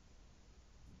it.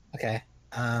 Okay.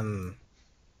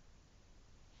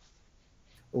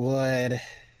 Would...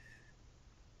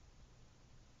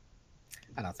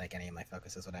 I don't think any of my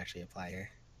focuses would actually apply here,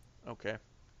 Okay.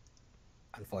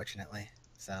 unfortunately.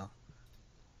 So...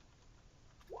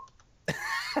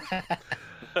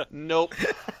 Nope.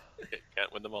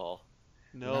 Can't win them all.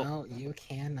 Nope. No, you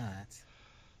cannot.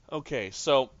 Okay,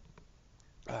 so,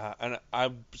 and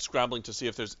I'm scrambling to see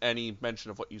if there's any mention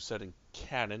of what you said in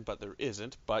canon, but there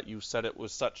isn't. But you said it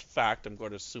was such fact, I'm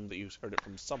going to assume that you heard it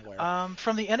from somewhere.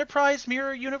 From the Enterprise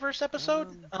Mirror Universe episode,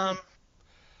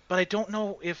 but I don't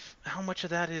know how much of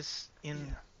that is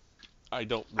in. I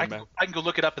don't I remember. can go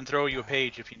look it up and throw you a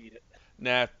page if you need it.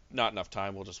 Nah, not enough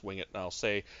time. We'll just wing it, and I'll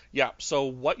say, yeah. So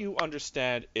what you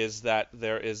understand is that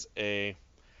there is the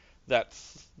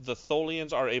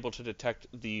tholians are able to detect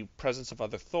the presence of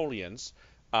other tholians,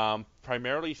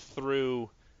 primarily through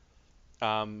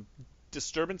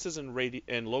disturbances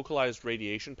in localized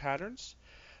radiation patterns.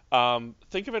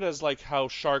 Think of it as like how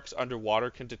sharks underwater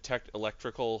can detect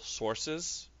electrical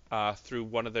sources through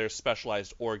one of their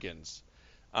specialized organs.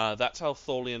 That's how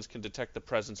tholians can detect the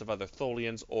presence of other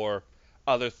tholians or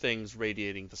other things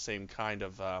radiating the same kind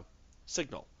of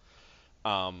signal.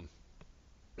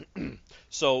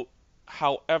 So,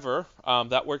 however,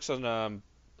 that works on a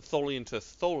tholian to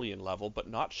tholian level, but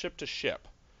not ship to ship.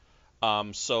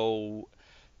 So,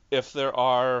 if there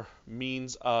are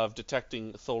means of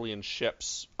detecting tholian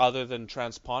ships other than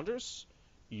transponders,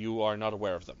 you are not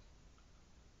aware of them.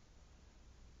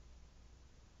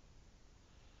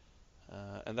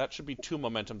 And that should be 2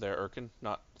 momentum there, Erkin,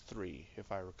 not 3,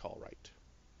 if I recall right.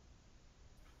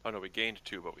 Oh no, we gained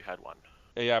 2, but we had 1.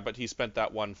 Yeah, but he spent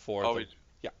that 1 for Oh, the...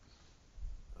 Yeah.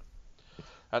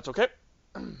 That's okay.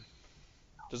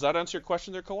 Does that answer your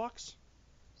question there, Coax?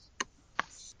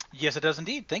 Yes, it does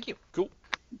indeed. Thank you. Cool.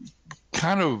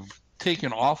 Kind of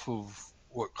taken off of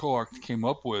what Coax came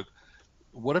up with,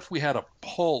 what if we had a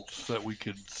pulse that we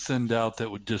could send out that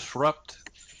would disrupt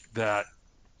that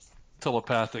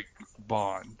telepathic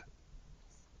bond?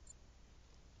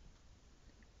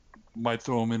 Might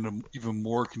throw them into even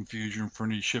more confusion for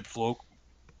any ships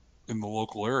in the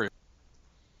local area.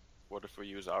 What if we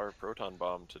use our proton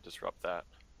bomb to disrupt that?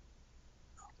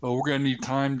 But we're going to need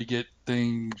time to get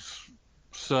things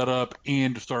set up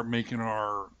and to start making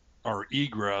our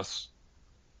egress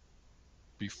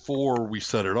before we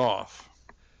set it off.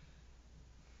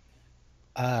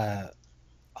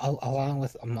 Along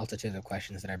with a multitude of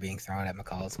questions that are being thrown at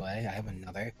McCall's way, I have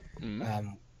another.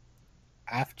 Mm-hmm.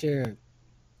 After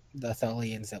the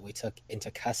Tholians that we took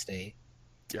into custody,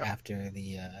 Yeah. after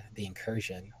the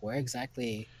incursion, where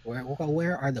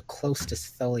are the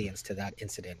closest Tholians to that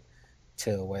incident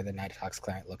to where the Nighthawk's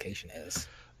current location is?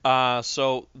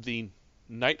 So the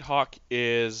Nighthawk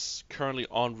is currently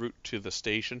en route to the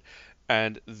station,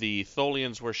 and the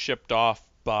Tholians were shipped off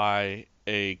by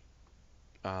a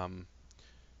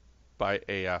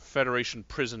Federation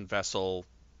prison vessel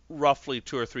roughly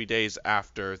 2 or 3 days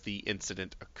after the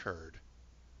incident occurred.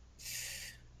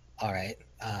 All right.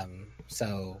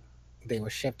 So they were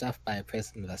shipped off by a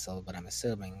prison vessel, but I'm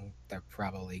assuming they're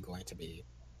probably going to be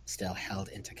still held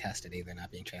into custody. They're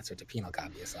not being transferred to penal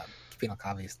colonies,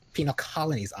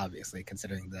 obviously,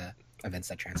 considering the events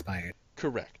that transpired.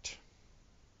 Correct.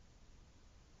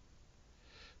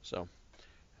 So.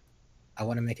 I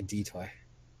want to make a detour.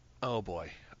 Oh boy.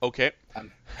 Okay.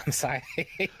 I'm sorry.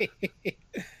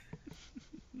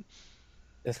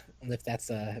 if that's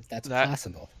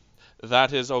possible.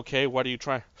 That is okay. What are you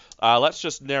trying? Let's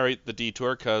just narrate the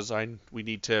detour because we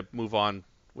need to move on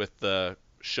with the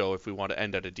show if we want to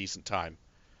end at a decent time.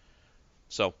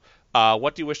 So,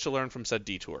 what do you wish to learn from said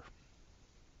detour?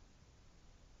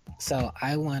 So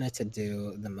I wanted to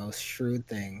do the most shrewd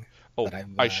thing. Oh, that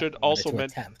I should also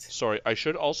attempt. Sorry, I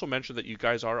should also mention that you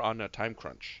guys are on a time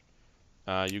crunch.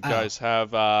 You guys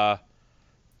have.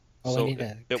 So we need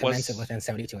to commence it within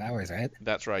 72 hours, right?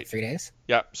 That's right. 3 days.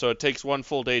 Yeah. So it takes 1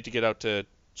 full day to get out to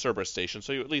Cerberus Station.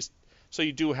 So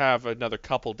you do have another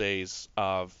couple days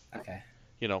of. Okay.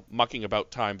 Mucking about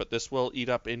time, but this will eat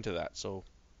up into that. So.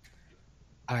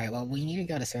 All right. Well, we need to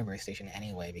go to Cerberus Station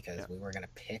anyway because we were gonna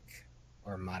pick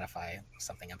or modify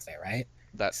something up there, right?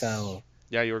 So.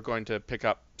 Yeah, you were going to pick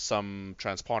up some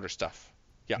transponder stuff.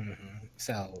 Yeah. Mm-hmm.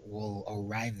 So we'll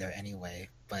arrive there anyway,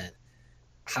 but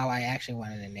how I actually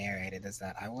wanted to narrate it is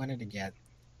that I wanted to get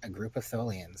a group of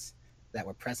tholians that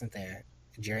were present there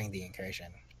during the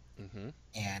incursion. Mm-hmm.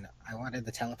 And I wanted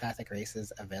the telepathic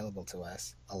races available to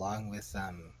us, along with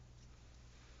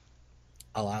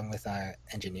our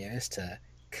engineers, to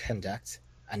conduct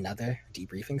another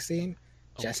debriefing scene,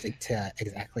 just to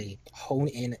exactly hone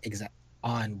in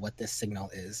on what this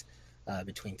signal is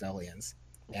between tholians.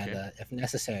 Okay. And if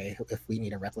necessary, if we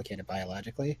need to replicate it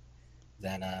biologically,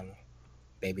 then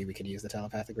maybe we could use the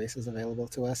telepathic races available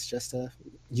to us just to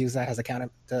use that as a counter,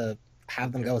 to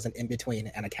have them go as an in-between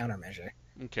and a countermeasure.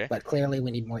 Okay. But clearly we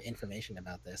need more information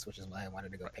about this, which is why I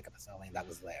wanted to go pick up a tholian that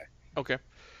was there. Okay.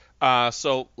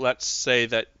 So let's say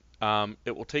that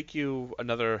it will take you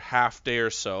another half day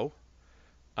or so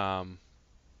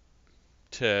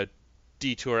to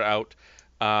detour out.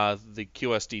 The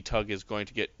QSD tug is going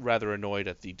to get rather annoyed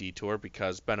at the detour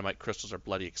because Benamite crystals are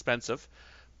bloody expensive,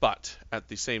 but at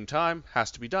the same time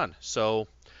has to be done. So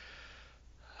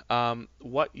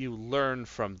what you learn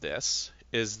from this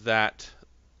is that,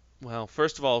 well,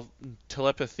 first of all,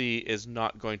 telepathy is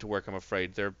not going to work, I'm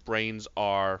afraid. Their brains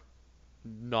are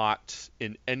not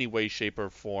in any way, shape,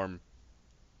 or form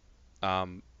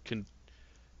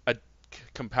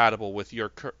compatible with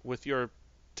your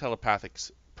telepathic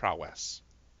prowess.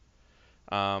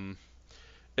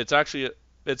 It's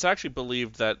actually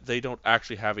believed that they don't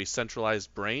actually have a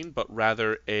centralized brain, but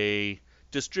rather a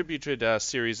distributed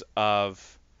series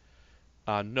of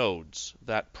nodes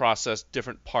that process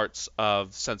different parts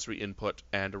of sensory input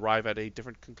and arrive at a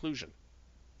different conclusion,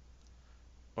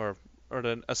 or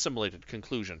an assimilated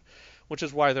conclusion, which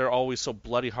is why they're always so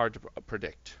bloody hard to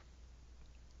predict,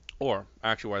 or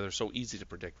actually why they're so easy to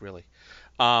predict, really.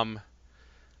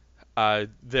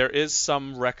 There is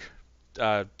some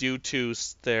due to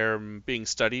their being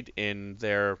studied in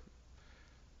their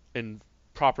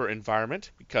proper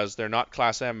environment, because they're not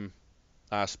Class M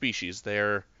species.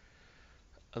 They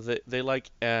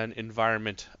like an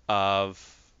environment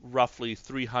of roughly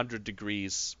 300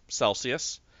 degrees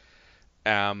Celsius,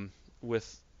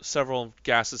 with several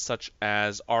gases such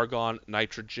as argon,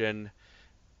 nitrogen,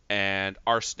 and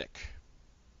arsenic.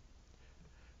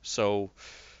 So,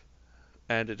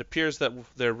 and it appears that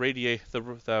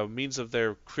the means of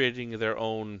their creating their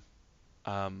own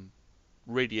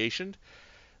radiation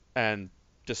and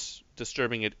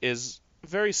disturbing it is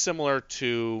very similar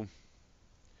to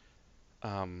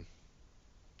a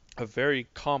very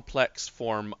complex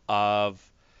form of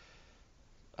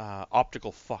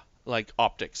like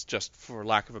optics, just for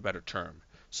lack of a better term.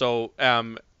 So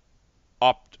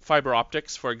fiber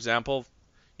optics, for example,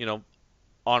 on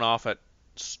off at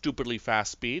stupidly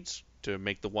fast speeds to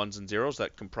make the ones and zeros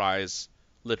that comprise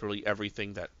literally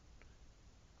everything that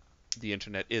the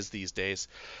internet is these days.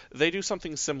 They do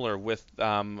something similar with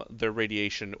their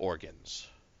radiation organs.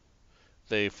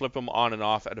 They flip them on and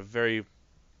off at a very,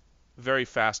 very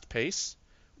fast pace,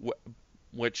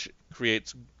 which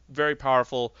creates very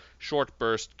powerful short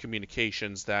burst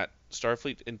communications that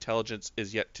Starfleet Intelligence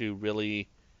is yet to really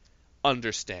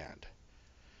understand.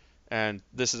 and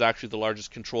this is actually the largest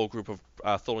control group of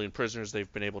tholian prisoners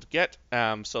they've been able to get.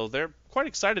 So they're quite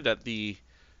excited at the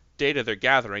data they're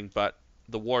gathering, but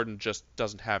the warden just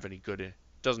doesn't have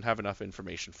enough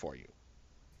information for you.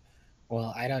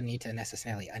 Well, I don't need to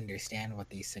necessarily understand what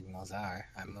these signals are.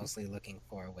 I'm mostly looking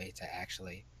for a way to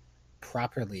actually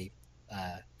properly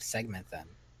segment them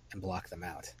and block them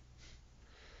out.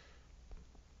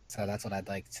 So that's what I'd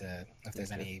like to, if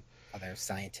there's any other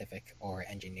scientific or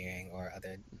engineering or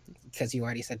other, because you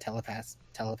already said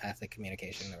telepathic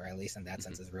communication, or at least in that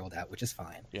sense is ruled out, which is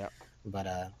fine. Yeah. But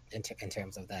in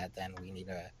terms of that, then we need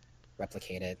to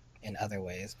replicate it in other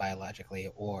ways,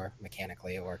 biologically or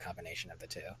mechanically, or a combination of the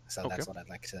two. So that's what I'd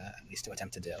like to at least to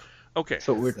attempt to do. Okay.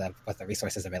 So with the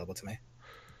resources available to me.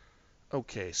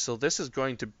 Okay, so this is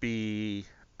going to be,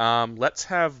 let's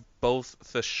have both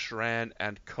the Shran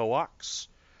and Coax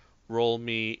roll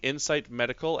me Insight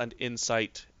Medical and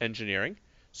Insight Engineering.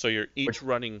 So you're each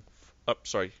running. Oh,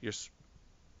 sorry.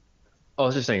 I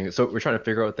was just saying. So we're trying to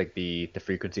figure out like the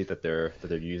frequency that they're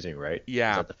using, right?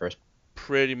 Yeah. Is that the first?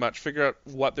 Pretty much figure out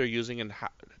what they're using and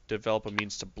develop a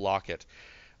means to block it.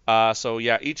 So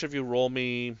yeah, each of you roll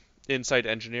me Insight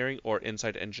Engineering or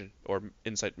Insight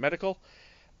Medical,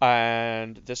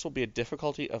 and this will be a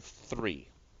difficulty of 3.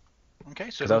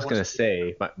 Okay, so Because I was going to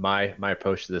say, my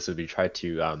approach to this would be try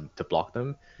to block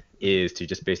them, is to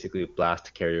just basically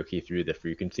blast karaoke through the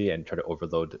frequency and try to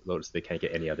overload so they can't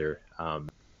get any other.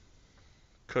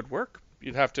 Could work.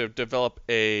 You'd have to develop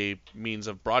a means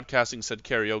of broadcasting said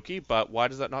karaoke, but why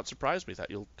does that not surprise me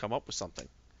that you'll come up with something?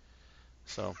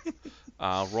 So,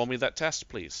 roll me that test,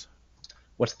 please.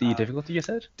 What's the difficulty you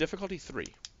said? Difficulty 3.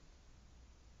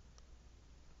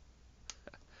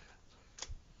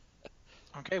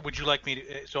 Okay, would you like me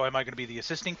to... So am I going to be the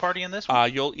assisting party in this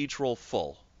one? You'll each roll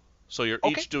full. So you're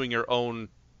each doing your own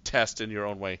test in your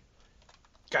own way.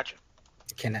 Gotcha.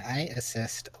 Can I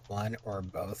assist one or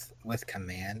both with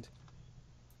command?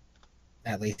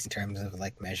 At least in terms of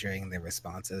like measuring the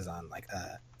responses on like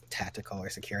a tactical or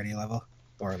security level?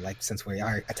 Or like since we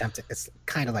are attempting... It's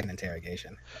kind of like an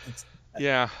interrogation.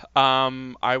 Yeah,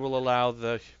 I will allow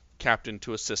the captain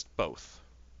to assist both.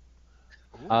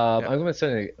 I'm going to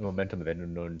send a momentum of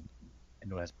anyone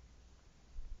has.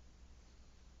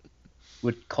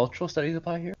 Would cultural studies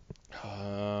apply here?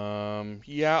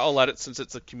 Yeah, I'll let it, since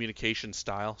it's a communication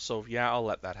style. So yeah, I'll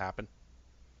let that happen.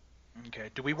 Okay.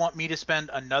 Do we want me to spend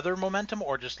another momentum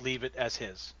or just leave it as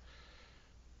his?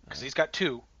 Because he's got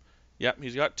 2. Yep,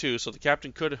 he's got 2, so the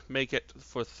captain could make it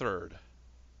for 3rd.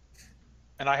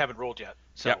 And I haven't rolled yet.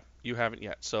 So. Yep, you haven't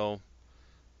yet. So. All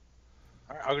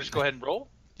right, I'll just go ahead and roll.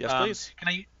 Yes, please.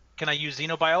 Can I use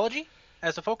xenobiology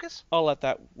as a focus? I'll let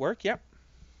that work. Yep.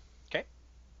 Okay.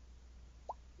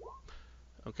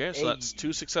 Okay, so that's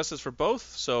 2 successes for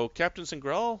both. So Captain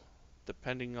Singrel,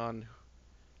 depending on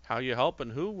how you help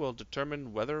and who, will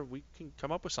determine whether we can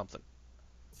come up with something.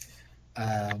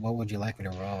 What would you like me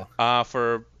to roll?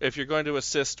 For if you're going to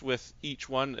assist with each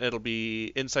one, it'll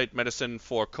be Insight Medicine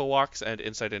for Coax and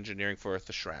Insight Engineering for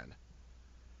the Shran.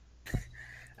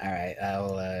 All right,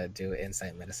 I'll do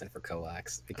Insight Medicine for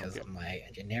Coax because my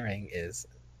engineering is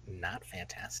not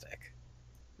fantastic.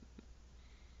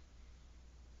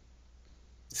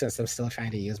 Since I'm still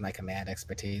trying to use my command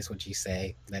expertise, would you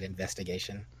say that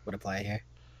investigation would apply here?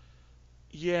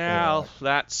 Yeah,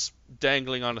 that's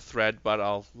dangling on a thread, but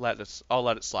I'll let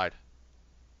it slide.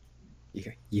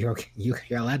 You're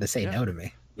allowed to say no to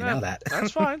me. You know that.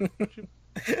 That's fine.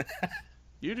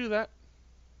 You do that.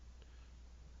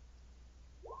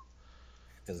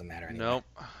 Doesn't matter anymore.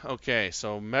 Nope. Okay,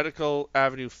 so medical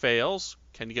avenue fails.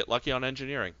 Can you get lucky on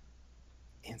engineering?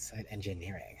 Insight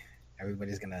Engineering.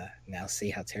 Everybody's gonna now see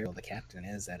how terrible the captain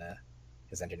is at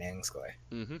his engineering score.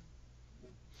 Mm-hmm.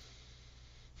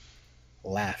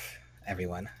 Laugh,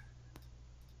 everyone.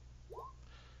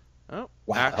 Oh.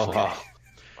 Wow. Actually, Okay.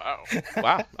 Wow.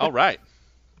 Wow. All right.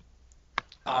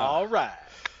 All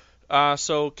right.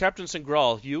 So Captain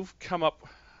Singral, you've come up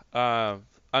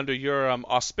under your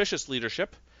auspicious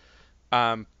leadership.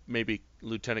 Maybe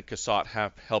Lieutenant Cassat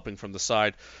helping from the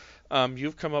side.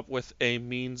 You've come up with a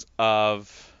means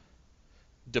of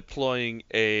deploying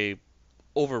a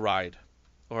override,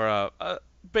 or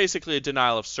basically a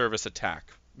denial of service attack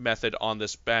method on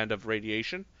this band of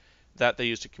radiation that they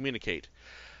use to communicate.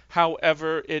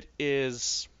 However, it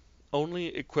is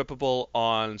only equipable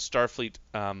on Starfleet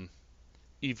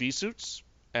EV suits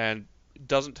and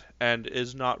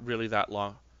is not really that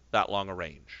long a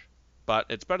range. But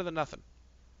it's better than nothing.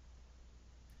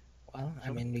 Well,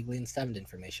 I mean, we gleaned some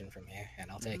information from here,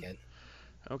 and I'll take it.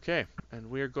 Okay, and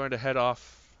we're going to head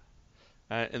off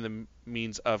in the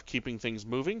means of keeping things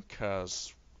moving,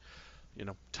 because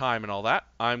time and all that,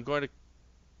 I'm going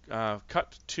to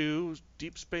cut to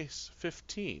Deep Space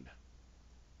 15.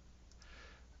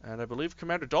 And I believe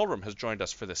Commander Dalrum has joined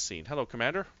us for this scene. Hello,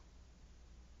 Commander.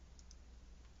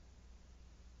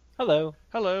 Hello.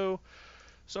 Hello.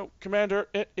 So, Commander,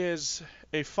 it is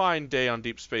a fine day on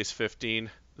Deep Space 15.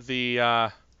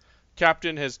 The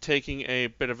captain is taking a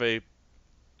bit of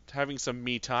having some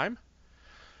me time,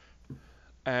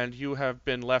 and you have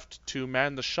been left to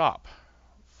man the shop.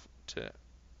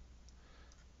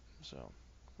 So,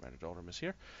 Commander Dalrum is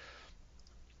here.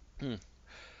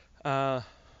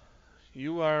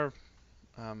 You are,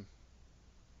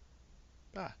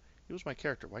 he was my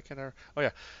character. Why can't I? Oh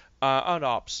yeah, on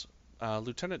ops.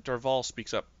 Lieutenant Darval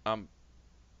speaks up.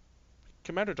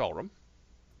 Commander Dalrum.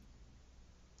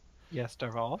 Yes,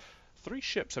 Darval. 3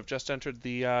 ships have just entered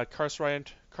the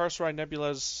Carcerai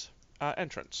Nebula's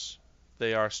entrance.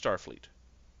 They are Starfleet.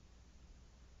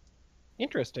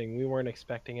 Interesting. We weren't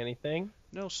expecting anything.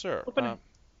 No, sir.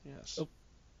 Yes.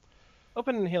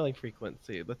 Open and hailing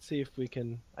frequency. Let's see if we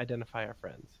can identify our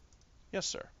friends. Yes,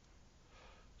 sir.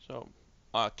 So,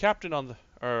 Captain on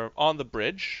the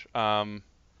bridge.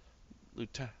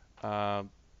 Lieutenant.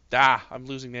 I'm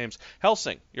losing names.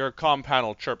 Helsing, your comm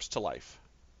panel chirps to life.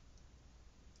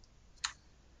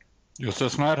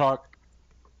 USS Nighthawk.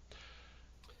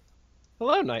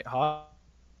 Hello, Nighthawk.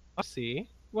 See,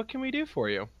 what can we do for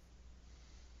you?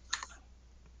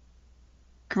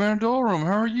 Commander Dalrum,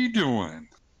 how are you doing?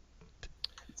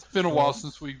 It's been a while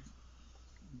since we've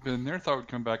been there. Thought we'd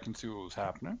come back and see what was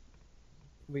happening.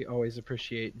 We always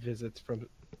appreciate visits from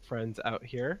friends out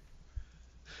here.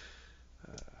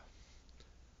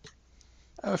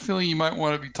 I have a feeling you might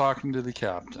want to be talking to the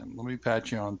captain. Let me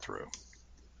patch you on through.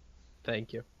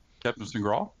 Thank you. Captain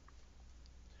Singral?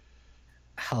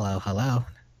 Hello.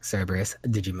 Cerberus,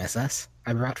 did you miss us?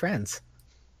 I brought friends.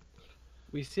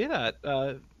 We see that.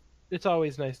 It's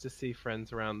always nice to see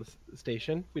friends around the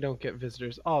station. We don't get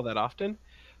visitors all that often.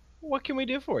 What can we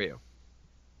do for you?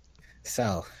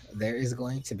 So, there is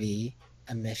going to be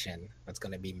a mission that's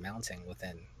going to be mounting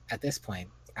within, at this point,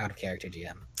 out of character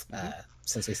GM.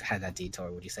 Since we had that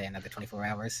detour, would you say another 24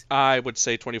 hours? I would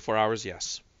say 24 hours,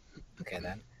 yes. Okay,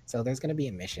 then. So there's going to be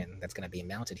a mission that's going to be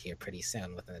mounted here pretty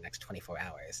soon within the next 24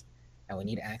 hours. And we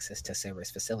need access to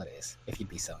Cerberus facilities, if you'd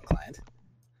be so inclined.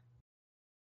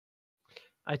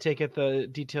 I take it the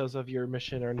details of your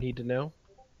mission are need to know?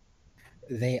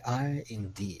 They are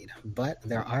indeed, but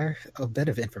there are a bit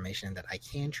of information that I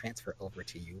can transfer over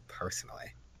to you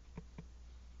personally.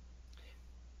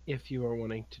 If you are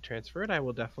wanting to transfer it, I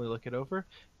will definitely look it over.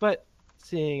 But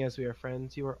seeing as we are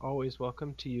friends, you are always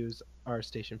welcome to use our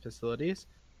station facilities.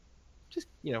 Just,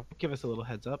 give us a little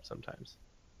heads up sometimes.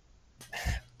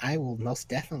 I will most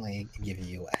definitely give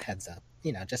you a heads up,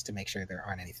 just to make sure there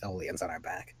aren't any tholians on our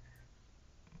back.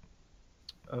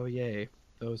 Oh, yay.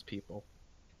 Those people.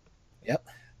 Yep,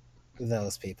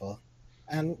 those people.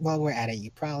 And while we're at it, you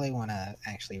probably want to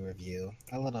actually review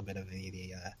a little bit of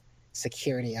the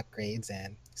security upgrades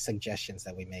and suggestions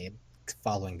that we made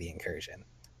following the incursion.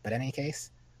 But in any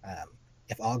case,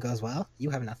 if all goes well, you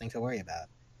have nothing to worry about.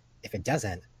 If it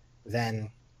doesn't, then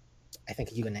I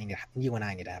think you and I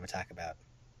need to have a talk about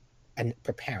and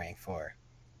preparing for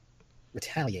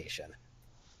retaliation.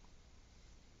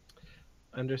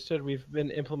 Understood. We've been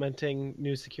implementing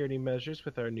new security measures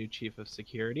with our new chief of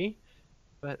security,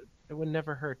 but it would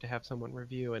never hurt to have someone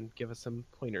review and give us some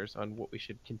pointers on what we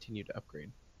should continue to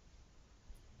upgrade.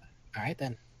 All right,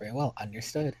 then. Very well.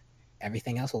 Understood.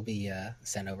 Everything else will be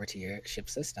sent over to your ship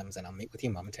systems, and I'll meet with you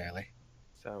momentarily.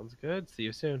 Sounds good. See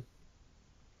you soon.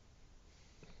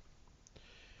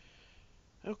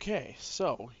 Okay,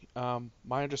 so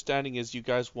my understanding is you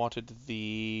guys wanted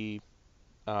the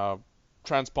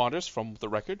transponders from the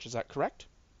wreckage. Is that correct?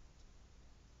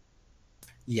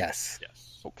 Yes.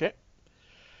 Okay.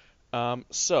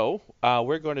 So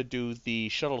we're going to do the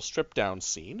shuttle strip down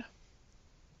scene.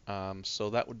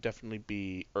 So that would definitely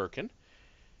be Erkin.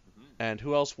 Mm-hmm. And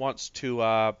who else wants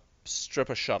to strip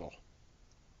a shuttle?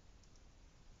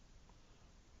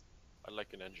 I'd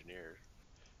like an engineer.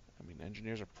 I mean,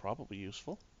 engineers are probably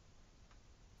useful.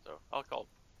 So I'll call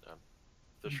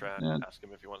the Shran, Yeah. ask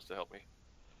him if he wants to help me.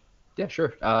 Yeah,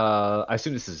 sure. I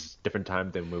assume this is a different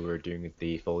time than when we were doing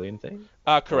the tholian thing.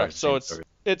 Correct. So Or-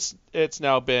 it's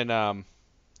now been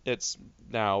it's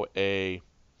now a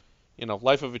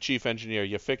life of a chief engineer.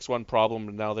 You fix one problem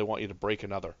and now they want you to break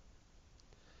another.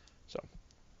 So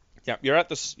yeah, you're at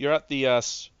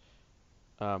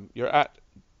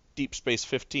Deep Space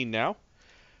 15 now,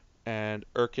 and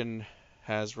Erkin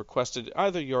has requested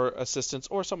either your assistance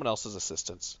or someone else's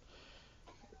assistance.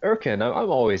 Erkin, I'm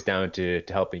always down to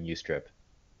helping you strip.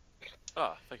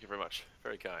 Ah, thank you very much.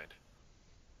 Very kind.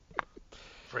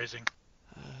 Phrasing.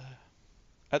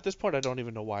 At this point, I don't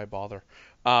even know why I bother.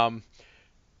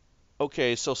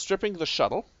 Okay, so stripping the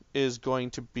shuttle is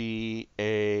going to be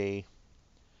a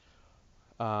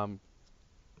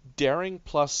daring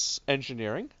plus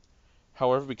engineering.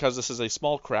 However, because this is a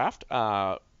small craft,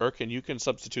 Erkin, you can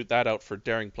substitute that out for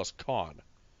daring plus con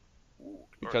Ooh,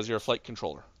 because you're a flight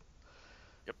controller.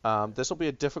 Yep. This will be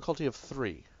a difficulty of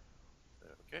 3.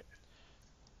 Okay.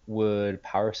 Would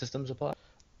power systems apply?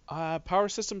 Power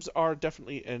systems are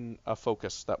definitely in a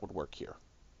focus that would work here.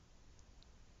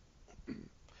 Daring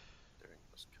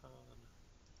plus con.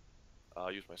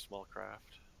 I'll use my small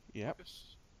craft. Yep.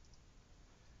 Focus.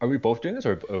 Are we both doing this,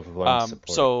 or one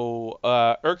supporting? So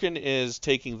Erkin is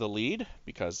taking the lead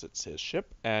because it's his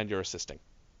ship, and you're assisting.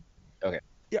 Okay.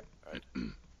 Yep. All right.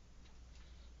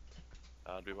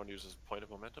 Do we want to use this point of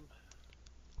momentum?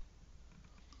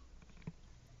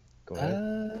 Go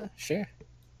ahead. Sure.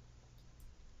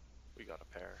 We got a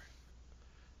pair.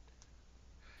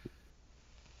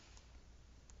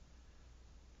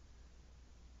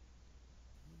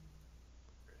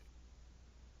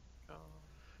 Go.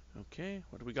 Okay,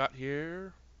 what do we got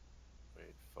here?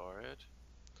 Wait for it.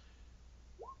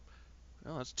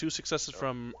 Well, that's 2 successes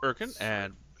from Erkin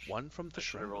and 1 from the I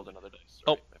should have Shroud. rolled another dice.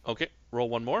 Oh, Sorry, my fault. okay. Roll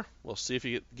 1 more. We'll see if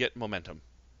you get momentum.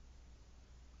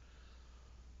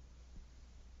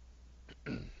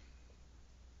 Boom.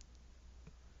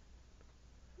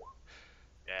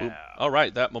 Yeah. All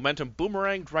right, that momentum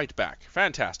boomeranged right back.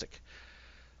 Fantastic.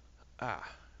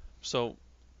 So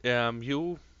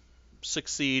you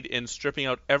succeed in stripping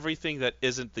out everything that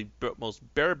isn't the most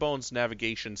bare bones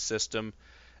navigation system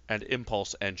and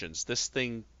impulse engines. This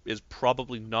thing is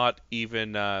probably not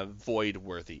even void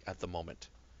worthy at the moment.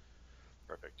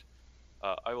 Perfect.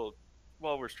 I will,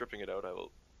 while we're stripping it out, I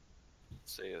will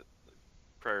say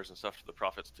prayers and stuff to the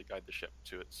prophets to guide the ship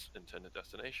to its intended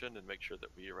destination and make sure that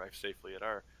we arrive safely at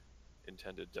our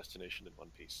intended destination in one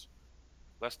piece.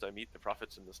 Lest I meet the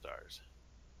prophets in the stars.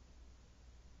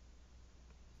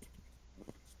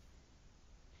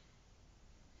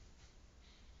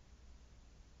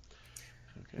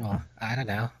 Okay. Well, I don't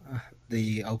know.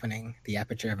 The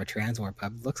aperture of a transwarp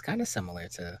hub looks kind of similar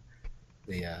to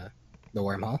the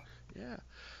wormhole. Yeah.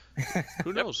 Who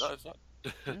Yep, knows? no, it's not,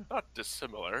 not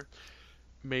dissimilar.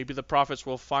 Maybe the prophets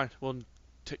will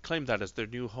claim that as their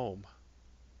new home.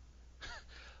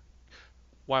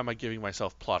 Why am I giving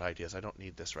myself plot ideas? I don't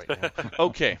need this right now.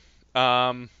 Okay.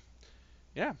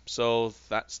 Yeah, so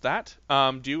that's that.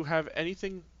 Do you have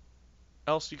anything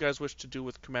else you guys wish to do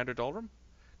with Commander Dalrum?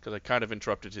 Because I kind of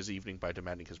interrupted his evening by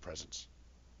demanding his presence.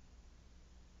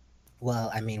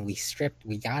 Well, I mean, we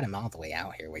got him all the way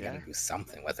out here. We Yeah. gotta do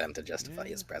something with him to justify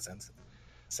his Yeah. presence.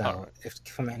 So All right. if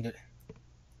Commander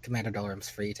Dolorum's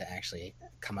free to actually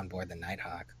come on board the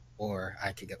Nighthawk, or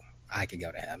I could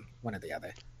go to him, one or the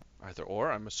other. Either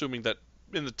or. I'm assuming that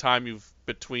in the time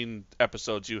between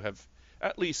episodes, you have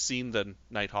at least seen the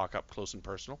Nighthawk up close and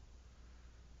personal.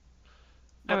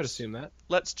 I would assume that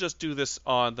Let's just do this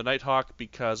on the Nighthawk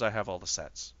because I have all the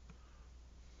sets.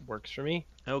 works for me.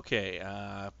 Okay,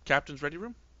 Captain's ready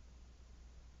room?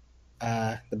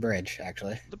 The bridge,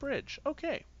 actually. The bridge.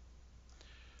 Okay.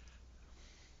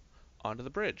 Onto the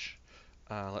bridge.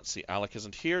 Let's see. Alec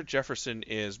isn't here. Jefferson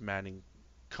is manning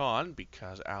con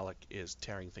because Alec is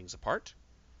tearing things apart.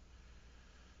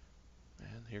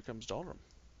 And here comes Dalrum.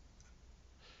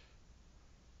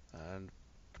 And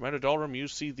Commander Dalrum, you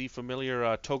see the familiar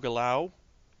Togalau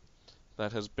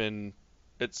that has been...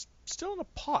 It's still in a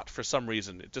pot for some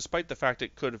reason, despite the fact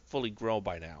it could fully grow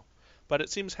by now. But it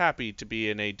seems happy to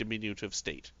be in a diminutive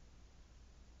state.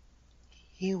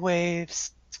 He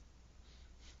waves.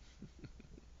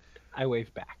 I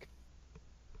wave back.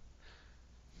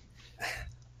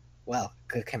 Well,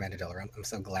 good Commander Dolrum. I'm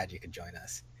so glad you could join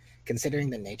us.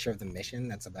 Considering the nature of the mission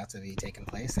that's about to be taking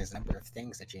place, there's a number of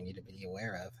things that you need to be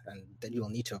aware of, and that you will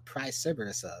need to apprise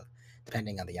Cerberus of,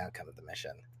 depending on the outcome of the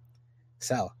mission.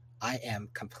 So, I am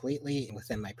completely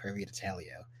within my purview to tell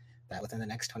you that within the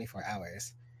next 24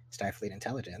 hours, Starfleet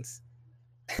Intelligence,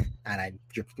 and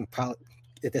you're probably,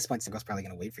 at this point, Signal's probably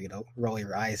going to wait for you to roll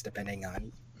your eyes, depending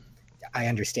on, I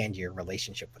understand your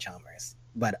relationship with Chalmers,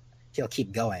 but he'll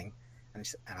keep going, and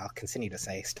I'll continue to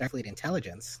say, Starfleet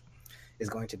Intelligence is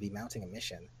going to be mounting a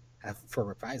mission for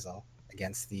reprisal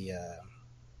against the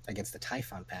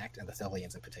Typhon Pact and the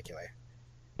Tholians in particular.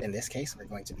 In this case, we're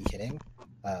going to be hitting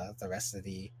the rest of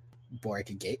the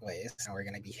Borg gateways, and we're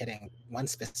going to be hitting one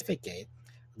specific gate,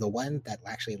 the one that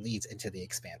actually leads into the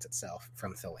Expanse itself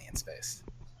from Tholian space.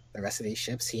 The rest of these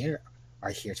ships here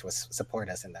are here to support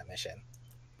us in that mission.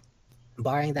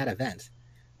 Barring that event,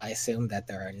 I assume that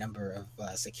there are a number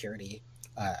of security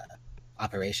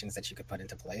operations that you could put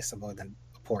into place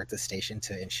aboard the station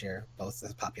to ensure both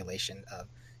the population of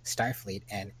Starfleet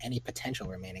and any potential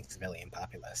remaining civilian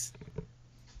populace.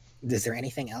 Is there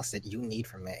anything else that you need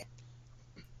from me?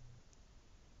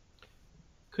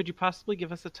 Could you possibly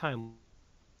give us a time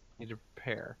to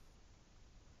prepare?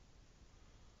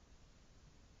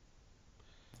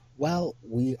 Well,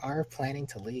 we are planning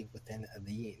to leave within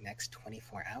the next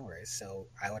 24 hours, so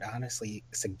I would honestly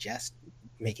suggest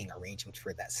making arrangements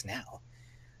for that now.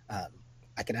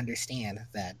 I can understand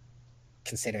that,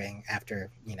 considering after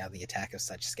the attack of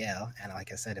such scale, and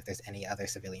like I said, if there's any other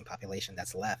civilian population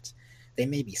that's left, they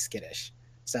may be skittish.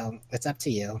 So it's up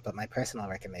to you, but my personal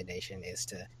recommendation is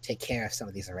to take care of some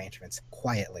of these arrangements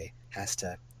quietly, as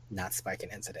to not spark an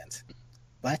incident.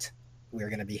 But we're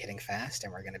going to be hitting fast,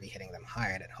 and we're going to be hitting them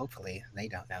hard, and hopefully they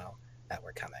don't know that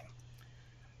we're coming.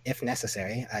 If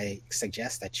necessary, I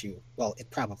suggest that it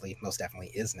probably most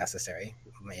definitely is necessary.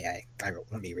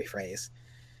 Let me rephrase.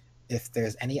 If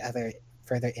there's any other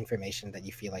further information that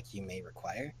you feel like you may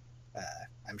require,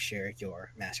 I'm sure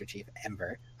your Master Chief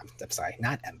Ember,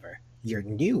 not Ember, your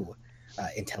new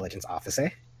intelligence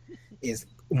officer is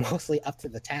mostly up to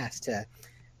the task to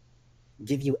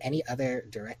give you any other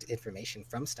direct information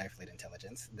from Starfleet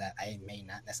Intelligence that I may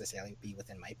not necessarily be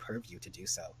within my purview to do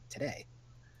so today.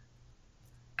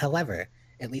 However,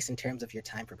 at least in terms of your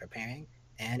time for preparing,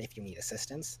 and if you need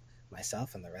assistance,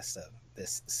 myself and the rest of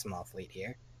this small fleet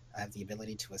here have the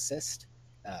ability to assist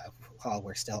while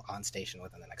we're still on station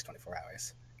within the next 24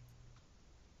 hours.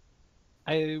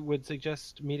 I would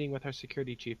suggest meeting with our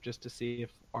security chief just to see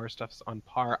if our stuff's on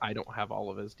par. I don't have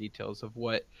all of his details of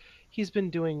what he's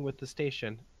been doing with the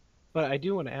station, but I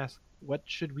do want to ask, what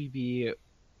should we be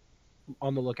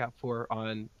on the lookout for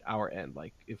on our end?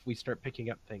 Like, if we start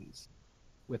picking up things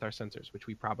with our sensors, which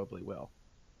we probably will.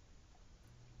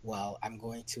 Well, I'm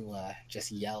going to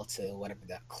just yell to whatever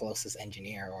the closest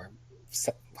engineer, or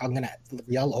I'm going to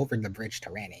yell over the bridge to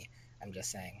Ranny. I'm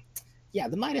just saying, yeah,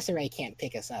 the Midas Array can't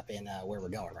pick us up in where we're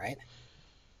going, right?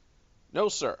 No,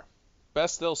 sir.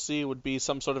 Best they'll see would be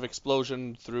some sort of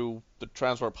explosion through the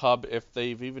Transwarp hub if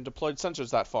they've even deployed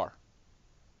sensors that far.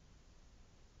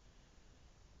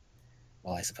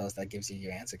 Well, I suppose that gives you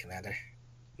your answer, Commander.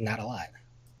 Not a lot.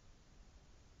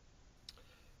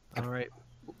 All right.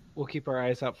 We'll keep our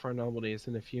eyes out for anomalies,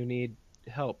 and if you need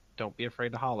help, don't be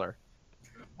afraid to holler.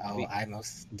 Oh, I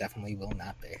most definitely will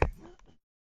not be.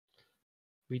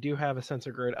 We do have a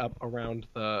sensor grid up around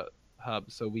the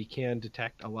hub, so we can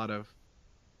detect a lot of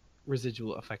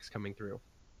residual effects coming through.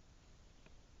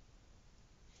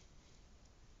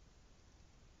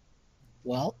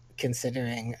 Well,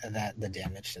 considering that the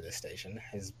damage to the station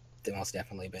has most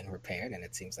definitely been repaired, and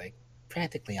it seems like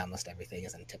practically almost everything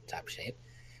is in tip-top shape,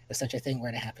 if such a thing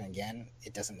were to happen again,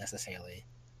 it doesn't necessarily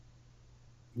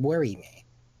worry me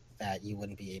that you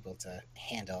wouldn't be able to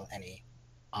handle any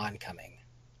oncoming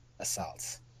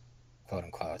assaults, quote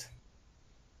unquote.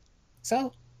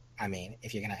 So, I mean,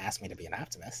 if you're going to ask me to be an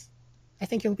optimist, I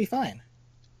think you'll be fine.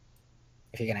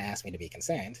 If you're going to ask me to be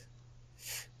concerned,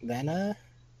 then,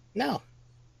 no.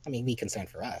 I mean, be concerned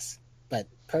for us. But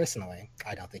personally,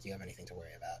 I don't think you have anything to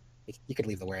worry about. You could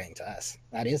leave the worrying to us.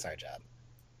 That is our job.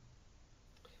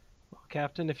 Well,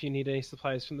 Captain, if you need any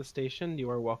supplies from the station,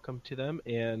 you are welcome to them,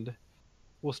 and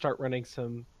we'll start running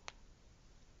some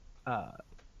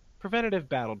preventative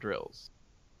battle drills,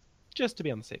 just to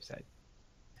be on the safe side.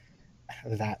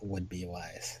 That would be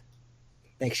wise.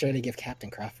 Make sure to give Captain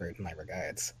Crawford my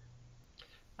regards.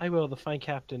 I will. The fine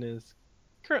captain is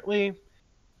currently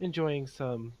enjoying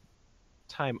some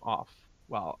time off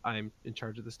while I'm in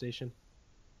charge of the station.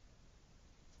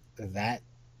 That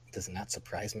does not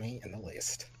surprise me in the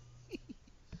least.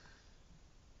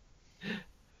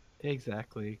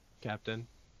 Exactly, Captain.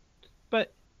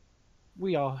 But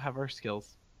we all have our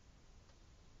skills.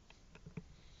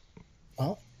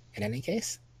 Well, in any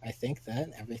case, I think that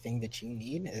everything that you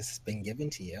need has been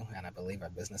given to you, and I believe our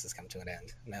business has come to an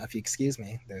end. Now, if you excuse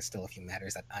me, there's still a few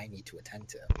matters that I need to attend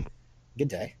to. Good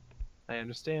day. I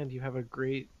understand. You have a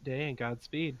great day and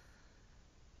Godspeed.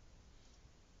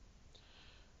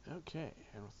 Okay,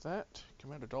 and with that,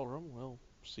 Commander Dalrum will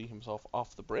see himself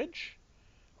off the bridge.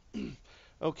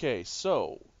 Okay,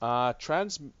 so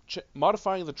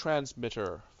modifying the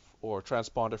transmitter or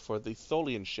transponder for the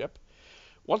Tholian ship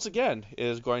once again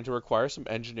is going to require some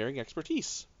engineering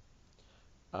expertise.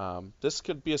 This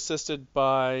could be assisted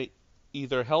by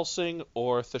either Helsing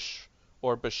or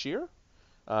Bashir,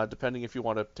 depending if you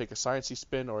want to take a sciencey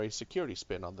spin or a security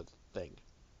spin on the thing.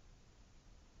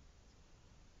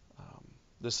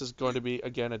 This is going to be,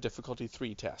 again, a difficulty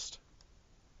 3 test.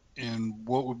 And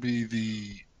what would be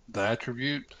the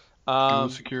attribute? Go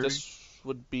security? This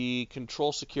would be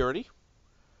control security,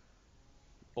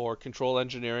 or control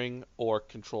engineering, or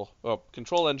control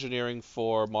engineering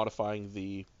for modifying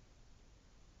the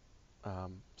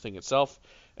thing itself,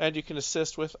 and you can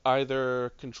assist with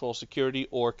either control security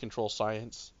or control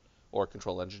science or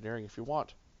control engineering if you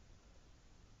want.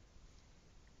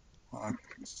 I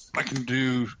can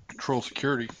do control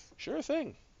security. Sure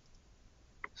thing.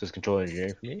 So it's control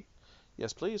engineering for me.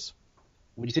 Yes, please.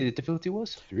 What did you say the difficulty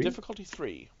was? 3? Difficulty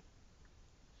 3.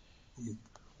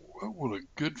 What would a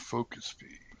good focus be?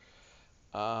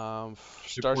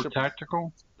 Starship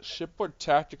Tactical? Shipboard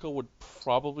tactical would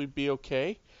probably be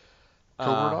okay.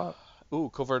 Covert op? Ooh,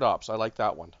 covert ops. I like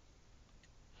that one.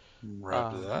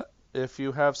 Right to that. If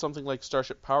you have something like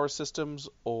Starship Power Systems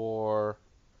or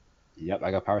Yep,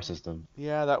 I got power system.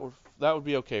 yeah, that would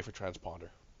be okay for transponder.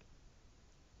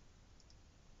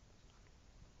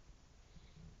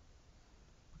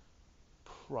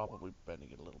 Probably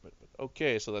bending it a little bit, but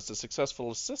okay. So that's a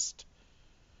successful assist.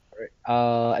 All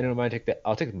right. I don't mind.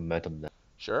 I'll take the momentum then.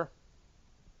 Sure.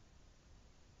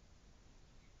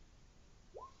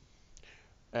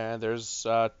 And there's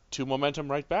 2 momentum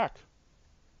right back.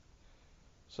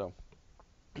 So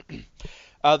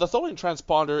the tholian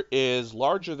transponder is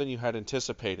larger than you had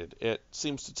anticipated. It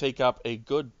seems to take up a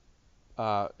good.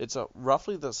 It's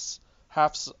roughly the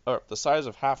size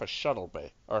of half a shuttle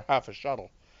bay or half a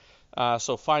shuttle.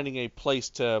 So finding a place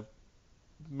to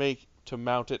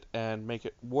mount it and make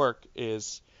it work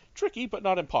is tricky, but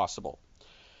not impossible.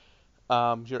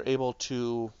 You're able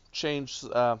to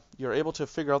you're able to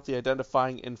figure out the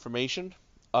identifying information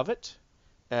of it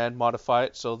and modify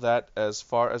it so that as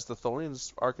far as the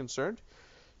tholians are concerned,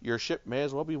 your ship may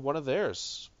as well be one of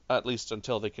theirs, at least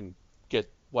until they can get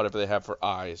whatever they have for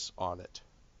eyes on it.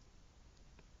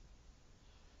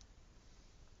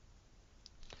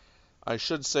 I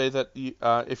should say that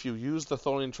if you use the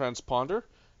tholian transponder,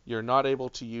 you're not able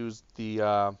to use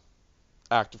the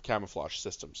active camouflage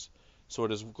systems. So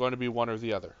it is going to be one or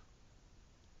the other.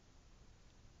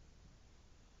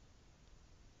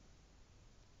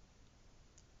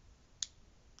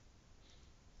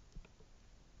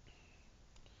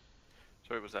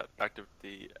 So was that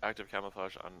the active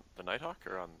camouflage on the Nighthawk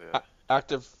or on the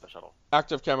shuttle?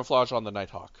 Active camouflage on the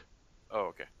Nighthawk. Oh,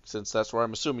 okay. Since that's where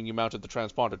I'm assuming you mounted the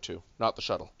transponder to, not the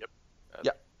shuttle. Yep.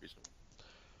 Yeah. Reasonable.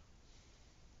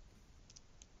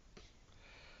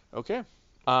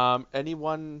 Okay.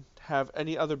 Anyone have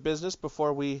any other business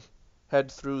before we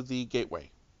head through the gateway?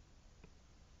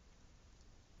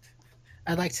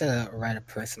 I'd like to write a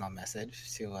personal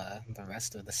message to the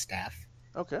rest of the staff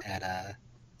Okay. at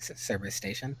Cerberus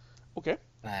Station. Okay.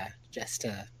 Just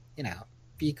to,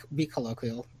 be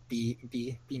colloquial,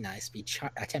 be nice,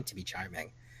 attempt to be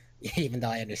charming, even though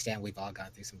I understand we've all gone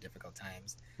through some difficult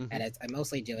times. Mm-hmm. And I'm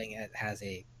mostly doing it as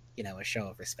a show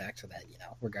of respect, so that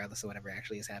regardless of whatever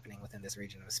actually is happening within this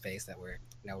region of space, that we're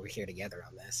here together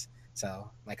on this. So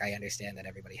I understand that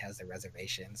everybody has their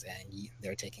reservations and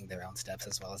they're taking their own steps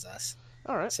as well as us.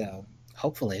 All right. So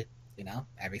hopefully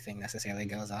everything necessarily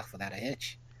goes off without a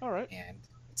hitch. All right. And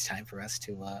it's time for us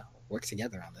to work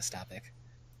together on this topic.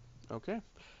 Okay.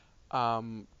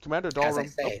 Commander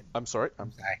Dalrum. I'm sorry.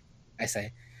 I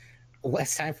say, well,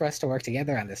 it's time for us to work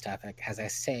together on this topic, as I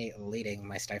say, leading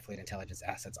my Starfleet Intelligence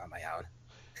assets on my own.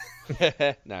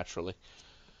 Naturally.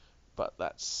 But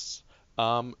that's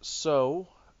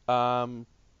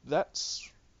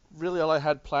that's really all I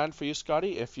had planned for you,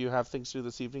 Scotty. If you have things to do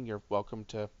this evening, you're welcome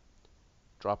to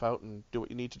drop out and do what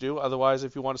you need to do. Otherwise,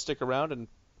 if you want to stick around and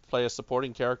play a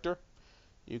supporting character,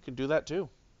 you can do that too.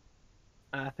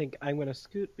 I think I'm going to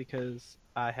scoot because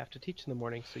I have to teach in the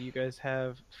morning, so you guys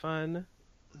have fun,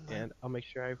 and I'll make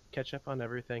sure I catch up on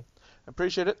everything.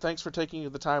 Appreciate it. Thanks for taking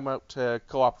the time out to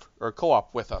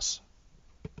co-op with us.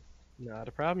 Not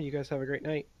a problem. You guys have a great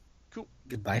night. Cool.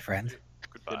 Goodbye, friend.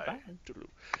 Goodbye.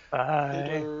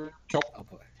 Bye. Oh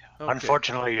boy. Okay.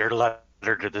 Unfortunately, your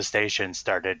letter to the station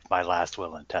started my last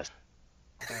will and testament.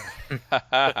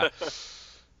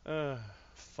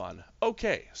 Fun.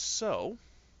 Okay, so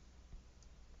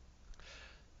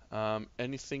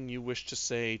anything you wish to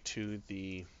say to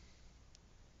the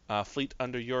fleet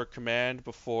under your command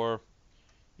before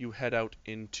you head out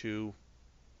into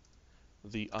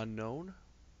the unknown?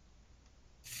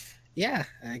 Yeah,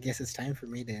 I guess it's time for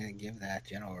me to give that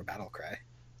general battle cry.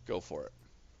 Go for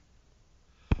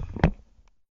it.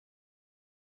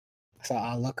 So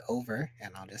I'll look over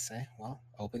and I'll just say, well,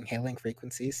 open hailing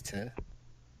frequencies to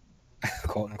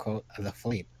quote unquote the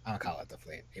fleet. I'll call it the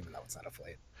fleet, even though it's not a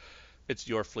fleet. It's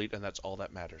your fleet, and that's all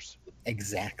that matters.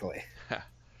 Exactly.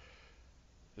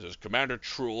 This is Commander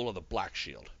Truel of the Black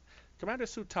Shield. Commander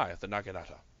Sutai of the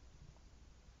Naginata.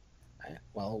 Alright,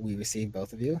 well, we received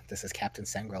both of you. This is Captain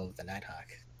Sengrel of the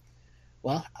Nighthawk.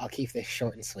 Well, I'll keep this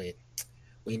short and sweet.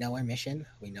 We know our mission,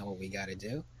 we know what we gotta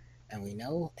do, and we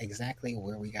know exactly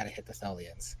where we gotta hit the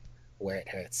tholians, where it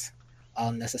hurts.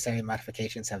 All necessary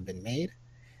modifications have been made.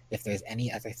 If there's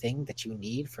any other thing that you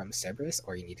need from Cerberus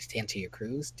or you need to stand to your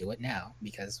crews, do it now,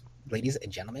 because, ladies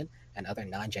and gentlemen, and other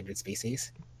non-gendered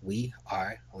species, we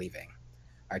are leaving.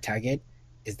 Our target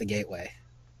is the gateway.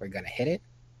 We're gonna hit it,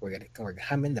 we're gonna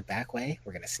come in the back way,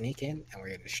 we're gonna sneak in, and we're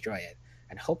gonna destroy it.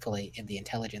 And hopefully in the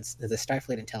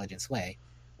Starfleet Intelligence way,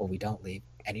 where we don't leave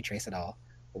any trace at all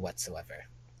whatsoever.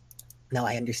 Now,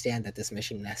 I understand that this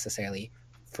mission necessarily,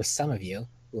 for some of you,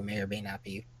 who may or may not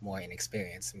be more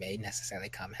inexperienced, may necessarily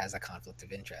come as a conflict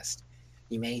of interest.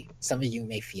 Some of you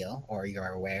may feel, or you're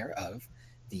aware of,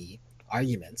 the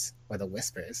arguments or the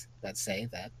whispers that say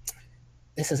that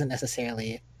this isn't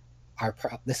necessarily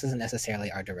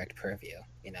our direct purview.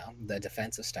 You know, the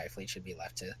defense of Starfleet should be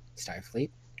left to Starfleet,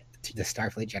 to the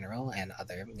Starfleet General, and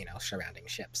other, surrounding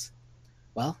ships.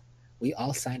 Well, we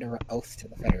all signed an oath to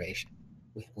the Federation.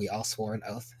 We all swore an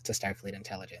oath to Starfleet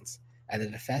Intelligence. And the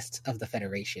defense of the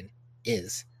Federation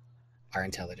is our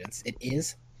intelligence. It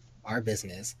is our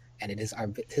business, and it is our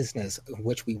business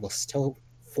which we will still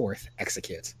forth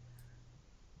execute.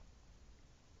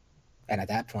 And at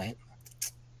that point,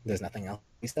 there's nothing else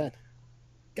to be said.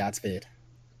 Godspeed.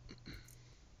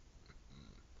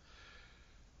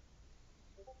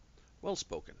 Well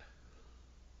spoken.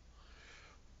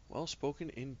 Well spoken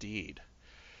indeed.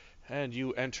 And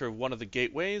you enter one of the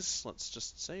gateways. Let's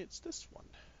just say it's this one.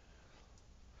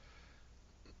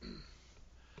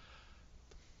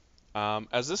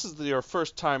 As this is your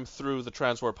first time through the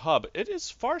Transwarp hub, it is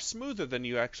far smoother than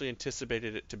you actually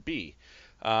anticipated it to be.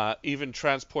 Even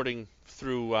transporting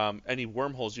through any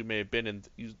wormholes you may have been in,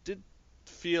 you did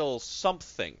feel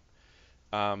something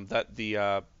that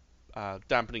the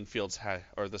dampening fields had,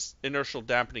 or the inertial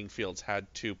dampening fields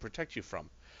had to protect you from.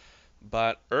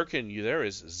 But Erkin, there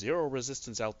is zero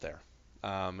resistance out there.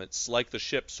 It's like the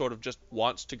ship sort of just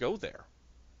wants to go there.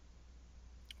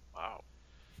 Wow.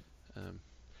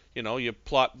 You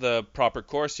plot the proper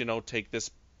course, take this,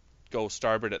 go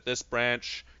starboard at this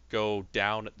branch, go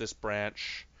down at this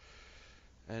branch,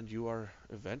 and you are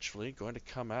eventually going to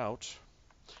come out.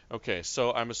 Okay,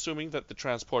 so I'm assuming that the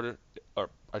transporter, or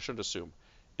I shouldn't assume,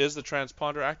 is the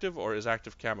transponder active or is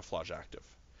active camouflage active?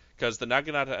 Because the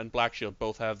Naginata and Black Shield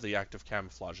both have the active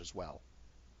camouflage as well.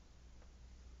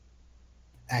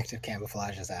 Active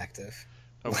camouflage is active.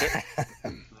 Okay.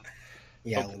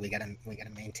 Yeah, okay. we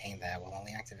gotta maintain that. We'll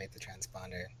only activate the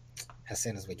transponder as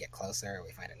soon as we get closer or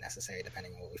we find it necessary,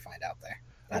 depending on what we find out there.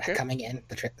 But Okay. coming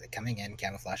in,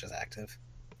 camouflage is active.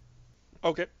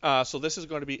 Okay, so this is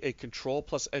going to be a control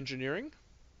plus engineering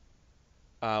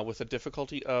with a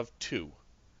difficulty of 2.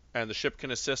 And the ship can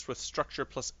assist with structure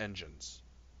plus engines.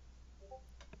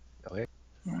 Okay.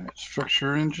 All right,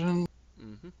 structure engine.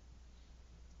 Mm-hmm.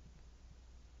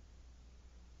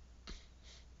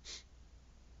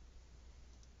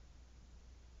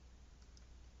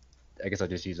 I guess I'll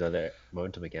just use the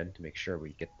momentum again to make sure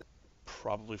we get the...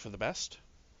 Probably for the best.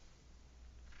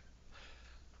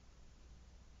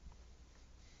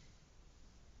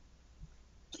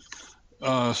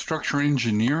 Structure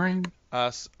engineering.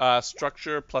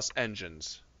 Structure plus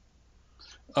engines.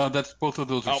 That's both of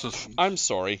those are Oh, systems. I'm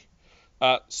sorry.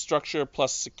 Structure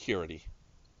plus security.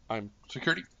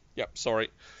 Security. Yep, sorry.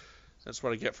 That's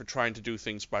what I get for trying to do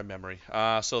things by memory.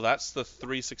 So that's the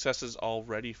 3 successes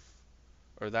already.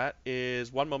 Or that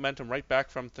is 1 momentum right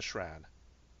back from Thashran.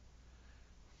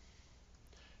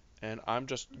 And I'm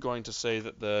just going to say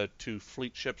that the 2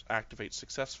 fleet ships activate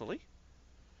successfully.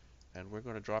 And we're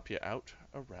going to drop you out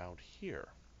around here.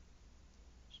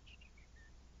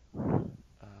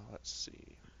 Let's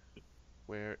see.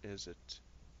 Where is it?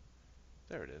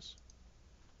 There it is.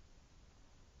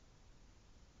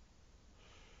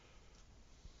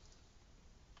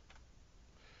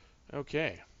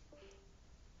 Okay.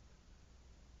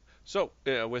 So,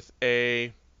 with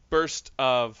a burst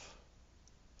of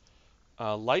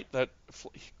light that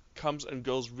comes and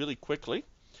goes really quickly,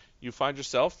 you find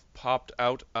yourself popped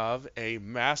out of a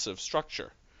massive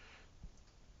structure.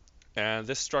 And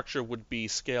this structure would be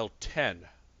scale 10.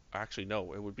 Actually,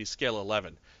 no, it would be scale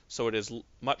 11. So it is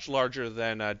much larger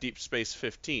than Deep Space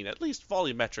 15, at least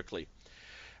volumetrically.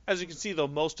 As you can see, though,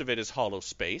 most of it is hollow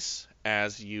space,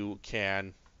 as you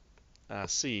can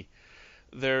see.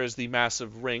 There is the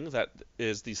massive ring that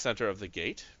is the center of the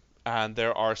gate, and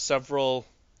there are several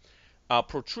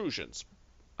protrusions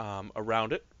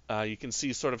around it, You can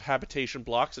see sort of habitation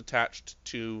blocks attached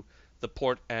to the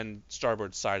port and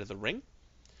starboard side of the ring.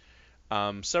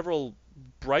 Several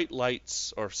bright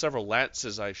lights, or several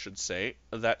lances, I should say,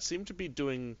 that seem to be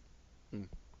doing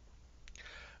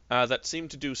that seem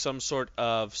to do some sort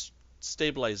of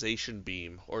stabilization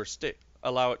beam, or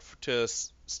allow it to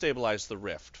stabilize the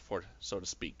rift, for so to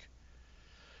speak.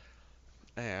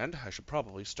 And I should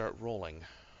probably start rolling.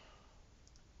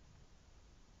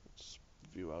 Let's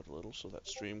view out a little so that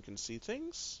stream can see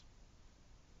things.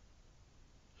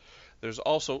 There's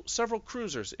also several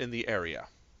cruisers in the area.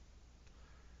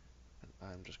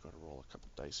 And I'm just going to roll a couple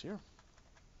dice here.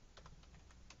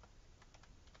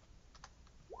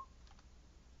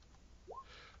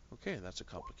 Okay, that's a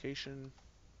complication.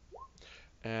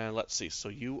 And let's see, so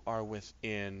you are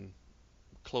within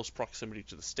close proximity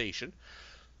to the station,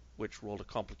 which rolled a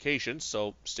complication,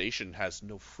 so station has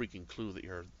no freaking clue that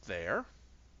you're there.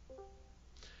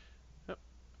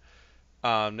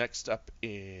 Yep. Next up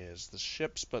is the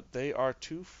ships, but they are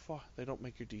too far. They don't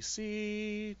make your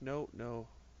DC. No,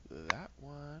 that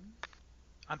one.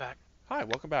 I'm back. Hi,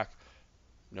 welcome back.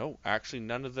 No, actually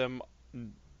none of them.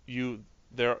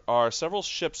 There are several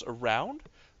ships around,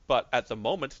 but at the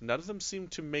moment none of them seem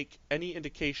to make any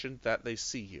indication that they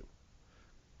see you,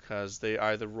 because they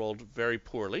either rolled very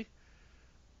poorly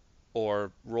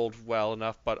or rolled well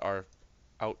enough but are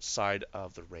outside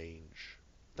of the range,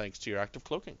 thanks to your active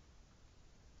cloaking.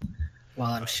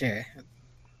 Well, I'm sure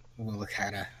we'll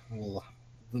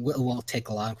take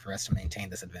long for us to maintain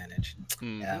this advantage.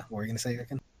 Mm-hmm. Yeah, what were you gonna say,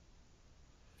 Erkin?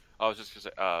 I was just gonna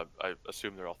say, I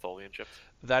assume they're all tholian ships.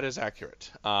 That is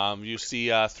accurate. You see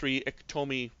 3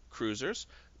 Iktomi cruisers,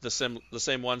 the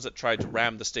same ones that tried to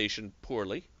ram the station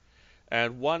poorly,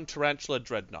 and 1 Tarantula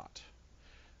dreadnought.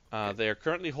 They are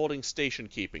currently holding station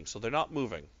keeping, so they're not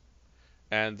moving,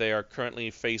 and they are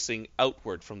currently facing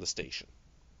outward from the station.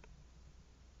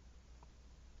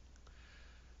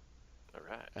 All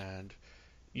right. And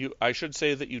I should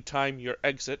say that you time your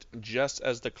exit just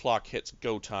as the clock hits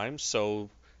go time,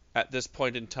 so at this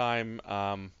point in time,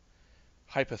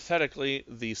 hypothetically,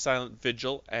 the Silent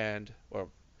Vigil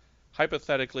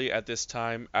hypothetically at this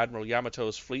time, Admiral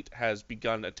Yamato's fleet has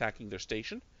begun attacking their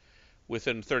station.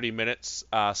 Within 30 minutes,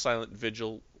 Silent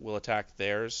Vigil will attack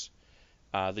theirs.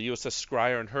 The USS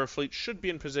Scryer and her fleet should be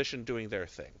in position doing their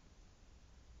thing.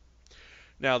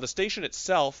 Now, the station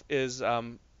itself is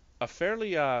a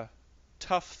fairly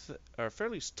tough.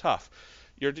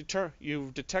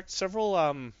 You detect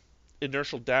several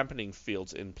inertial dampening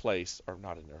fields in place, or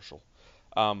not inertial.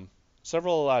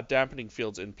 Several dampening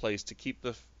fields in place to keep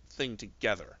the thing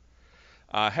together.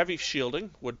 Heavy shielding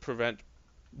would prevent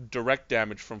direct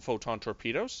damage from photon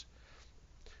torpedoes.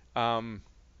 But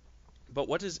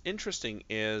what is interesting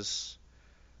is,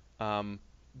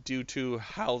 due to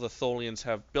how the Tholians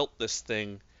have built this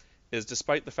thing, is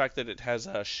despite the fact that it has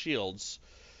shields,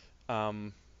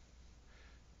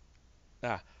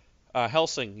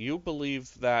 Helsing, you believe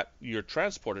that your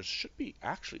transporters should be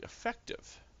actually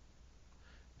effective.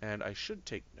 And I should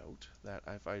take note that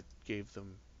if I gave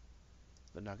them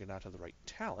the Naginata the right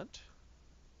talent...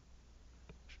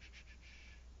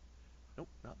 Nope,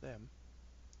 not them.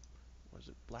 Was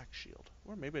it Black Shield?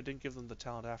 Or maybe I didn't give them the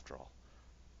talent after all.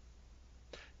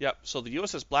 Yep, so the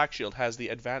USS Black Shield has the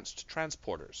Advanced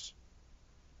Transporters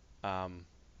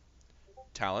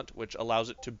talent, which allows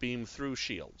it to beam through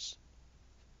shields.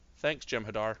 Thanks,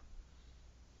 Jem'Hadar.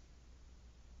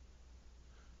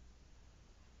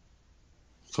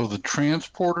 So the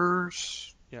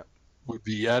transporters Yep. would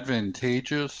be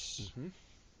advantageous. Mm-hmm.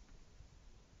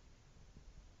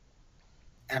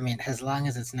 I mean, as long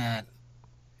as it's not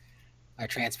our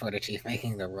transporter chief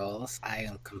making the rolls, I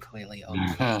am completely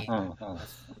okay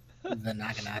with the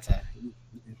Naginata.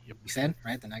 You said,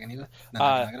 right? The Naginata?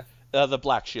 Naginata? The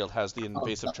Black Shield has the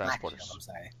invasive the Black transporters. Shield, I'm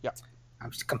sorry. Yep.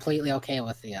 I'm just completely okay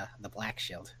with the Black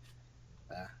Shield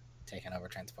taking over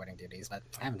transporting duties, but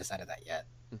I haven't decided that yet.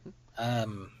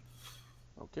 Mm-hmm.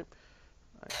 Okay.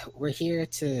 We're here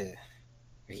to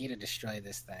destroy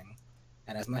this thing,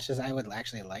 and as much as I would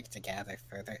actually like to gather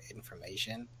further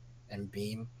information and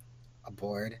beam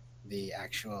aboard the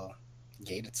actual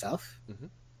gate itself, Mm-hmm.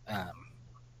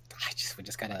 we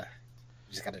just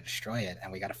gotta destroy it,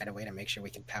 and we gotta find a way to make sure we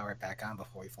can power it back on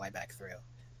before we fly back through.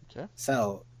 Okay.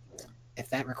 So, if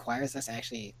that requires us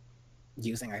actually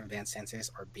using our advanced sensors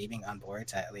or beaming on board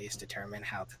to at least determine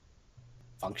how the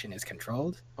function is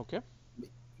controlled, Okay.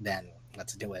 then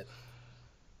let's do it.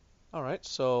 All right.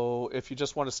 So if you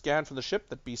just want to scan from the ship,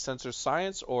 that'd be sensors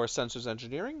science or sensors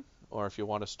engineering, or if you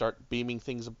want to start beaming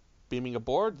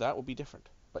aboard, that will be different.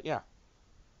 But yeah.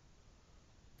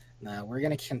 Now we're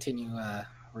gonna continue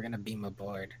beam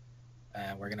aboard.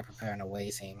 We're gonna prepare an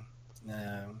away team.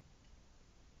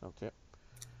 Okay.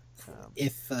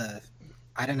 If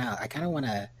I don't know, I kind of want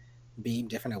to beam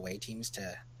different away teams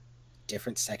to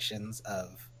different sections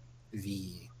of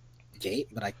the gate,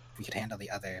 but we could handle the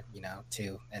other,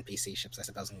 2 NPC ships, I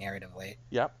suppose, narratively.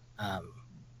 Yep.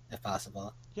 If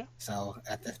possible. Yeah. So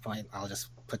at this point, I'll just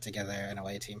put together an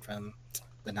away team from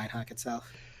the Nighthawk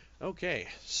itself. Okay.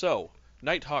 So,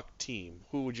 Nighthawk team,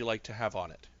 who would you like to have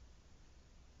on it?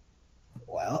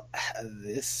 Well,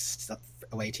 this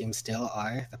away team still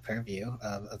are the purview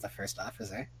of the first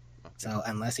officer. Okay. So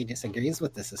unless he disagrees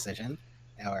with this decision,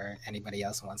 or anybody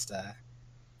else wants to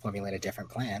formulate a different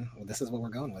plan, well, this is what we're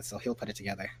going with. So he'll put it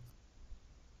together.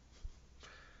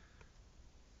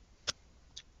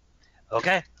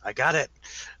 Okay, I got it.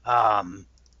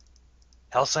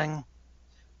 Helsing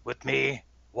with me,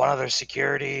 one other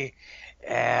security,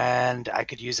 and I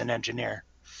could use an engineer.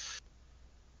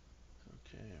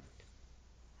 Okay.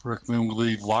 Recommend we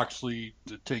leave Loxley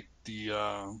to take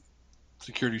the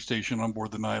security station on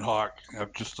board the Nighthawk.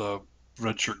 Have just a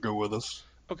red shirt go with us.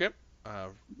 Okay.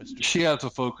 Mr. She has a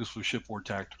focus with shipboard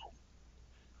tactical.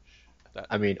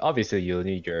 I mean, obviously you'll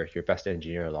need your best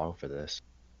engineer along for this.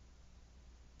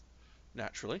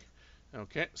 Naturally.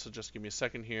 Okay, so just give me a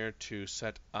second here to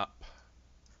set up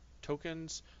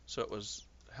tokens. So it was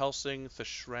Helsing,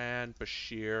 Thashran,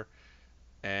 Bashir,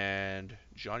 and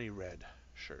Johnny Red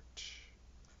shirt.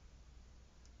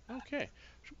 Okay.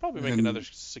 Should probably make another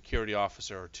security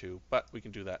officer or two, but we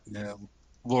can do that. Yeah,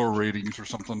 lower ratings or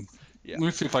something. Yeah. Let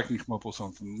me see if I can come up with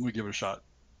something. Let me give it a shot.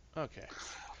 Okay.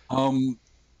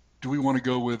 Do we want to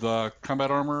go with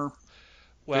combat armor,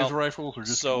 Well, laser rifles, or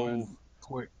just so go in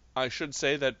quick? I should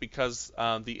say that because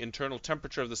the internal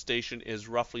temperature of the station is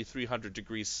roughly 300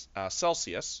 degrees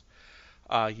Celsius,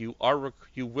 you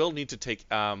will need to take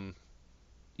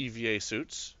EVA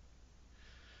suits.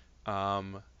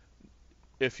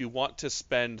 If you want to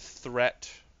spend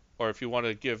threat, or if you want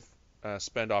to give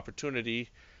spend opportunity,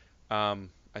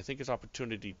 I think it's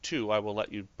opportunity 2. I will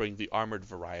let you bring the armored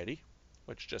variety,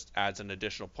 which just adds an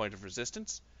additional point of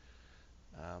resistance.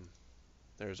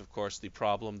 There's of course the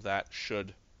problem that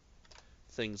should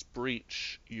things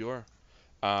breach your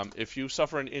if you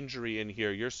suffer an injury in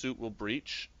here, your suit will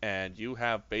breach and you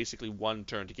have basically 1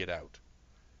 turn to get out.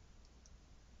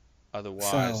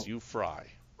 Otherwise, you fry.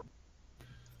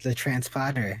 The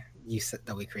transponder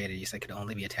that we created, you said could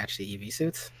only be attached to EV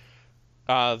suits?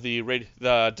 The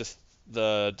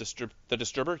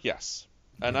disturber, yes.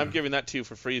 And I'm giving that to you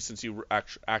for free since you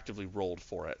actively rolled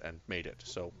for it and made it.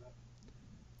 So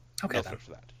okay, no then. threat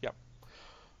for that. Yep.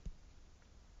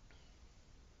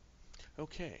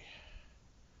 Okay.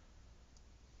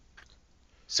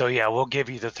 So yeah, we'll give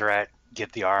you the threat,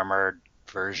 get the armored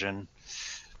version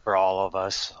for all of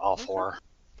us, all 4.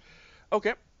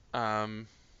 Okay.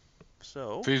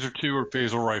 So Phaser 2 or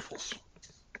phaser rifles?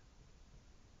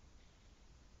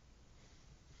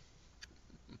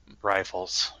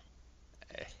 Rifles.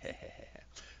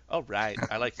 all right.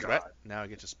 I like threat. Now I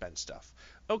get to spend stuff.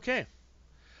 Okay.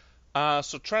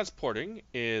 So transporting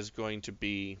is going to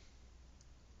be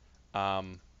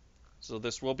so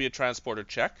this will be a transporter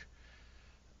check.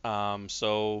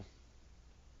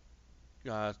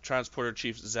 Transporter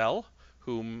Chief Zell,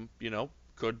 whom,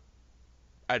 could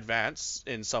advance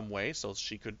in some way, so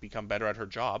she could become better at her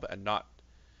job and not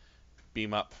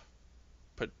beam up,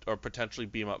 or potentially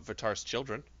beam up Vitar's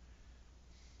children.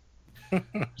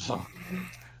 So,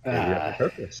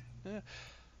 Purpose.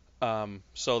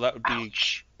 So that would be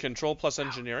Ouch. control plus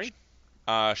engineering.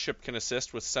 Ship can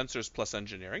assist with sensors plus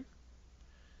engineering.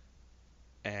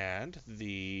 And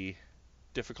the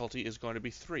difficulty is going to be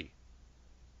 3.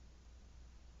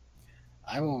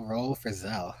 I will roll for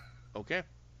Zell. Okay.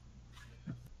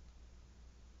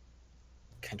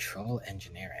 Control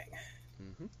engineering.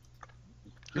 Mm-hmm.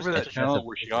 give her that talent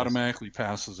where she automatically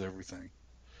passes everything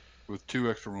with 2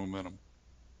 extra momentum.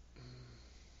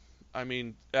 I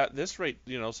mean, at this rate,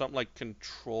 something like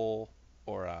control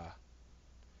or,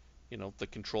 the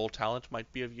control talent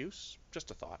might be of use.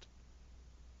 Just a thought.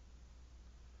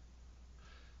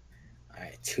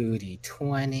 Alright,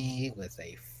 2d20 with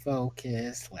a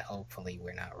focus. Hopefully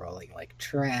we're not rolling like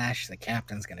trash. The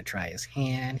captain's gonna try his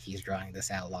hand. He's drawing this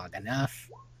out long enough.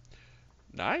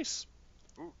 Nice.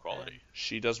 Ooh, quality.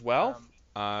 She does well.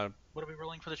 What are we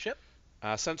rolling for the ship?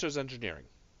 Sensors engineering.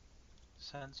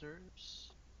 Sensors.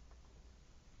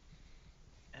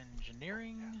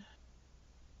 Engineering.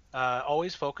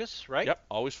 Always focus, right? Yep,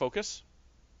 always focus.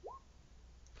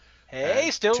 Hey,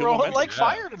 And still 2 rolling momentum. like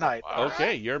fire tonight. Wow.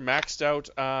 Okay, you're maxed out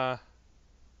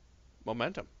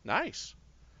momentum. Nice.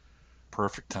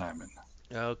 Perfect timing.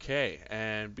 Okay,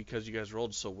 and because you guys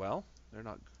rolled so well, they're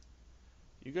not.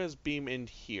 You guys beam in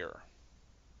here.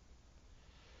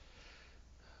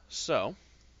 So,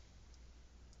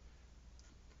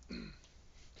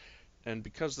 and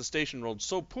because the station rolled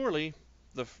so poorly,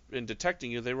 in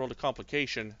detecting you, they rolled a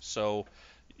complication. So,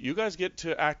 you guys get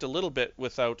to act a little bit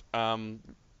without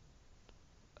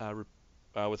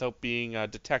without being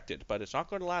detected, but it's not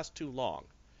going to last too long.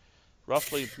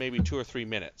 Roughly, maybe 2 or 3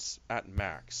 minutes at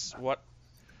max. What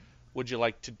would you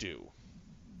like to do?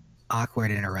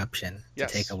 Awkward interruption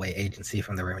Yes. to take away agency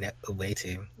from the away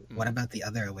team. What Mhm. about the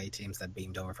other away teams that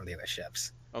beamed over from the other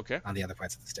ships Okay. on the other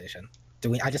parts of the station?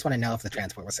 I just want to know if the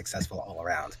transport was successful all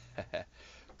around.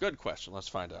 Good question. Let's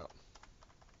find out.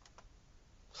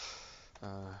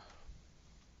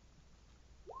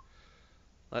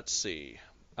 Let's see.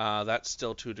 That's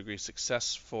still 2 degrees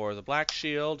success for the Black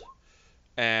Shield.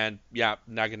 And yeah,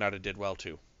 Naginata did well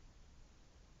too.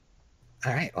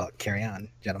 All right, well, carry on,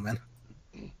 gentlemen.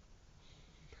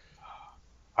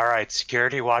 All right,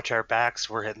 security, watch our backs.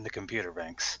 We're hitting the computer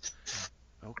banks.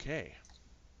 Okay.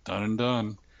 Done and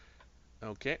done.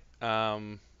 Okay.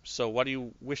 So what do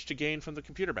you wish to gain from the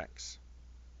computer banks?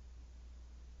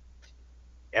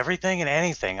 Everything and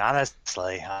anything,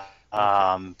 honestly.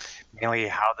 Mainly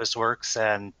how this works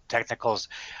and technicals.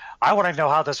 I want to know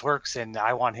how this works, and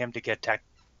I want him to get tech.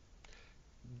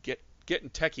 Getting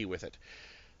techie with it.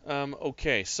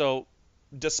 Okay, so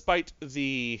despite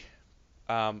the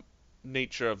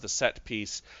nature of the set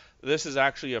piece, this is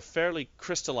actually a fairly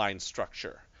crystalline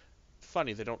structure.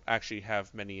 Funny, they don't actually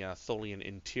have many tholian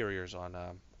interiors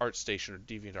on ArtStation or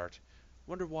DeviantArt.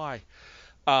 Wonder why.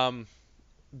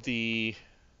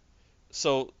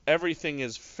 So everything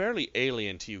is fairly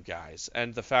alien to you guys,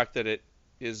 and the fact that it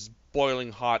is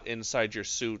boiling hot inside your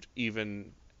suit,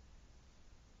 even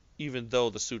though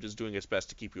the suit is doing its best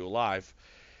to keep you alive,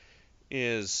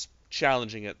 is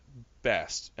challenging at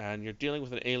best. And you're dealing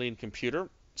with an alien computer,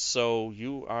 so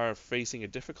you are facing a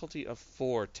difficulty of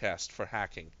 4 test for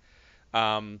hacking.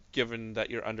 Given that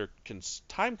you're under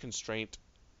time constraint,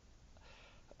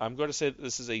 I'm going to say that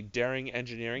this is a daring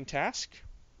engineering task.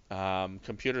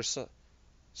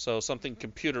 So something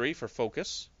computery for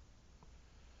focus.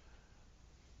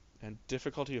 And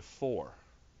difficulty of 4.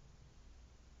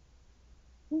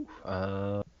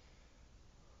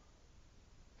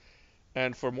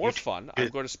 And for more fun, I'm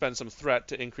going to spend some threat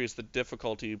to increase the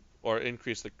difficulty or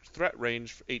increase the threat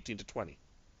range from 18 to 20.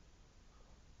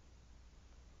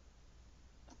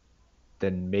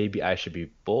 Then maybe I should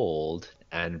be bold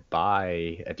and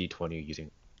buy a D20 using.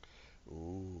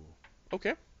 Ooh.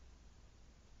 Okay.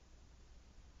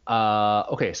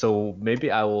 Okay, so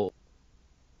maybe I will.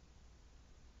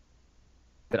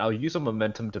 Then I'll use a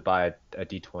momentum to buy a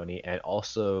D20 and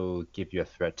also give you a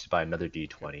threat to buy another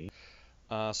D20.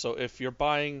 So if you're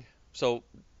buying, so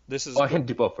this is. Oh, I can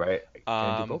do both, right? Can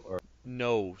I do both? Or...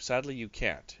 No, sadly you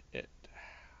can't.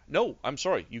 No, I'm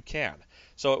sorry, you can.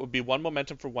 So it would be 1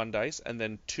 momentum for 1 dice, and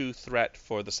then 2 threat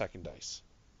for the second dice,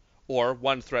 or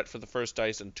 1 threat for the first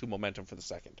dice and 2 momentum for the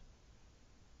second.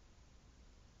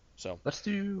 So let's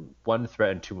do 1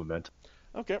 threat and 2 momentum.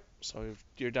 Okay, so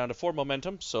you're down to 4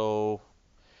 momentum. So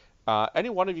any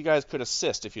one of you guys could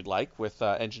assist if you'd like with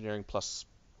engineering plus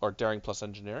or daring plus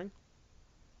engineering.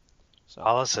 So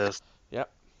I'll assist. Yep.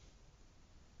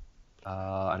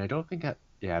 And I don't think I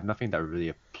have nothing that really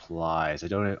applies. I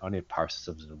don't only have power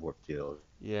systems and warp field.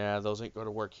 Yeah, those ain't going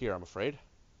to work here, I'm afraid.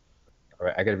 All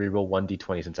right, I got to reroll 1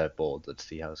 d20 since I have bold. Let's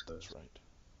see how this goes. That's right.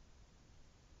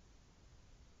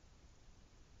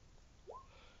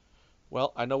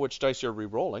 Well, I know which dice you're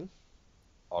re-rolling.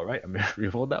 All right, I'm going to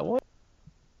reroll that one.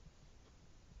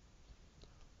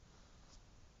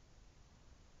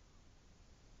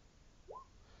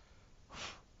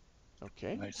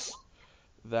 Okay. Nice.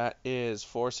 That is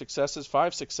 4 successes,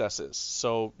 5 successes.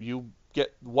 So you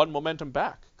get 1 momentum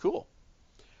back. Cool.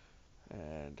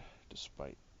 And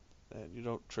despite that, you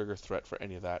don't trigger threat for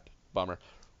any of that. Bummer.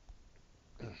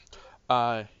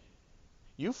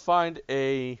 You find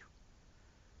a...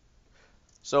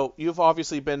 So you've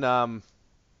obviously been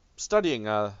studying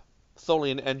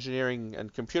tholian engineering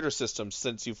and computer systems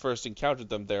since you first encountered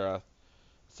them there,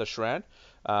 Thashran.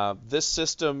 This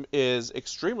system is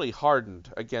extremely hardened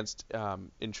against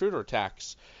intruder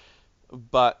attacks,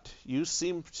 but you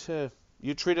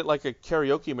treat it like a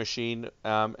karaoke machine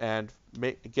and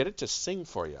get it to sing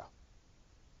for you.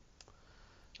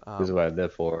 This is what I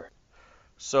live for.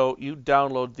 So you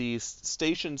download the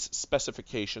station's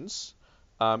specifications,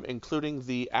 including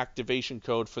the activation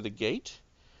code for the gate.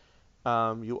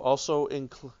 You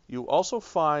also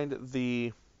find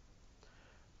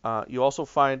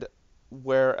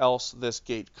where else this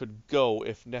gate could go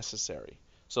if necessary.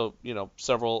 So,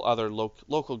 several other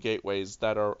local gateways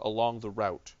that are along the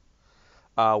route.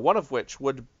 One of which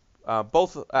would,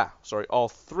 all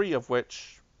three of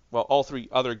which, well, all three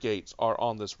other gates are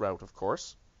on this route, of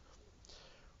course.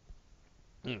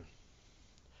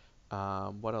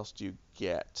 What else do you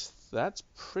get? That's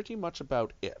pretty much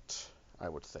about it, I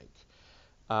would think.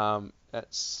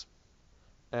 It's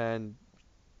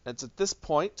at this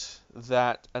point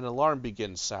that an alarm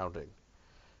begins sounding.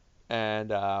 And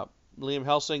Liam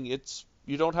Helsing,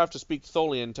 you don't have to speak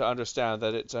Tholian to understand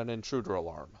that it's an intruder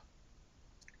alarm.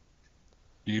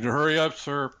 Need to hurry up,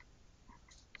 sir.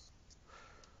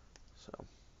 So,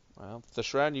 well,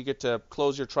 Theshran, you get to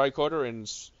close your tricorder in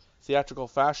theatrical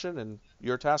fashion, and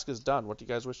your task is done. What do you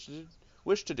guys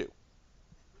wish to do?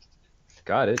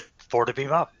 Got it. 4 to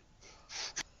beam up.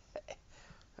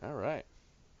 All right.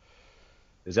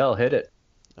 Zell, hit it.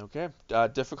 Okay.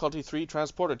 Difficulty 3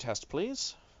 transporter test,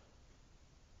 please.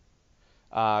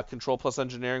 Control plus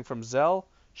engineering from Zell.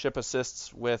 Ship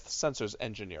assists with sensors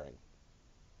engineering.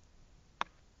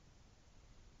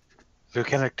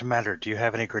 Lieutenant Commander, do you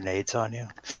have any grenades on you?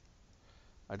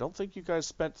 I don't think you guys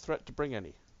spent threat to bring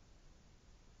any.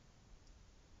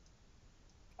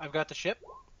 I've got the ship.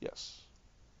 Yes.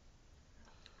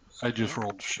 I just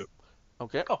rolled the ship.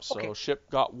 Okay. Oh, so okay. ship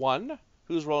got 1.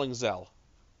 Who's rolling Zell?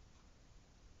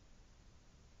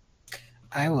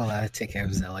 I will take care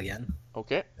of Zell again.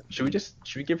 Okay. Should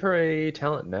we give her a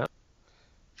talent now?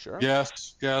 Sure.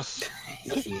 Yes. Yeah.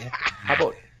 How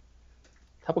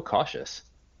about cautious?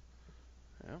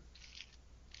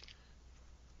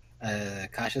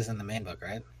 Cautious in the main book,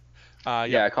 right?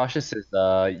 Yeah, cautious is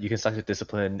you can select a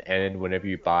discipline, and whenever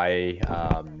you buy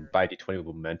D20 with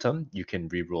momentum, you can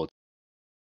reroll.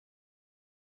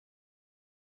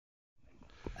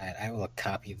 I will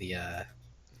copy the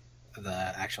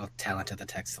actual talent of the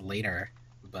text later.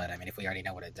 But I mean, if we already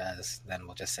know what it does, then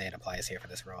we'll just say it applies here for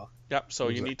this roll. Yep. So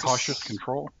you need to cautious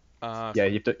control. Yeah,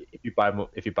 you have to if you buy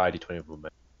D20 with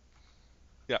momentum.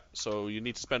 Yeah. So you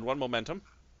need to spend 1 momentum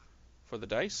for the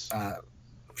dice.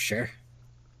 Sure.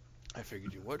 I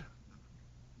figured you would.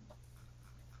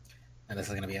 And this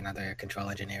is going to be another control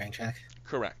engineering check?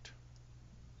 Correct.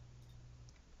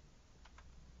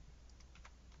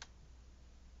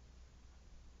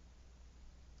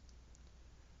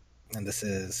 And this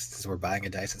is, since we're buying a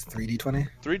dice, it's 3d20?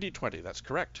 3d20, that's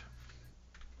correct.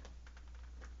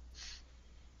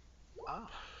 Wow.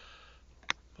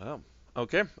 Well,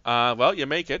 okay. Well, you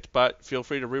make it, but feel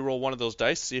free to reroll one of those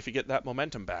dice, see if you get that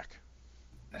momentum back.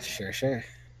 Sure.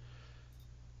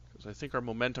 Because I think our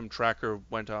momentum tracker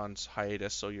went on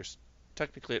hiatus, so you're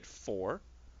technically at 4.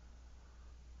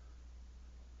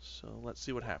 So let's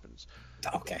see what happens.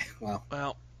 Okay, well.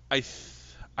 Well,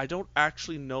 I don't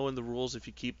actually know in the rules if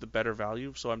you keep the better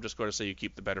value, so I'm just going to say you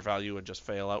keep the better value and just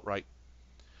fail outright.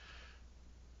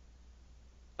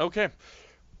 Okay.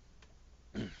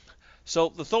 So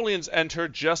the Tholians enter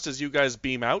just as you guys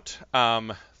beam out.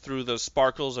 Through the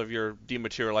sparkles of your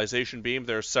dematerialization beam,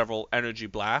 there are several energy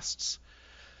blasts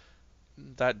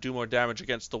that do more damage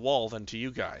against the wall than to you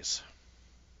guys.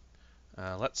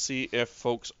 Let's see if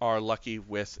folks are lucky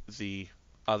with the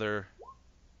other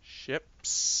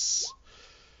ships.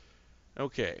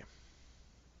 Okay.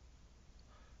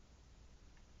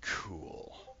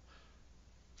 Cool.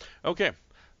 Okay.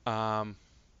 Welcome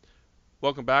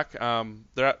back.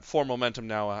 They're at 4 momentum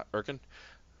now, Erkin.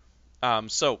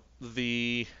 So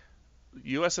the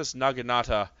USS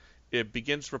Naginata, it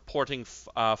begins reporting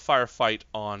firefight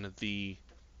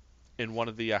in one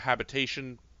of the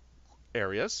habitation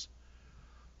areas,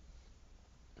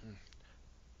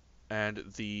 and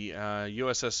the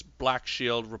USS Black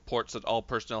Shield reports that all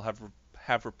personnel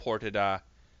have reported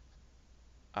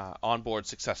on board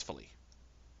successfully.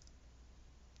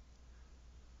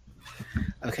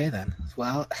 Okay then.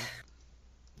 Well,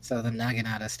 so the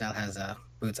Naginata still has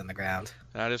boots on the ground.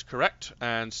 That is correct,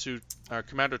 and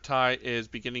Commander Tai is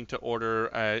beginning to order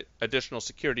an additional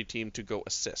security team to go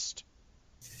assist.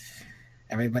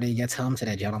 Everybody gets home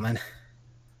today, gentlemen.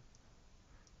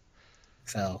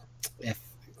 So, if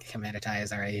Commander Tai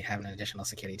is already having an additional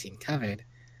security team covered,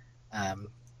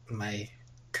 my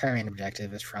current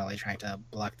objective is probably trying to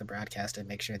block the broadcast and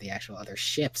make sure the actual other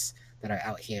ships that are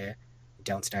out here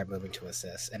don't start moving to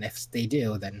assist. And if they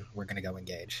do, then we're going to go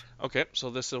engage. Okay, so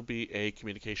this will be a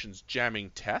communications jamming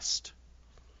test.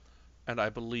 And I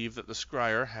believe that the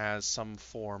Scryer has some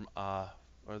form, or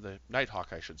the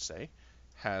Nighthawk, I should say,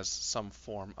 has some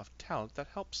form of talent that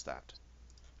helps that.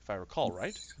 If I recall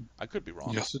right. I could be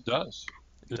wrong. Yes, it does.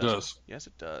 It does. does. Yes,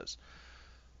 it does.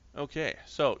 Okay,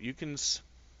 so you can...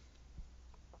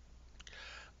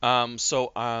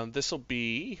 So this will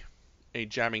be a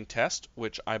jamming test,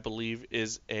 which I believe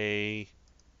is a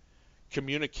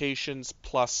communications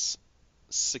plus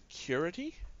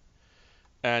security,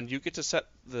 and you get to set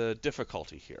the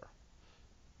difficulty here.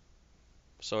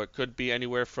 So it could be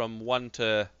anywhere from 1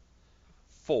 to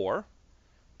 4,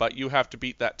 but you have to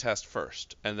beat that test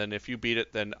first, and then if you beat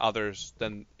it, then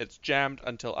it's jammed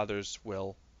until others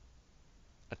will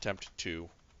attempt to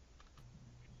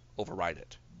override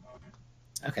it.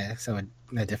 Okay, so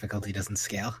the difficulty doesn't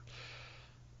scale.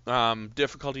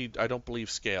 Difficulty, I don't believe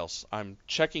scales. I'm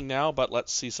checking now, but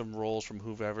let's see some rolls from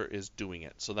whoever is doing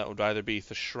it. So that would either be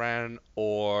Thashran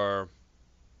or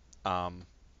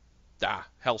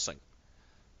Helsing.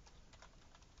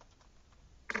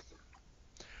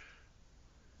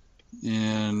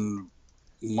 And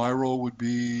my role would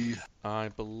be... I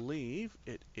believe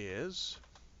it is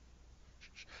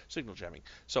signal jamming.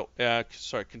 So,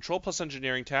 control plus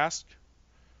engineering task,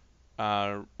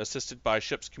 assisted by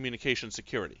ship's communication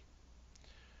security.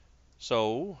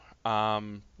 So,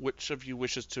 which of you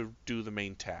wishes to do the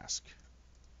main task?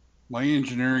 My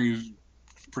engineering is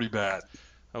pretty bad.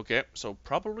 Okay, so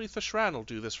probably Thashran will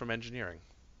do this from engineering.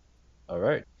 All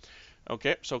right.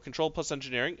 Okay, so control plus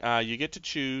engineering. You get to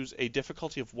choose a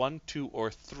difficulty of 1, 2,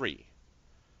 or 3.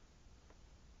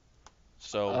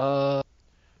 So.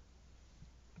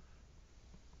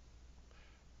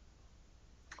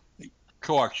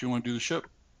 Coax, you want to do the ship?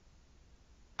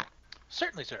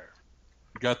 Certainly, sir.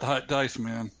 You got the hot dice,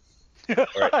 man. right,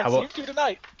 how See you about- two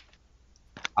tonight.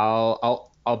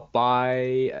 I'll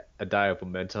buy a die of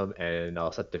momentum and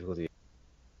I'll set difficulty.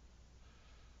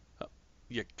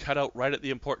 You cut out right at the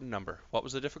important number. What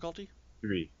was the difficulty?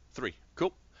 3. 3.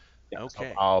 Cool. Yeah,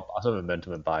 Okay. So I'll set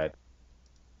momentum and buy it.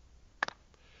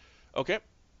 Okay.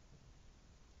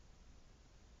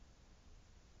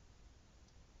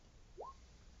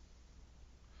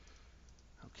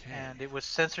 Okay. And it was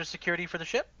sensor security for the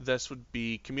ship? This would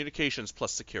be communications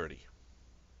plus security.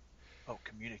 Oh,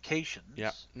 communications.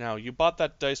 Yeah. Now, you bought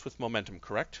that dice with momentum,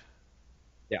 correct?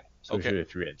 Yeah. So Okay. we should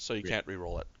do 3 in. So you 3 can't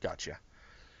re-roll it. Gotcha.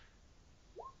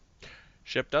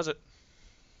 Ship does it.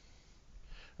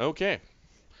 Okay.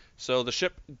 So the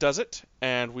ship does it,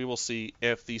 and we will see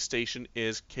if the station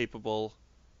is capable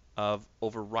of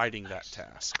overriding that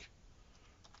task.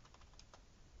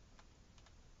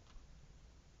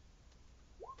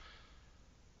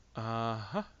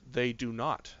 They do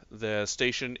not. The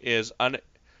station is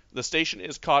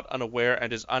caught unaware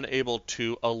and is unable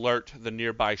to alert the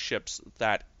nearby ships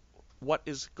that what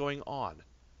is going on.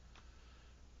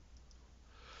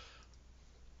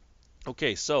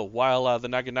 Okay, so while the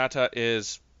Naginata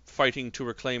is fighting to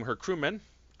reclaim her crewmen,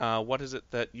 what is it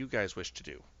that you guys wish to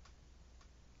do?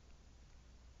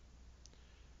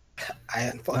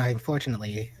 I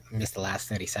unfortunately missed the last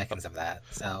 30 seconds of that.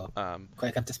 So,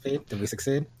 quick up to speed. Did we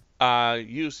succeed?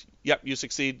 You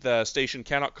succeed. The station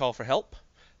cannot call for help.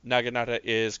 Naginata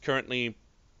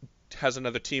has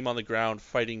another team on the ground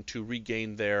fighting to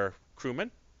regain their crewmen,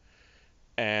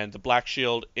 and the Black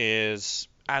Shield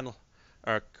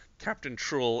Captain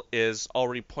Truel is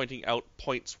already pointing out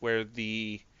points where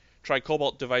the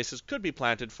tricobalt devices could be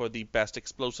planted for the best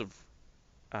explosive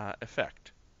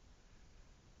effect.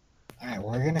 All right,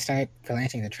 we're gonna start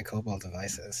planting the tricobalt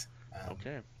devices.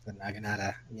 Okay. The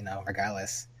Naginata,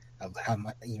 regardless of how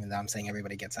much, even though I'm saying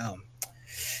everybody gets home,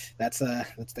 that's their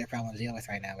problem to deal with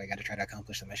right now. We got to try to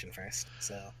accomplish the mission first.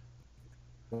 So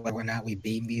whether or not we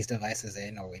beam these devices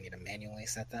in, or we need to manually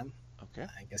set them, Okay.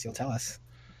 I guess you'll tell us.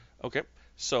 Okay.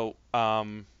 So,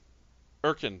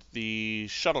 Erkin, the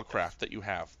shuttlecraft that you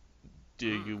have, do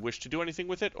you wish to do anything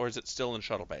with it, or is it still in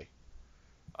shuttle bay?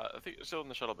 I think it's still in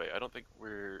the shuttle bay. I don't think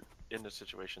we're in a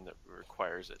situation that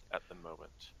requires it at the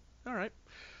moment. All right.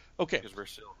 Okay. Because we're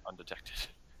still undetected.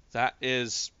 That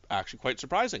is actually quite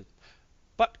surprising,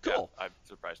 but cool. Yeah, I'm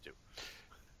surprised too.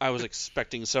 I was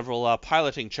expecting several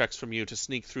piloting checks from you to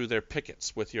sneak through their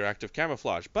pickets with your active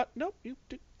camouflage, but nope, you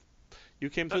did. You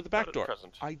came through the back door.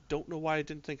 I don't know why I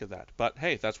didn't think of that, but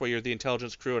hey, that's why you're the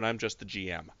intelligence crew and I'm just the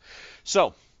GM.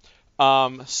 So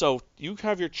you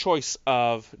have your choice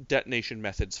of detonation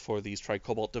methods for these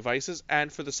tricobalt devices,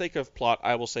 and for the sake of plot,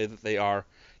 I will say that they are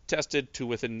tested to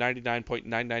within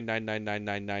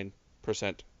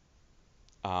 99.999999%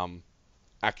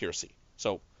 accuracy.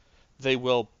 So they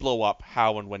will blow up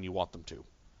how and when you want them to.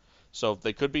 So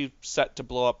they could be set to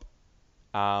blow up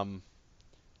at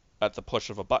the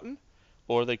push of a button,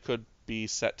 or they could be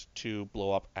set to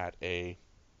blow up at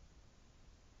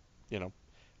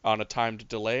on a timed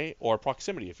delay or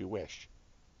proximity if you wish.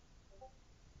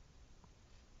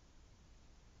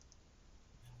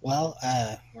 Well,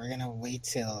 we're gonna wait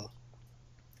till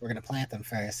we're gonna plant them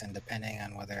first, and depending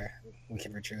on whether we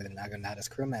can retrieve the Naginata's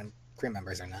crew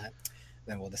members or not,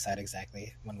 then we'll decide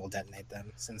exactly when we'll detonate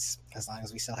them. Since as long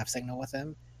as we still have signal with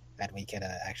them, and we could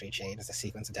actually change the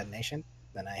sequence of detonation,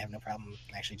 then I have no problem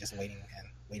actually just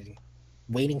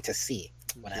waiting to see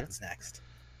what happens next.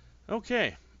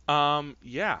 Okay.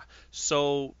 Yeah.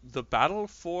 So the battle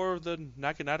for the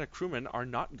Naginata crewmen are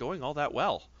not going all that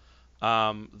well.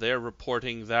 They're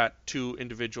reporting that 2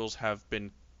 individuals have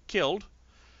been killed,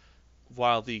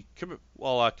 while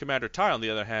Commander Tai, on the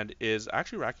other hand, is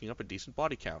actually racking up a decent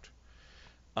body count.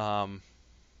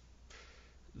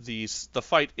 The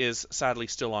fight is sadly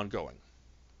still ongoing.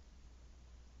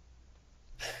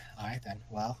 All right then.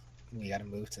 Well, we got to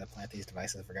move to plant these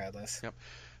devices regardless. Yep.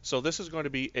 So this is going to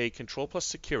be a control plus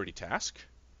security task.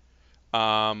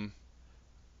 And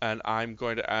I'm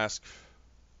going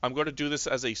to do this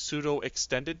as a pseudo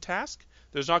extended task.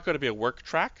 There's not going to be a work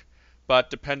track, but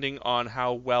depending on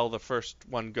how well the first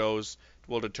one goes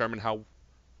will determine how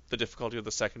the difficulty of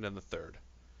the second and the third.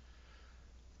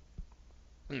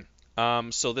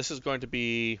 So this is going to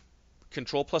be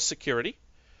control plus security.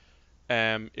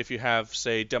 If you have,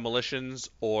 say, demolitions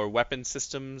or weapon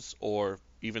systems or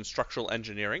even structural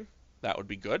engineering, that would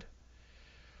be good.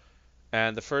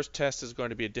 And the first test is going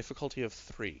to be a difficulty of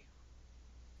 3.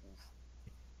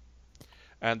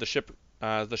 And the ship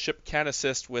can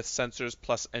assist with sensors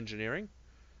plus engineering,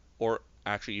 or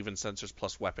actually even sensors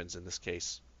plus weapons in this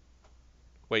case.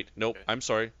 Wait, nope, okay. I'm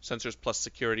sorry. Sensors plus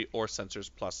security or sensors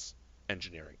plus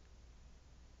engineering.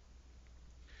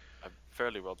 I'm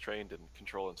fairly well trained in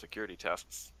control and security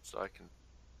tasks, so I can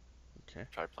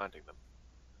try planting them.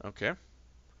 Okay.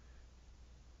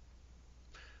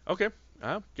 Okay,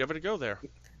 give it a go there.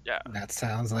 Yeah. That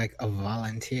sounds like a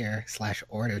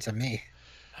volunteer/order to me.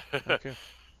 Okay.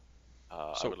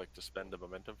 I would like to spend the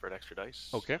momentum for an extra dice.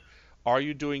 Okay. Are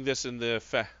you doing this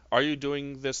Are you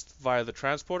doing this via the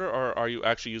transporter, or are you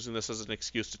actually using this as an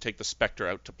excuse to take the Spectre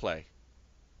out to play?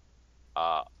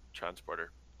 Transporter.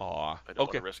 Aw. I don't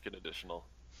want to risk an additional.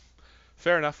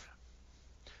 Fair enough.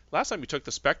 Last time you took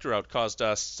the Spectre out caused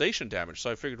station damage,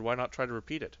 so I figured why not try to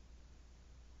repeat it.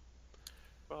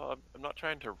 Well, I'm not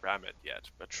trying to ram it yet,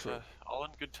 but all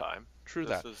in good time. True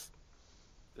that.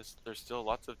 There's still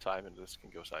lots of time, and this can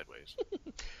go sideways.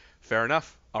 Fair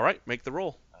enough. All right, make the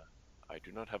roll. I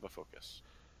do not have a focus.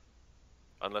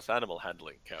 Unless animal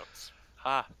handling counts.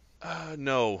 Ha!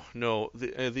 No.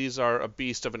 These are a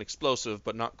beast of an explosive,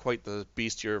 but not quite the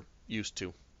beast you're used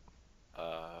to.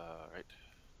 Right.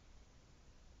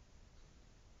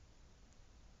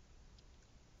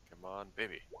 Come on,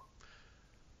 baby.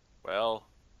 Well.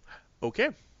 Okay.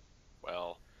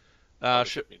 Well.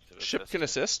 Ship can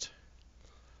assist.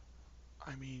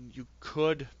 I mean, you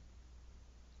could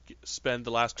spend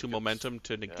the last 2 momentum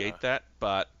to negate that,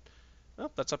 but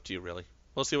that's up to you, really.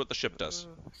 We'll see what the ship does.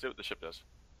 See what the ship does.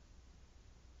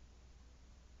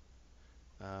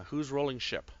 Who's rolling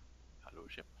ship? Hello,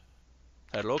 ship.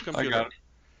 Hello, computer. I got it.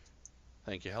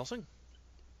 Thank you, Helsing.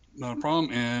 Not a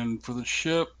problem. And for the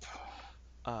ship...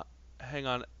 hang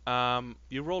on.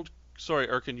 You rolled... Sorry,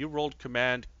 Erkin, you rolled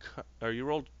command... you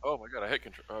rolled... Oh my god, I hit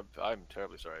control... I'm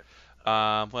terribly sorry.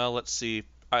 Well, let's see.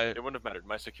 It wouldn't have mattered.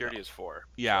 My security is 4.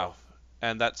 Yeah, so.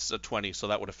 And that's a 20, so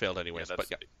that would have failed anyways. Yeah, but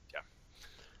yeah.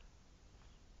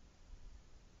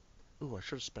 Ooh, I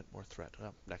should have spent more threat.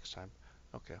 Next time.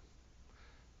 Okay.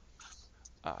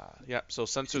 Yeah, so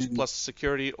sensors plus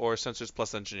security or sensors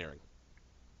plus engineering?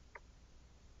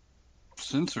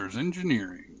 Sensors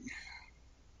engineering.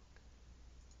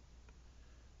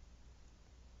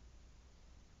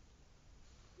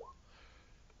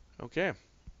 Okay.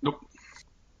 Nope.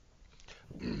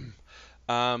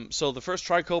 So the first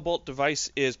tricobalt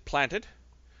device is planted.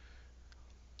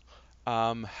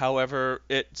 However,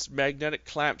 its magnetic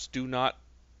clamps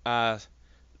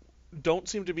don't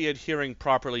seem to be adhering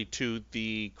properly to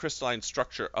the crystalline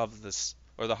structure of this,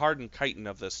 or the hardened chitin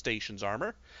of the station's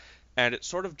armor, and it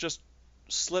sort of just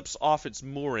slips off its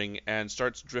mooring and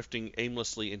starts drifting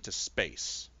aimlessly into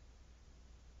space.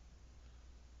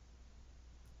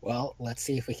 Well, let's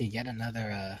see if we could get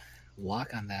another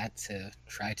walk on that to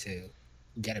try to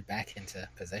get it back into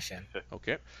position.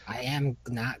 Okay. I am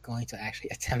not going to actually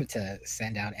attempt to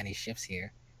send out any ships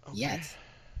here yet,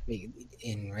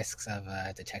 in risks of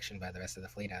detection by the rest of the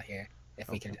fleet out here. If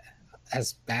we could,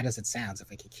 as bad as it sounds, if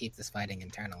we could keep this fighting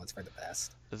internal, it's for the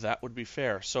best. That would be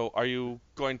fair. So are you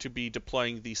going to be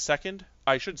deploying the second?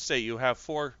 I should say you have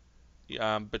 4,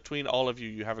 between all of you,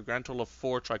 you have a grand total of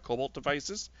 4 tricobalt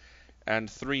devices, and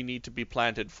 3 need to be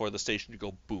planted for the station to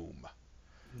go boom.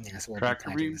 Yes, we're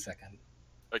planting the second.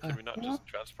 Can we not just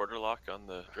transporter lock on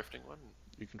the drifting one?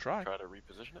 You can try. Try to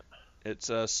reposition it? It's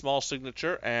a small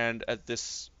signature, and at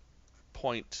this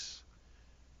point,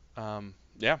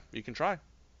 yeah, you can try.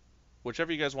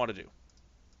 Whichever you guys want to do.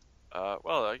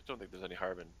 Well, I don't think there's any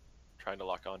harm in trying to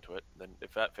lock onto it. Then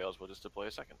if that fails, we'll just deploy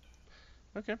a second.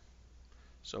 Okay.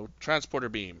 So, transporter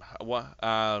beam.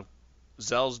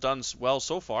 Zell's done well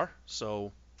so far,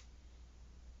 so...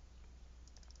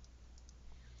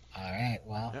 Alright,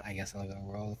 well, Yep. I guess I'll go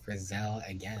roll for Zell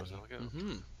again. How's that go?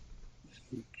 Mm-hmm.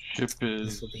 Ship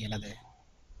This is will be another.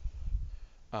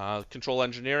 Control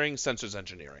engineering, sensors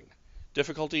engineering.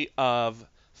 Difficulty of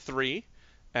 3,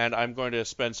 and I'm going to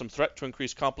spend some threat to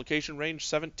increase complication range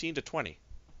 17 to 20.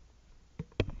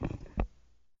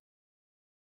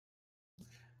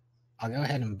 I'll go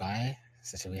ahead and buy,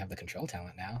 since we have the control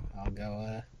talent now. I'll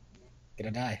go get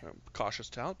a die. Cautious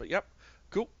talent, but yep.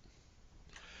 Cool.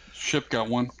 ship got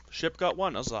one. Ship got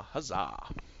one. Huzzah. Huzzah.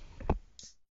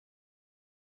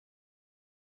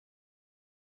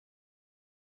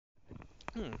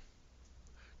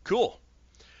 Cool.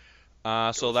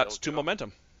 So that's 2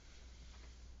 momentum.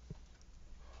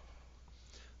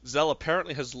 Zell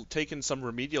apparently has taken some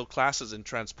remedial classes in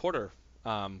transporter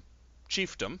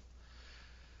chiefdom,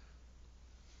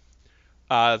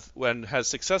 and has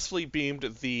successfully beamed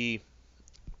the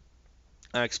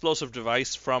explosive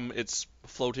device from its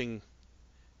floating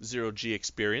 0G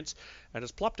experience and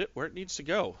has plopped it where it needs to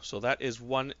go. So that is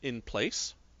one in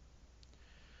place.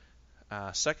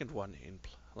 Second one in.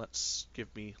 Let's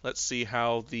see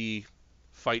how the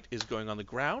fight is going on the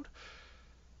ground.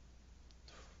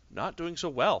 Not doing so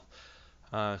well.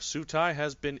 Sutai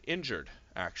has been injured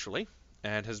actually,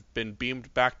 and has been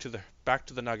beamed back to the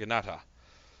Naginata.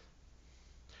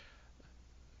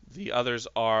 The others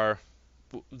are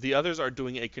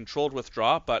doing a controlled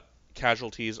withdraw, but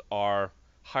casualties are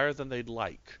higher than they'd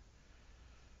like.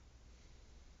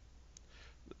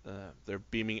 They're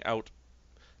beaming out.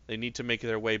 They need to make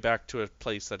their way back to a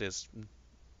place that is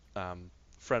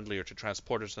friendlier to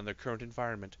transporters than their current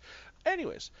environment.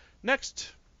 Anyways,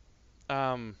 next.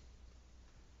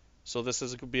 So this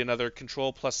is going to be another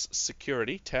control plus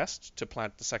security test to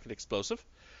plant the second explosive.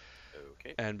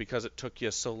 Okay. And because it took you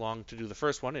so long to do the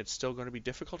first one, it's still going to be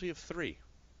difficulty of 3.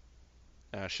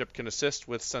 Ship can assist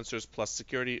with sensors plus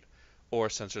security or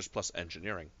sensors plus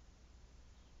engineering.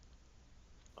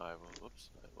 I will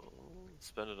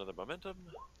spend another momentum.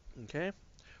 Okay.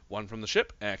 1 from the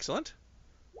ship. Excellent.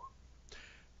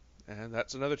 And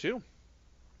that's another 2.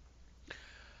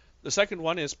 The second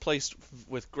one is placed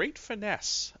with great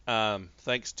finesse,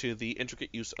 thanks to the intricate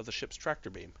use of the ship's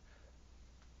tractor beam.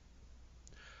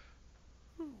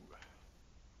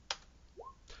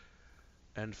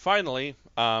 And finally,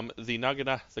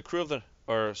 the crew of the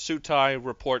Sutai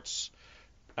reports,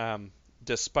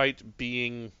 despite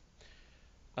being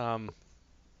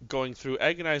going through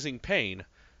agonizing pain,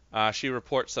 she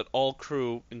reports that all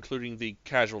crew, including the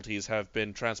casualties, have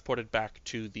been transported back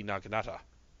to the Naginata.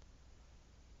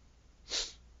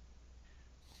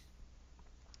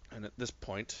 And at this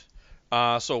point,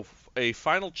 so a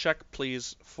final check,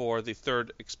 please, for the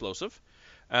third explosive.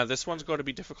 This one's going to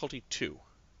be difficulty 2.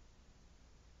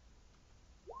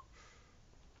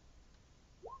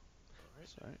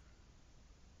 Sorry.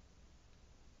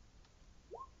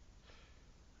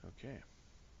 Okay.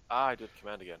 I did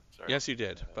command again. Sorry. Yes, you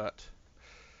did, but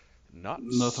not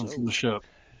Nothing so, from the ship.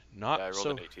 Not Yeah, I rolled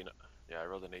so. an 18. Yeah, I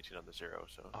rolled an 18 on the 0,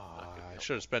 so. I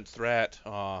should have spent threat.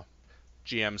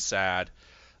 GM sad.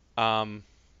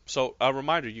 So a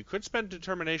reminder: you could spend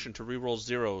determination to reroll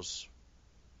zeros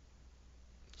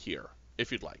here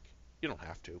if you'd like. You don't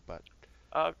have to, but.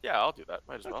 Yeah, I'll do that.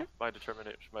 Might as well. Okay. My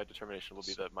determination will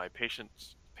be that my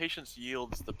patience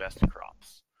yields the best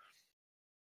crops.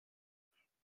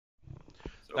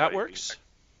 So That by works. being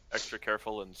extra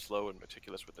careful and slow and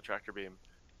meticulous with the tractor beam.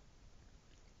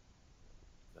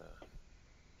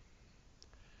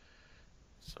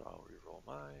 So I'll reroll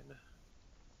mine.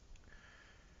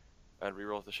 And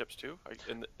reroll the ships too?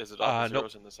 Is it all the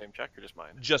zeros in the same check or just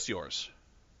mine? Just yours.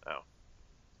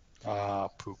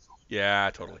 Oh. Poop. Yeah,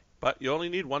 totally. But you only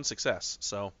need 1 success,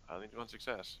 so. I need 1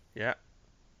 success. Yeah.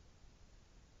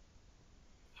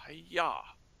 Hiya!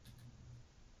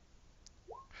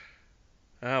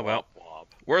 Oh, well. Womp womp.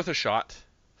 Worth a shot.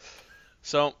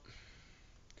 So,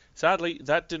 sadly,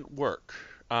 that didn't work.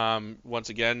 Once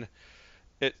again,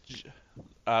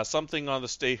 something on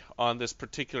this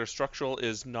particular structure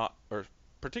is not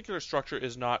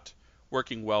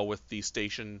working well with the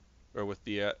station or with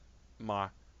the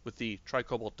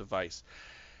tricobalt device.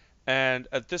 And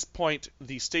at this point,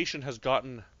 the station has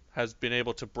been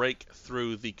able to break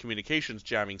through the communications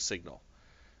jamming signal.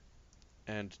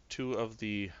 And 2 of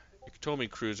the Iktomi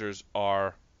cruisers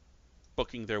are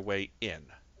booking their way in.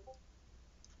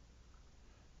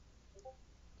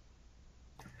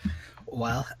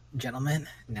 Well, gentlemen,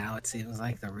 now it seems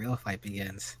like the real fight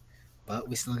begins. But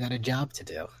we still got a job to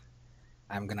do.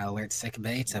 I'm going to alert sick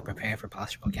bay to prepare for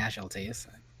possible casualties,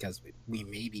 because we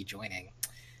may be joining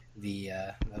the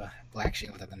Black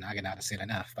Shield and the Naginata soon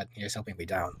enough, but here's hoping we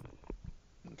don't.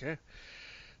 Okay.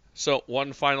 So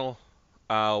one final,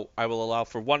 I will allow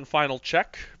for one final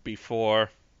check before,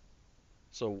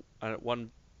 so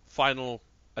one final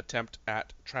attempt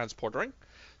at transportering.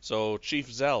 So Chief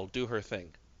Zell, do her thing.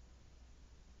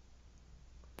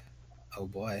 Oh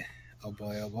boy. Oh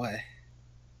boy, oh boy.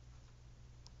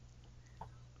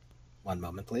 One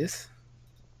moment, please.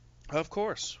 Of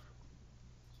course.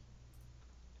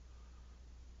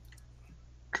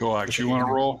 Coax, you want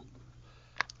to roll?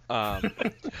 Um,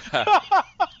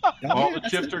 All the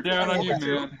chips are down on you,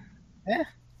 man. Yeah,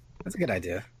 that's a good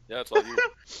idea. Yeah, it's all you.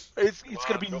 It's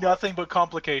going to be nothing but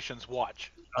complications.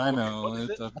 Watch. I know. What is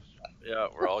It's Yeah,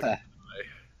 we're all. Okay.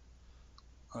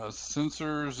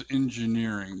 sensors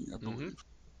engineering, I believe.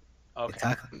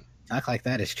 Okay. Talk like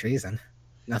that is treason.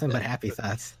 Nothing but happy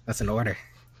thoughts. That's an order.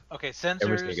 Okay,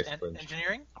 Everyone's gonna sensors get and squished.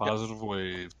 engineering. Positive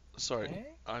wave. sorry, Okay.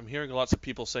 I'm hearing lots of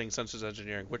people saying sensors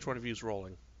engineering. Which one of you is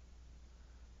rolling?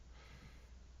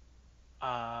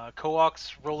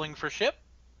 Coax rolling for ship.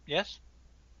 Yes.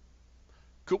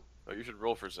 Oh, you should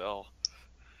roll for Zell.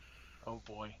 Oh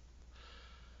boy.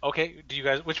 Okay.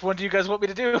 Which one do you guys want me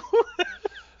to do?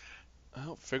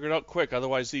 Oh, figure it out quick.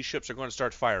 Otherwise, these ships are going to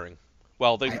start firing.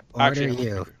 Well, they I actually order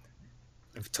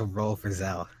you to roll for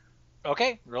Zell.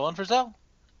 Okay, rolling for Zell.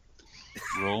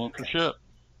 Rolling for ship.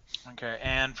 Okay,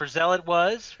 and for Zell it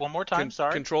was one more time.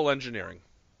 Sorry. Control engineering.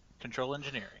 Control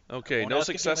engineering. Okay, Won't no ask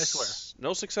again, I swear. success.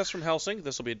 No success from Helsing.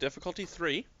 This will be a difficulty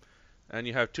 3, and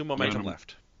you have 2 momentum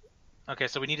left. Okay,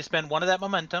 so we need to spend one of that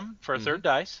momentum for a third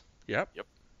dice. Yep.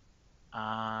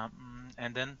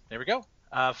 And then there we go.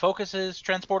 Focus is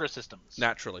transporter systems.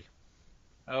 Naturally.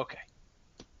 Okay.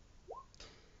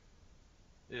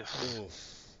 Ugh. Ooh.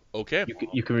 Okay.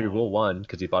 You can re-roll 1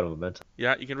 because you thought of momentum.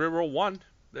 Yeah, you can reroll 1.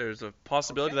 There's a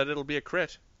possibility that it'll be a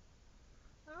crit.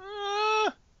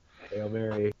 Hail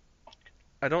Mary.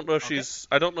 I don't know if she's.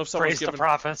 I don't know if someone's Praise the given.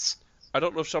 prophets. I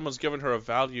don't know if someone's given her a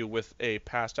value with a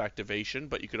past activation,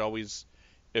 but you could always,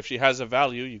 if she has a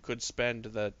value, you could spend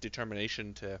the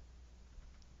determination to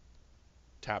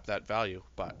tap that value.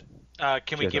 But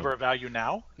Can we give her a value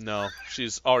now? no,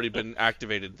 she's already been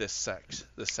activated this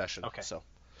session. Okay. So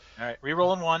All right,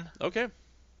 re-rolling 1. okay.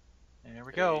 There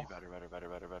we go. Hey, better.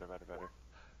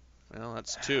 Well,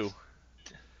 that's 2.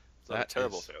 It's not That a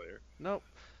terrible is- failure. Nope.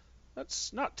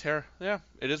 That's not Yeah,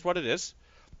 it is what it is.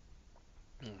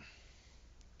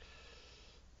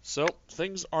 So,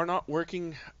 things are not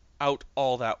working out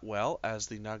all that well as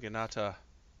the Naginata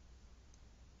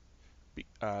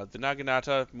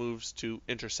moves to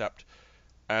intercept,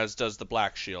 as does the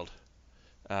Black Shield.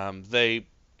 They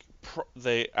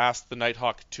ask the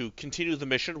Nighthawk to continue the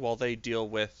mission while they deal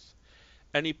with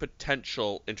any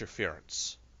potential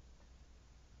interference.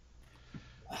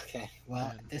 Okay. Well,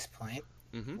 at this point,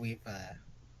 Mm-hmm. we've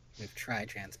tried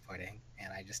transporting,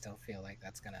 and I just don't feel like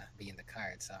that's gonna be in the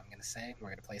cards. So I'm gonna say we're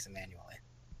gonna place it manually.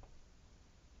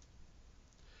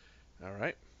 All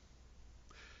right.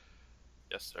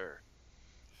 Yes, sir.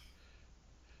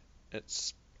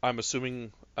 I'm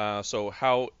assuming. So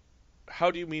how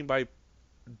do you mean by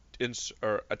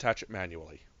attach it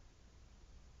manually?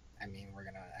 I mean, we're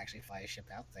gonna actually fly a ship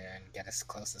out there and get as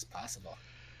close as possible.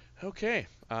 Okay.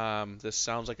 This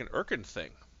sounds like an Irkin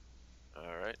thing.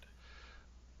 All right.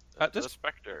 At The this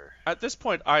Spectre. At this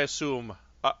point, I assume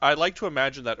I like to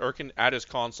imagine that Irkin at his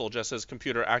console just says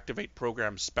 "computer activate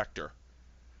program Spectre,"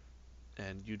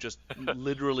 and you just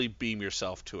literally beam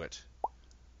yourself to it.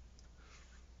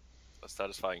 A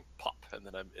satisfying pop, and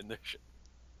then I'm in the ship.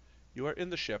 You are in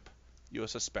the ship,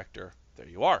 USS Spectre. There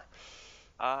you are.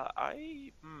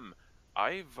 I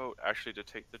vote actually to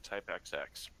take the Type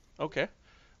XX. Okay.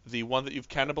 The one that you've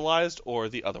cannibalized, or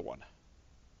the other one?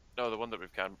 No, the one that we've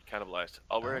cannibalized.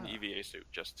 I'll wear an EVA suit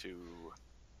just to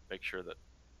make sure that,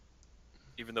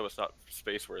 even though it's not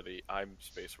space-worthy, I'm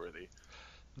space-worthy.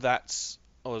 That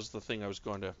was the thing I was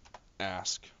going to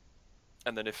ask.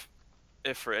 And then if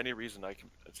for any reason I can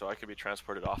be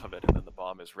transported off of it, and then the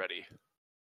bomb is ready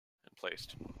and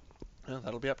placed. Well,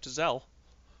 that'll be up to Zell.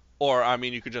 Or, I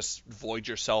mean, you could just void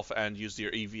yourself and use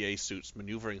your EVA suit's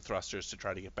maneuvering thrusters to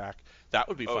try to get back. That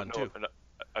would be fun, no, too. no,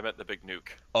 I meant the big nuke.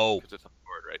 Oh, Because it's on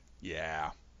board, right?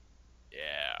 yeah.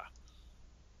 Yeah.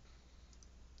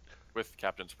 With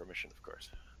Captain's permission, of course.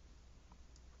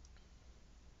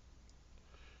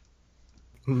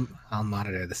 I'll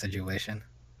monitor the situation.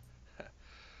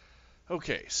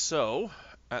 Okay, so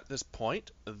at this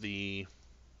point, the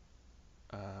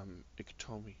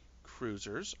Iktomi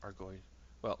cruisers are going.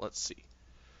 Well, let's see.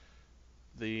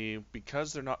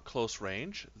 Because they're not close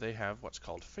range, they have what's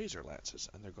called phaser lances,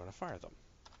 and they're going to fire them.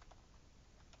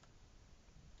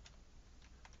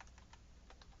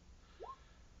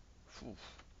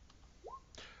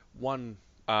 One.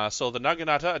 So the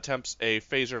Naginata attempts a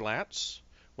phaser lance,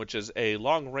 which is a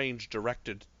long-range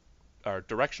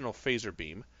directional phaser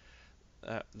beam.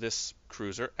 This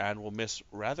cruiser and will miss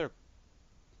rather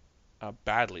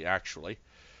badly, actually.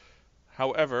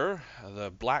 However,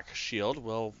 the Black Shield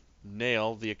will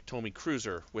nail the Iktomi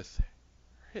cruiser with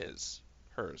its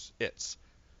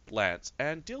lance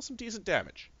and deal some decent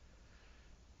damage.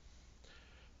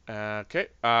 Okay,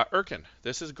 Erkin,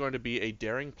 this is going to be a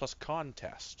daring plus con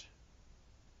test.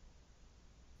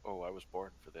 Oh, I was born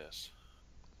for this.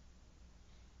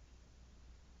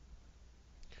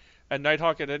 And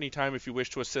Nighthawk, at any time, if you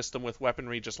wish to assist them with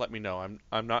weaponry, just let me know.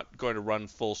 I'm not going to run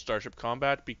full Starship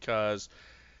combat because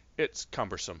it's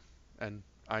cumbersome, and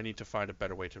I need to find a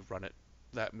better way to run it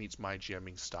that meets my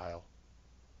GMing style.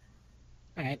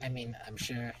 Alright, I mean, I'm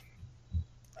sure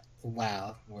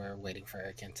while we're waiting for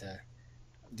Erkin to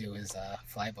do his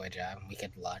flyboy job, we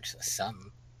could launch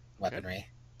some weaponry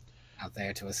out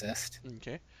there to assist.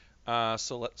 Okay.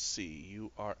 So let's see.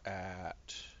 You are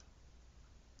at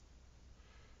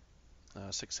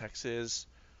 6 hexes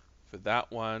for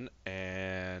that one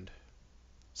and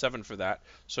 7 for that.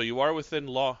 So you are within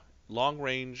long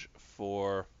range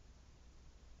for.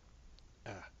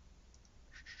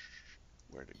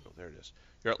 Where did it go? There it is.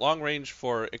 You're at long range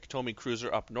for Iktomi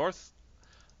Cruiser up north.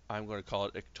 I'm going to call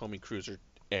it Iktomi Cruiser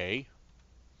A.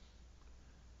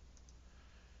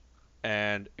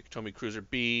 And Iktomi Cruiser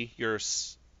B.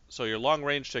 So you're long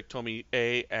range to Iktomi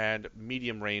A and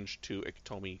medium range to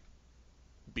Iktomi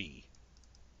B.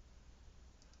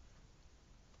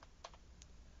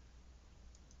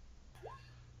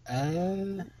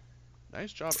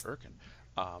 Nice job, Erkin.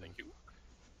 Thank you.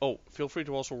 Oh, feel free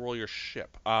to also roll your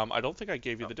ship. I don't think I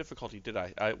gave you the difficulty, did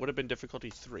I? It would have been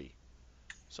difficulty 3.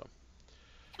 So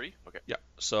 3? Okay. yeah.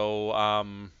 So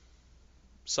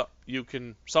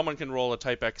someone can roll a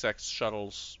Type XX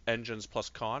shuttle's engines plus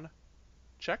con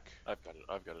check. I've got it.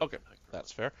 Okay,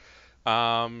 that's fair.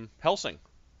 Helsing.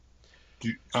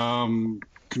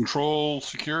 Control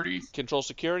security. Control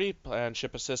security and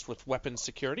ship assist with weapon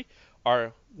security.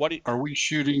 Are we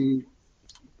shooting?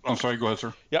 I'm sorry. Go ahead,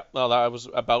 sir. Yeah. Well, I was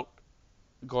about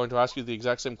going to ask you the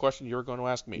exact same question you were going to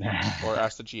ask me, or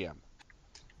ask the GM.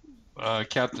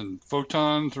 Captain,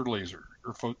 photons or laser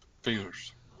or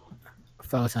phasers?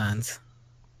 Photons.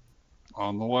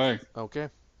 On the way. Okay.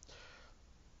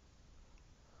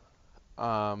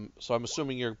 So I'm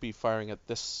assuming you'll be firing at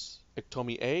this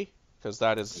Iktomi A, because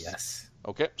that is... Yes.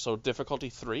 Okay, so difficulty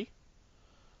 3.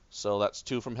 So that's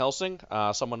 2 from Helsing.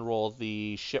 Someone roll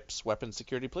the ship's weapon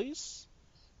security, please.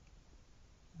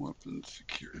 Weapon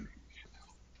security.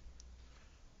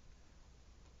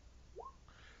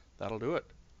 That'll do it.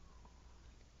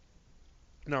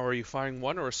 Now, are you firing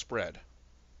one or a spread?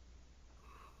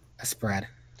 A spread.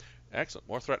 Excellent.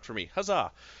 More threat for me.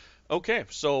 Huzzah! Okay,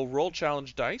 so roll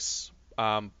challenge dice,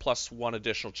 plus 1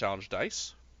 additional challenge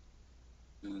dice.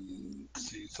 Let's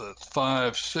see, so that's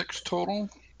 5, 6 total.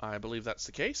 I believe that's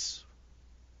the case.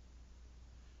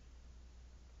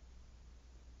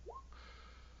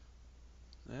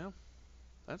 Yeah,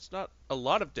 that's not a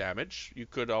lot of damage. You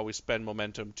could always spend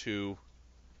momentum to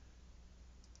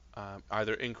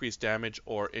either increase damage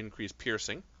or increase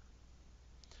piercing.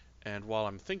 And while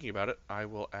I'm thinking about it, I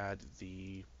will add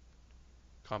the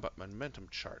combat momentum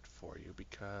chart for you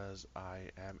because I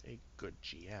am a good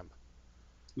GM.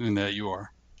 And that you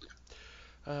are.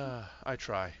 I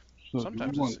try. So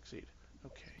Sometimes I succeed.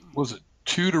 Okay. Was it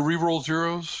 2 to reroll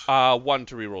zeros? 1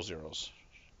 to reroll zeros.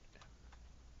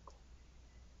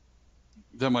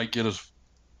 That might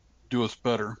do us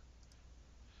better.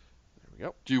 There we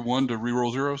go. Do you 1 to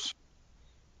reroll zeros?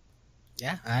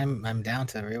 Yeah, I'm down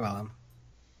to reroll them.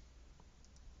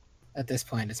 At this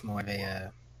point, it's more of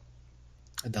a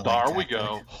delay. There we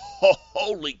go.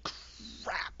 Holy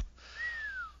crap!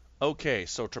 Okay,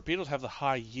 so torpedoes have the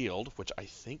high yield, which I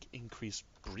think increase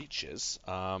breaches.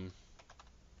 Let me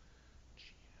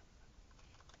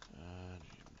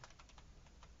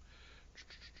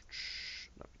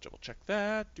double check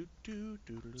that.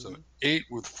 So 8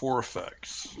 with 4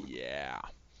 effects. Yeah.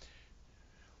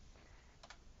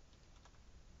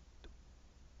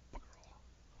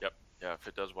 Yep. Yeah. If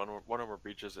it does one or more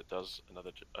breaches, it does an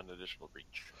additional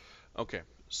breach. Okay.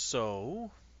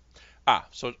 So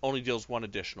it only deals 1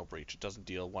 additional breach. It doesn't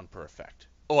deal 1 per effect.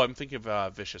 Oh, I'm thinking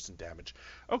of vicious and damage.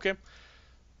 Okay,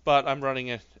 but I'm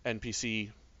running an NPC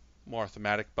more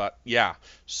thematic. But yeah,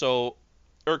 so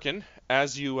Erkin,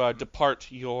 as you depart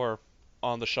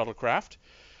on the shuttlecraft,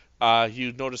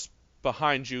 you notice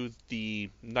behind you the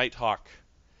Nighthawk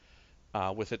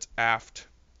with its aft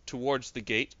towards the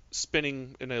gate,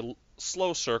 spinning in a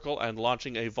slow circle and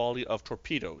launching a volley of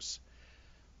torpedoes.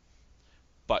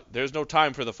 But there's no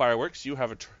time for the fireworks. You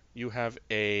have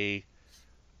a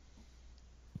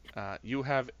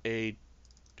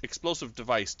explosive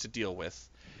device to deal with,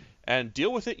 and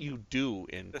deal with it you do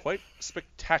in quite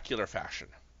spectacular fashion.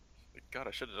 God,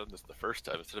 I should have done this the first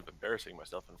time instead of embarrassing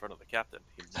myself in front of the captain.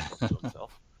 He mumbled to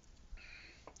himself.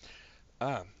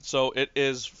 So it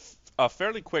is a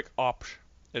fairly quick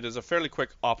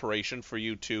operation for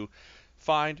you to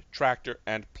find, tractor,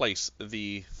 and place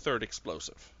the third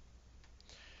explosive.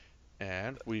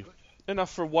 And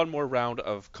enough for one more round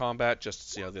of combat just to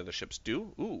see how the other ships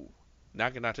do. Ooh,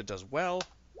 Naginata does well.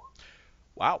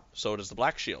 Wow, so does the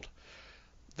Black Shield.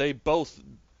 They both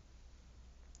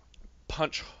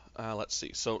punch. Let's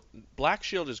see. So Black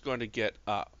Shield is going to get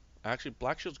actually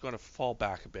Black Shield's going to fall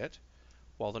back a bit,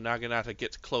 while the Naginata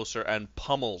gets closer and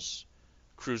pummels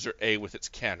Cruiser A with its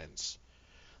cannons,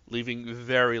 leaving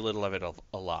very little of it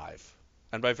alive.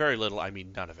 And by very little, I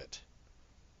mean none of it.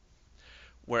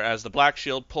 Whereas the Black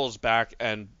Shield pulls back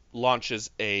and launches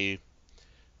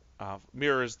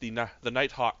mirrors the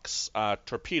Nighthawk's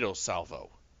torpedo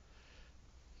salvo,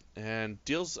 and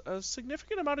deals a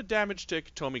significant amount of damage to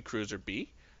Katomi Cruiser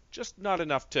B, just not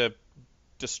enough to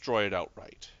destroy it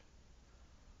outright.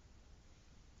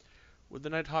 Would the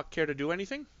Nighthawk care to do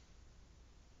anything?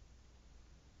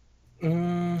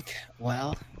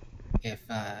 Well, if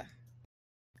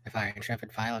our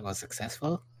intrepid pilot was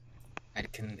successful,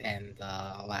 and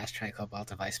the last Tricobalt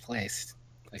device placed,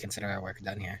 we consider our work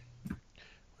done here.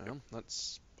 Well,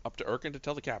 that's up to Erkin to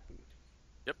tell the captain.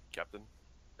 Yep, Captain.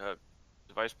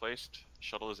 Device placed.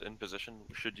 Shuttle is in position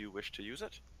should you wish to use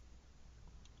it.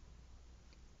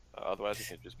 Otherwise, it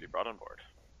can just be brought on board.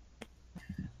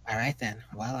 All right, then.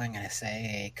 Well, I'm going to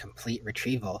say a complete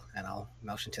retrieval, and I'll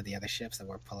motion to the other ships that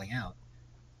we're pulling out.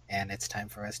 And it's time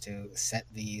for us to set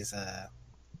these,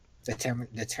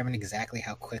 determine exactly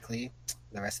how quickly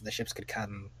the rest of the ships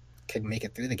could make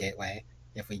it through the gateway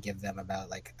if we give them about,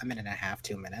 like, a minute and a half,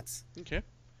 2 minutes. Okay.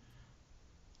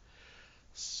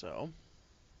 So,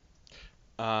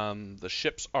 the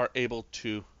ships are able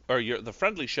to, the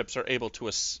friendly ships are able to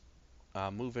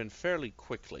move in fairly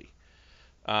quickly.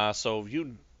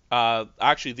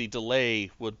 Actually, the delay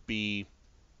would be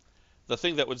the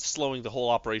thing that was slowing the whole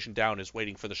operation down is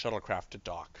waiting for the shuttlecraft to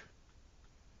dock.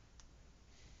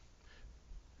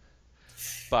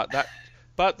 But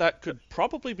that could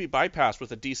probably be bypassed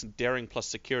with a decent daring plus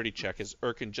security check, as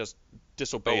Erkin just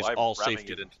disobeys all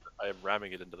safety. I am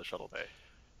ramming it into the shuttle bay.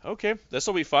 Okay, this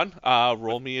will be fun.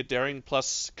 Roll me a daring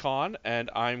plus con, and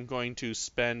I'm going to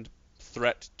spend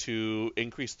threat to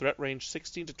increase threat range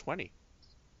 16 to 20.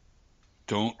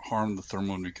 Don't harm the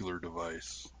thermonuclear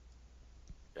device.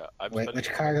 Yeah,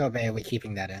 Which cargo bay are we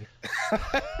keeping that in?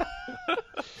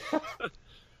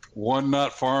 One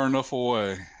not far enough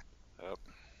away. Yep.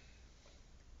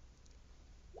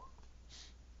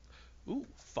 Ooh,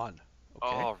 fun.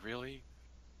 Okay. Oh, really?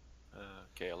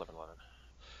 Okay, 11.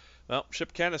 Well,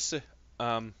 ship can assist.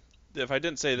 If I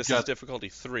didn't say this is difficulty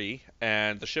 3,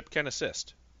 and the ship can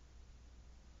assist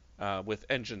with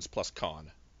engines plus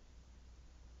con.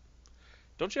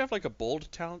 Don't you have like a bold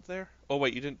talent there? Oh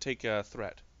wait, you didn't take a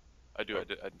threat. I do. I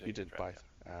didn't You didn't buy.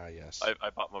 Yes. I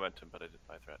bought momentum, but I didn't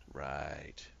buy threat.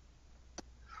 Right.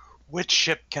 Which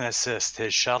ship can assist?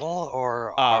 His shuttle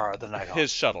or the Nighthawk?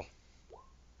 His shuttle.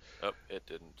 Oh, it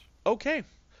didn't. Okay.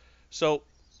 So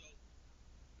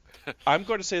I'm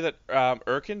going to say that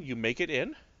Erkin, you make it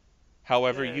in.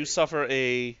 However, Yay. you suffer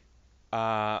an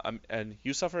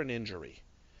injury.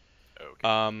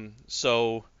 Okay.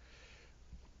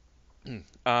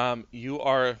 You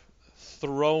are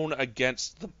thrown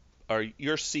against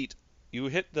your seat. You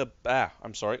hit the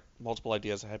I'm sorry, multiple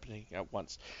ideas happening at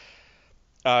once.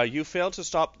 You fail to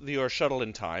stop your shuttle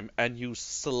in time, and you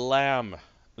slam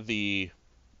the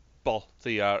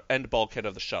end bulkhead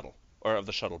of the shuttle, or of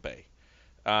the shuttle bay.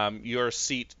 Your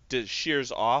seat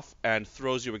shears off and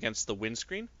throws you against the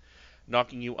windscreen,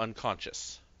 knocking you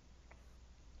unconscious.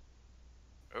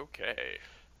 Okay.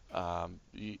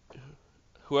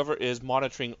 Whoever is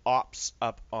monitoring ops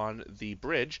up on the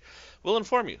bridge will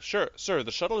inform you. Sure, sir,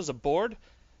 the shuttle is aboard.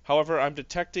 However, I'm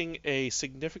detecting a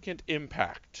significant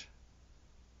impact.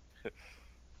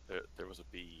 There was a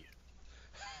bee.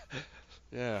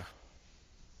 Yeah.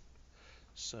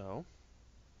 So,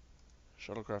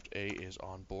 Shuttlecraft A is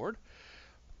on board.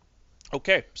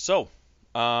 Okay, so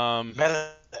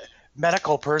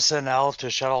Medical personnel to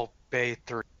Shuttle Bay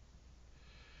 3.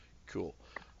 cool.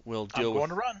 We'll I'm deal going with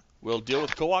to run. we'll deal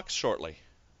with Coax shortly.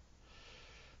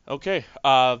 Okay,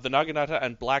 the Naginata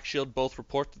and Black Shield both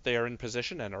report that they are in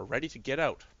position and are ready to get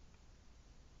out.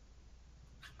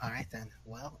 All right then.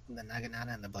 Well, the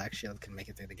Naginata and the Black Shield can make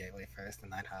it through the gateway first. The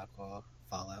Nighthawk will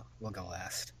follow. We'll go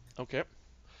last. Okay.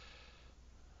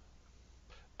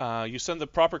 You send the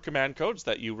proper command codes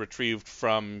that you retrieved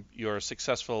from your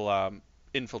successful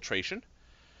infiltration,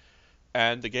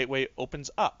 and the gateway opens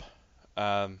up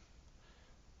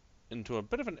into a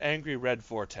bit of an angry red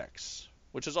vortex,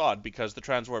 which is odd because the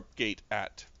Transwarp gate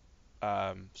at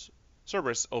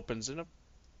Cerberus opens in a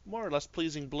more or less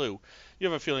pleasing blue. You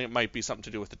have a feeling it might be something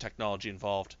to do with the technology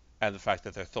involved and the fact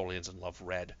that they're tholians and love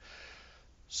red.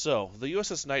 So, the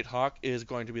USS Nighthawk is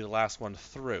going to be the last one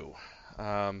through.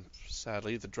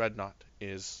 Sadly, the Dreadnought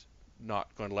is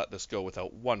not going to let this go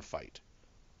without one fight.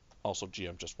 Also,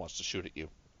 GM just wants to shoot at you.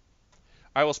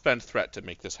 I will spend threat to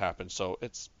make this happen, so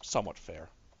it's somewhat fair.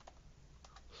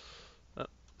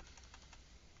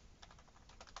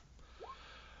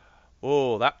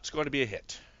 Oh, that's going to be a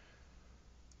hit.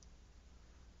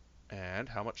 And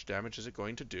how much damage is it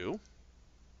going to do?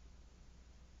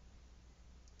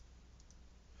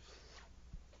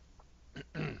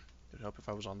 It would help if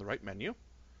I was on the right menu.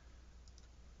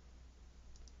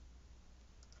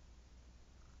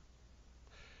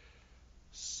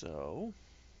 So,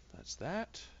 that's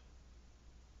that.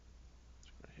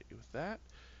 I'm going to hit you with that.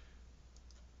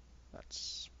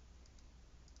 That's...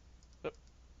 Yep.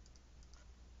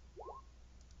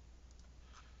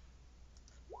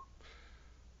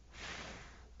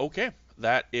 Okay,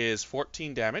 that is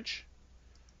 14 damage.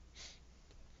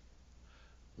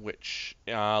 Which,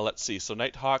 let's see, so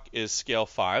Nighthawk is scale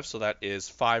 5, so that is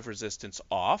 5 resistance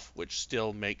off, which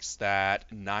still makes that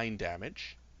 9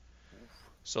 damage.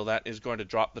 So that is going to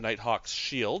drop the Nighthawk's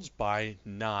shields by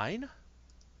 9.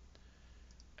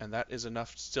 And that is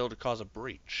enough still to cause a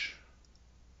breach.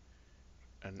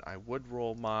 And I would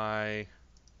roll my...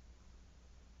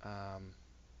 oh,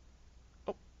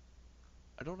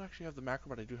 I don't actually have the macro,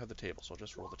 but I do have the table, so I'll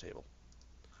just roll the table.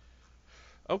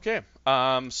 Okay,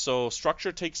 so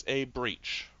structure takes a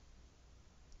breach.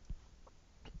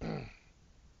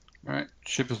 Alright,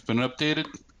 ship has been updated.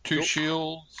 2 Cool.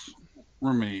 shields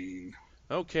remain.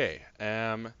 Okay,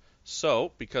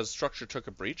 so because structure took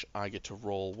a breach, I get to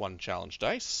roll 1 challenge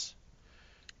dice.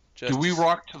 Do we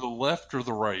rock to the left or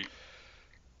the right?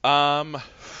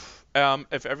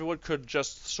 If everyone could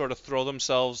just sort of throw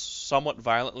themselves somewhat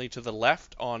violently to the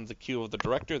left on the cue of the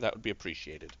director, that would be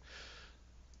appreciated.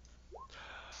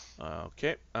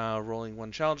 Okay, rolling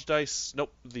 1 challenge dice.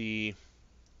 Nope, the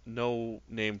no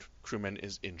named crewman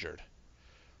is injured.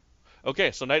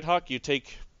 Okay, so Nighthawk, you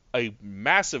take a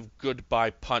massive goodbye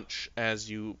punch as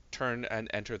you turn and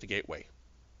enter the gateway.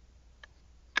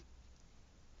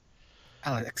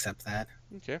 I'll accept that.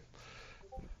 Okay.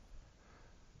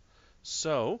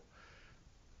 So,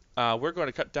 we're going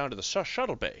to cut down to the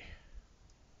shuttle bay.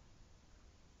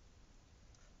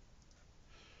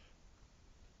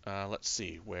 Let's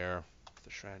see where the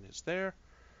shrine is there.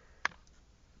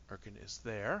 Erkin is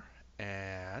there.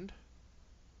 And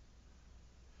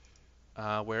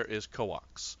where is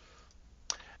Coax?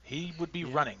 He would be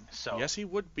running, so... Yes, he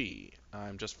would be.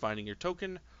 I'm just finding your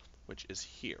token, which is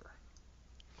here.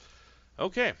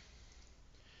 Okay.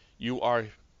 You are...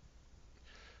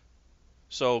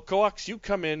 So, Coax, you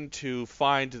come in to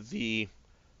find the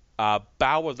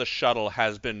bow of the shuttle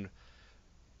has been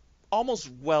almost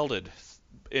welded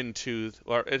into...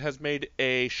 or it has made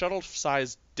a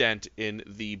shuttle-sized dent in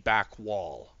the back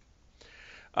wall.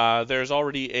 There's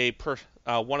already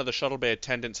one of the shuttle bay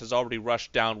attendants has already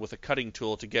rushed down with a cutting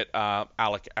tool to get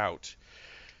Alec out.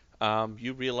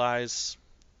 You realize...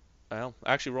 Well,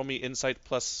 actually, roll me Insight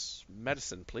plus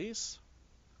Medicine, please.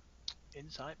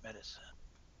 Insight medicine.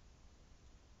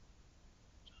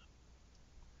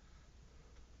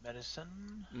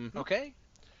 Medicine. Mm-hmm. Okay.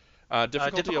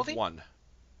 Difficulty of 1.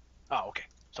 Oh, okay.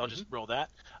 So I'll just roll that.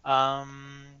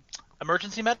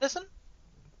 Emergency medicine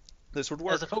This would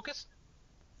work. as a focus.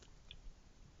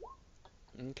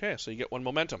 Okay, so you get 1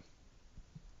 momentum.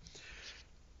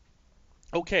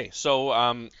 Okay, so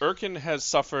Erkin has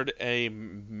suffered a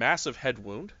massive head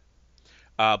wound,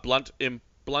 blunt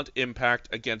impact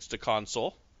against a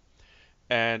console,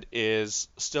 and is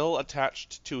still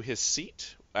attached to his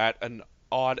seat at an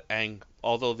odd angle,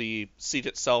 although the seat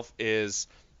itself is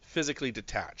physically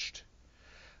detached.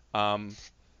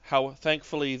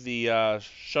 Thankfully, the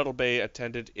shuttle bay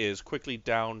attendant is quickly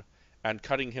down and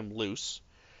cutting him loose,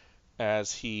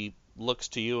 as he looks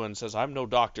to you and says, "I'm no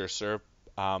doctor, sir.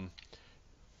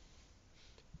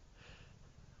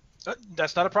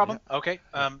 That's not a problem. Okay.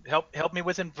 Help me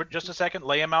with him for just a second.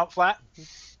 Lay him out flat.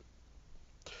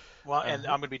 Well, and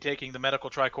I'm going to be taking the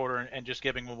medical tricorder and just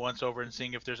giving him a once over and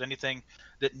seeing if there's anything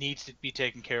that needs to be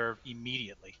taken care of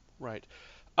immediately. Right.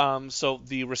 So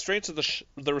the restraints of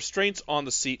the restraints on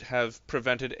the seat have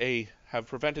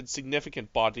prevented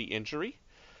significant body injury.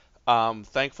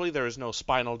 Thankfully, there is no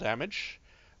spinal damage.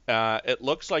 It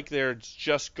looks like there's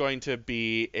just going to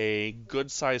be a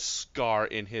good-sized scar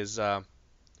in his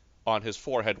on his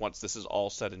forehead once this is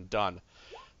all said and done.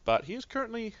 But he is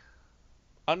currently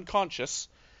unconscious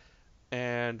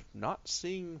and not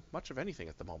seeing much of anything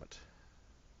at the moment.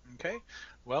 Okay.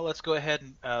 Well, let's go ahead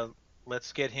and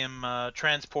let's get him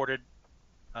transported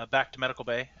back to Medical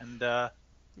Bay, and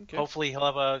hopefully he'll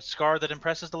have a scar that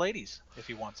impresses the ladies if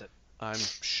he wants it. I'm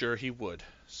sure he would.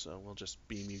 So we'll just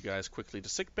beam you guys quickly to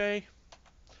sick bay.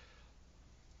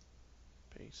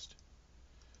 Paste.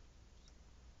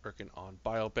 Birkin on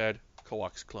biobed.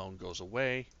 Coax clone goes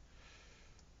away.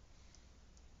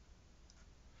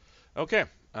 Okay,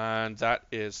 and that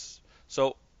is...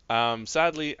 So,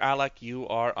 sadly, Alec, you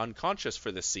are unconscious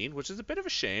for this scene, which is a bit of a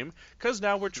shame, because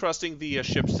now we're trusting the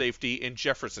ship's safety in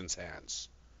Jefferson's hands.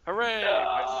 Hooray!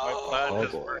 My plan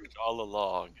has worked all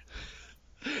along.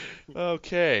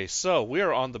 Okay, so we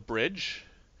are on the bridge.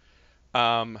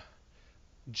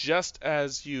 Just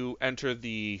as you enter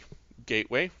the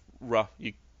gateway,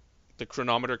 the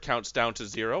chronometer counts down to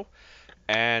 0,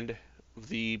 and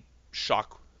the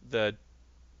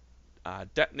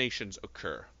detonations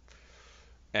occur.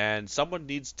 And someone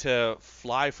needs to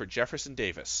fly for Jefferson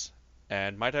Davis.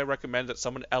 And might I recommend that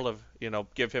someone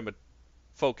give him a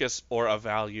focus or a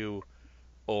value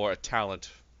or a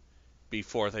talent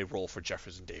before they roll for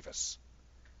Jefferson Davis.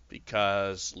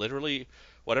 Because literally,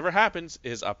 whatever happens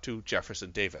is up to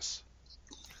Jefferson Davis.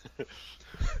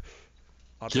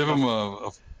 Give him a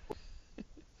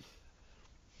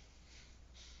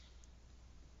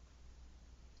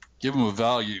give him a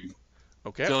value.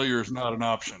 Okay. Failure is not an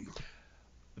option.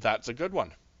 That's a good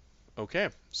one. Okay,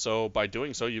 so by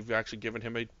doing so, you've actually given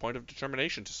him a point of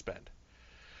determination to spend.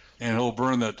 And he'll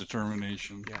burn that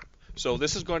determination. Yeah. So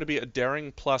this is going to be a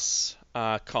daring plus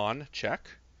con check.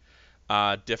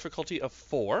 Difficulty of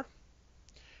 4.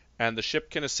 And the ship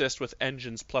can assist with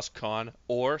engines plus con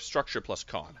or structure plus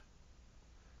con.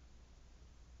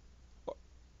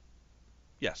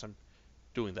 Yes, I'm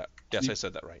doing that. Yes, I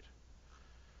said that right.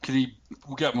 We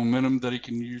got momentum that he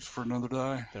can use for another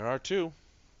die? There are 2.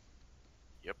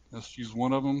 Yep. Let's use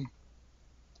one of them.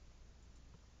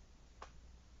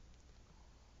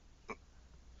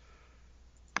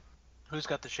 Who's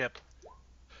got the ship?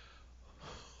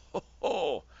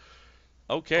 Oh.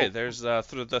 Okay, there's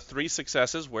through the 3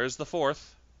 successes. Where's the 4th?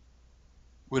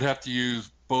 We'd have to use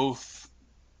both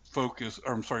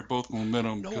both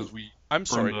momentum because we. I'm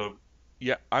sorry.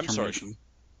 Yeah, I'm sorry.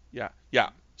 Yeah.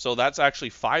 So that's actually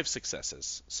 5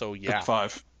 successes. So yeah. That's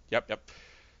 5. Yep.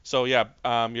 So yeah,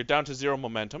 you're down to 0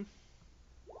 momentum.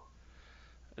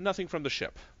 And nothing from the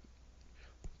ship.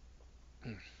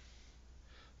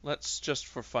 Let's just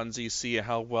for funsies see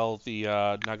how well the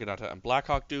Naginata and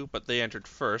Blackhawk do, but they entered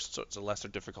first, so it's a lesser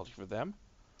difficulty for them.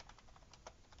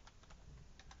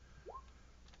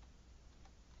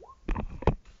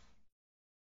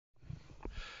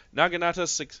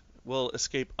 Naginata will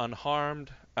escape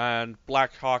unharmed, and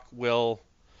Blackhawk will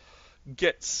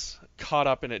get caught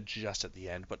up in it just at the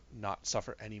end, but not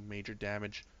suffer any major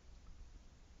damage.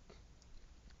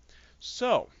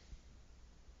 So,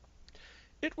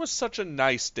 it was such a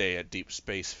nice day at Deep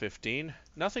Space 15.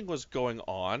 Nothing was going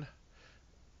on,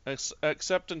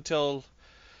 except until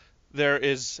there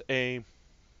is a...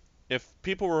 If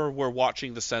people were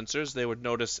watching the sensors, they would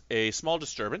notice a small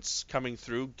disturbance coming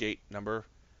through gate number...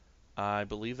 I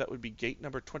believe that would be gate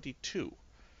number 22.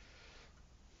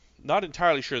 Not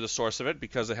entirely sure the source of it,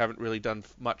 because I haven't really done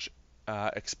much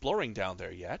exploring down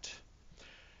there yet.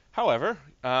 However,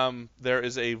 there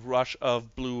is a rush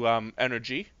of blue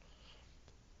energy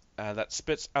that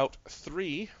spits out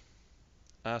 3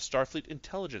 Starfleet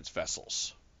Intelligence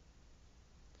vessels.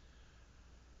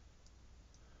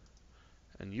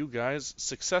 And you guys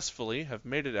successfully have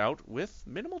made it out with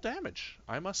minimal damage,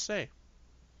 I must say.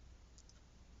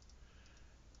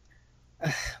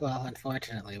 Well,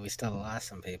 unfortunately, we still lost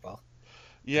some people.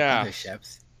 Yeah. Other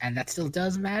ships, and that still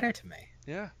does matter to me.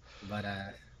 Yeah. But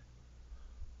I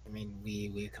mean,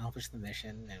 we accomplished the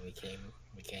mission, and we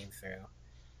came through.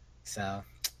 So,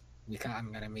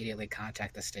 I'm gonna immediately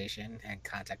contact the station and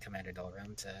contact Commander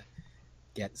Dolrum to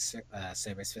get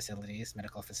service facilities,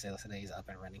 medical facilities up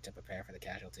and running to prepare for the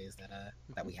casualties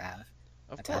that we have,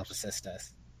 Of and to help course. assist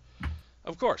us.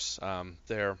 Of course.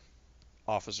 Their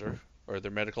officer or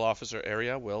their medical officer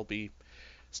area will be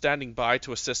standing by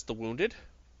to assist the wounded.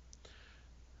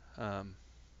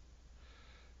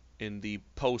 In the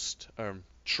post,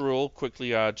 Truel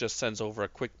quickly just sends over a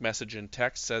quick message in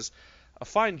text. Says, "A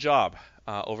fine job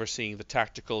overseeing the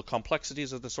tactical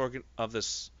complexities of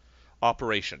this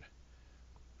operation.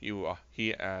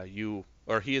 He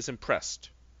is impressed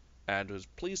and was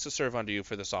pleased to serve under you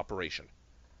for this operation.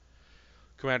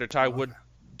 Commander Ty would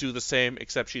do the same,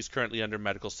 except she's currently under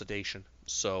medical sedation.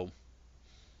 So,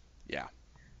 yeah."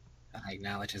 I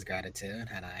acknowledge his gratitude,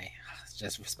 and I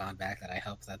just respond back that I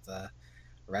hope that the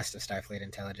rest of Starfleet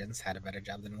Intelligence had a better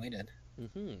job than we did.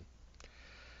 Mm-hmm.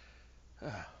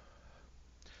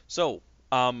 So,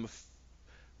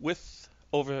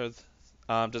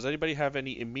 does anybody have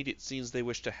any immediate scenes they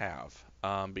wish to have?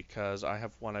 Because I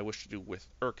have one I wish to do with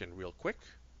Erkin real quick.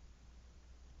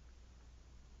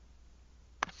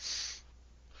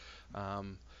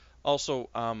 Also,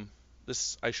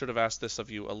 this I should have asked this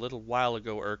of you a little while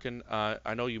ago, Erkin.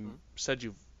 I know you said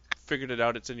you've figured it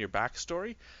out. It's in your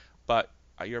backstory, but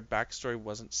your backstory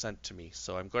wasn't sent to me,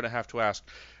 so I'm going to have to ask.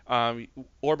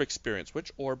 Orb experience.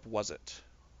 Which orb was it?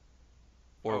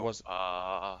 Or was?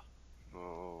 I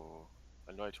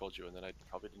know I told you, and then I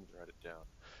probably didn't write it down.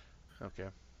 Okay.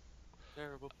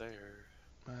 Terrible player.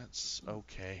 That's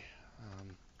okay.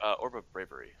 Orb of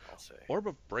Bravery, I'll say. Orb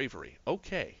of Bravery.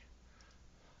 Okay.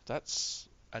 That's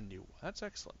a new one. That's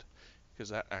excellent, because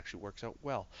that actually works out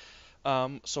well.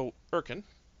 So, Erkin,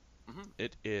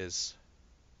 it is...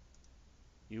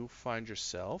 You find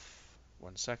yourself...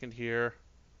 One second here.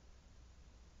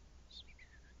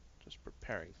 Just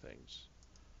preparing things.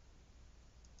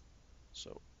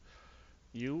 So,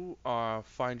 you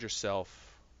find yourself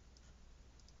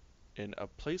in a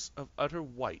place of utter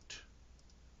white.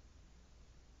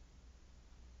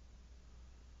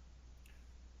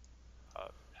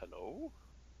 Hello?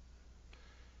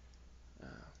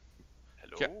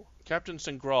 Hello? Captain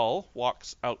Singral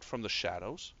walks out from the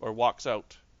shadows, or walks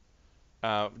out,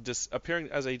 appearing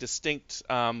as a distinct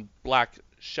black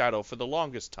shadow for the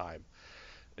longest time.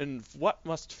 And what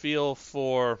must feel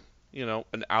for,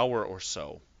 an hour or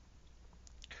so.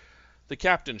 The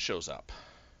captain shows up.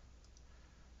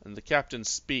 And the captain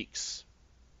speaks.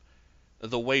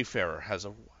 The Wayfarer has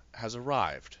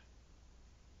arrived.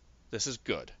 This is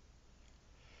good.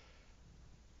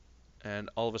 And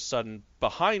all of a sudden,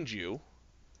 behind you,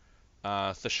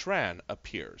 Theshran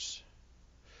appears.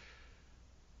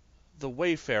 The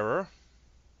Wayfarer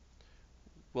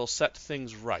will set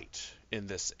things right in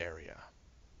this area.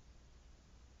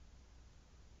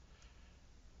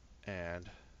 And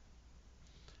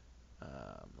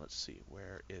let's see,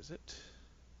 where is it?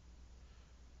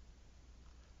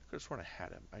 I could have sworn I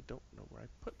had him. I don't know where I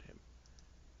put him.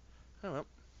 Oh well.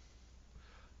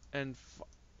 And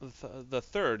the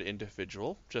third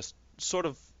individual just sort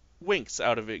of winks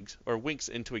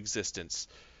into existence.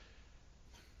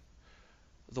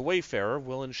 The Wayfarer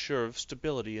will ensure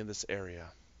stability in this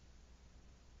area.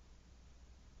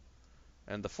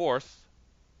 And the fourth,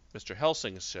 Mr.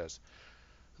 Helsing says,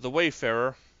 the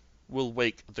Wayfarer will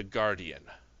wake the Guardian.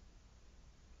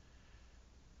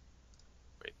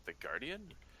 Wait, the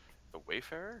Guardian? The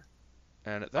Wayfarer?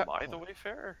 And at that Am I the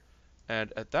Wayfarer?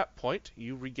 And at that point,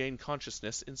 you regain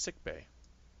consciousness in sickbay.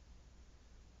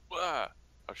 I'll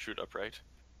shoot upright.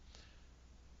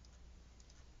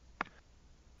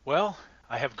 Well,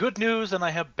 I have good news and I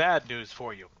have bad news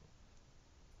for you.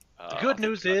 The good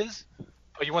news is...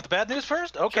 Oh, you want the bad news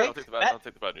first? Okay. Sure, I'll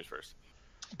take the bad news first.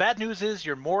 Bad news is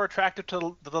you're more attractive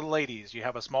to the ladies. You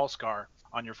have a small scar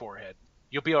on your forehead.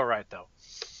 You'll be all right, though.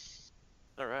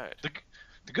 All right. The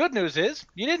good news is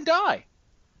you didn't die.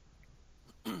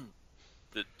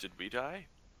 Did we die?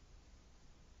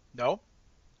 No,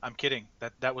 I'm kidding.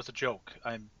 That was a joke.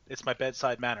 It's my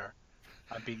bedside manner.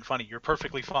 I'm being funny. You're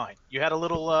perfectly fine. You had a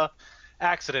little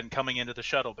accident coming into the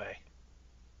shuttle bay.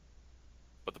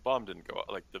 But the bomb didn't go off.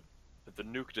 Like the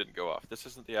nuke didn't go off. This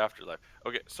isn't the afterlife.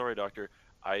 Okay, sorry, Doctor.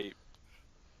 I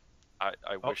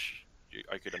wish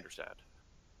I could understand.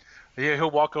 Yeah,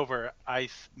 he'll walk over.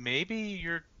 Maybe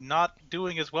you're not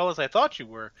doing as well as I thought you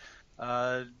were.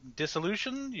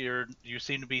 Dissolution. You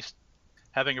seem to be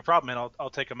having a problem, and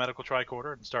I'll take a medical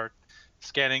tricorder and start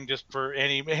scanning just for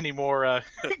any more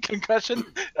concussion.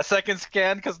 A second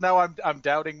scan, because now I'm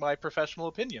doubting my professional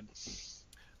opinion.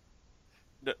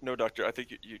 No, Doctor. I think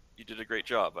you did a great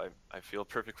job. I feel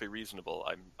perfectly reasonable.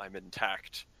 I'm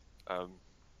intact.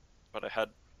 But I had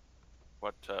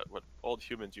what old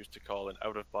humans used to call an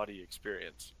out-of-body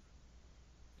experience,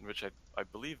 in which I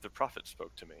believe the prophet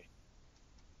spoke to me.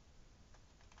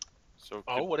 So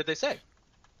Oh, what did they say?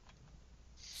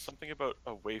 something about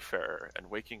a wayfarer and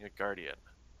waking a guardian.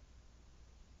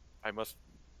 I must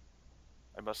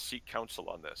seek counsel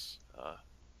on this.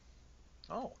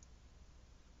 Oh.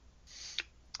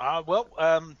 Well,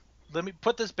 let me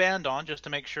put this band on just to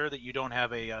make sure that you don't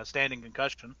have a standing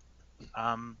concussion.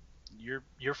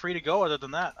 You're free to go. Other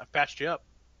than that, I've patched you up.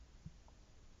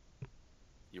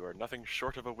 You are nothing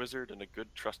short of a wizard and a good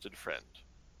trusted friend.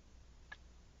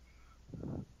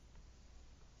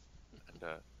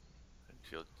 And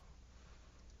he'll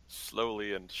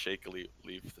slowly and shakily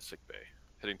leave the sickbay,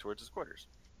 heading towards his quarters.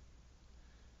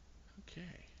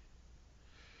 Okay.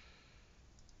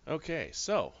 Okay,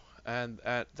 so, and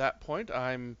at that point,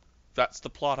 that's the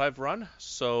plot I've run.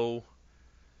 So,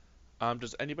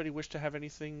 does anybody wish to have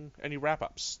any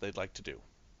wrap-ups they'd like to do?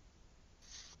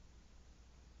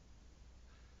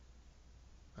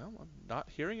 Well, I'm not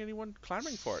hearing anyone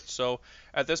clamoring for it. So,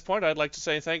 at this point, I'd like to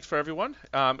say thanks for everyone.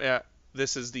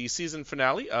 This is the season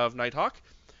finale of Nighthawk.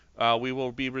 We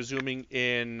will be resuming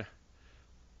in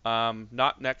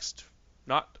not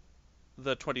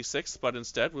the 26th, but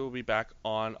instead we will be back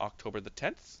on October the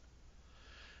 10th.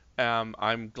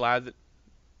 I'm glad that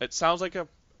it sounds like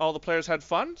all the players had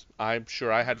fun. I'm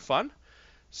sure I had fun.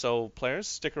 So players,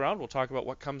 stick around. We'll talk about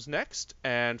what comes next.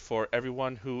 And for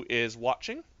everyone who is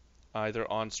watching, either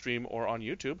on stream or on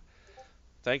YouTube,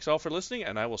 thanks all for listening,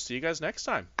 and I will see you guys next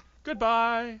time.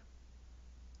 Goodbye!